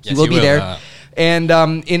 He will be there. And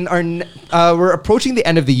in our we're approaching the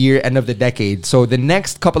end of the year, end of the decade. So the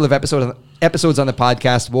next couple of episodes on the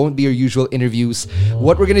podcast won't be our usual interviews.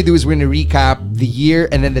 What we're going to do is we're going to recap the year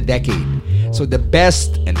and then the decade. So the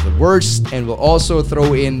best and the worst, and we'll also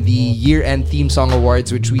throw in the year-end theme song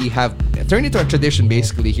awards, which we have turned into a tradition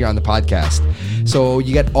basically here on the podcast. So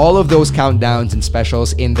you get all of those countdowns and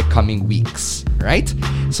specials in the coming weeks, right?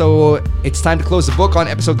 So it's time to close the book on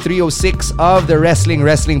episode 306 of the Wrestling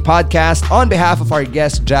Podcast. On behalf of our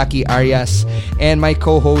guest Jackie Arias and my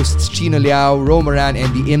co-hosts Chino Liao, Ro Moran,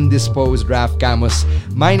 and the indisposed Raf Camus,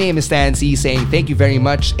 my name is Stan C, saying thank you very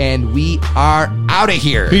much, and we are out of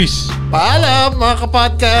here. Peace. Paalam, mga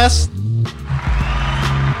kapodcast!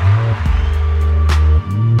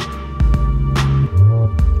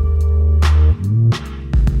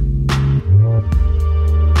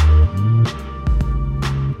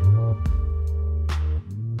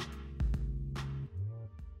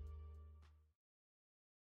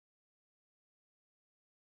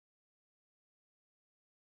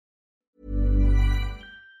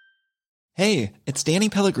 Hey, it's Danny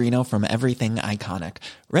Pellegrino from Everything Iconic.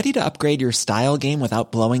 Ready to upgrade your style game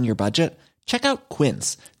without blowing your budget? Check out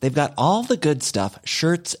Quince. They've got all the good stuff,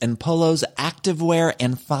 shirts and polos, activewear,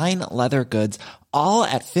 and fine leather goods, all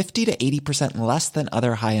at 50 to 80% less than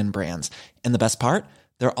other high-end brands. And the best part?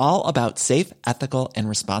 They're all about safe, ethical, and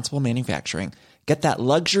responsible manufacturing. Get that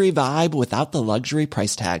luxury vibe without the luxury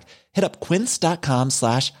price tag. Hit up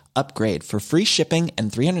quince.com/upgrade for free shipping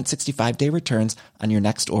and 365-day returns on your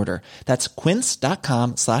next order. That's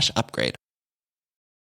quince.com/upgrade.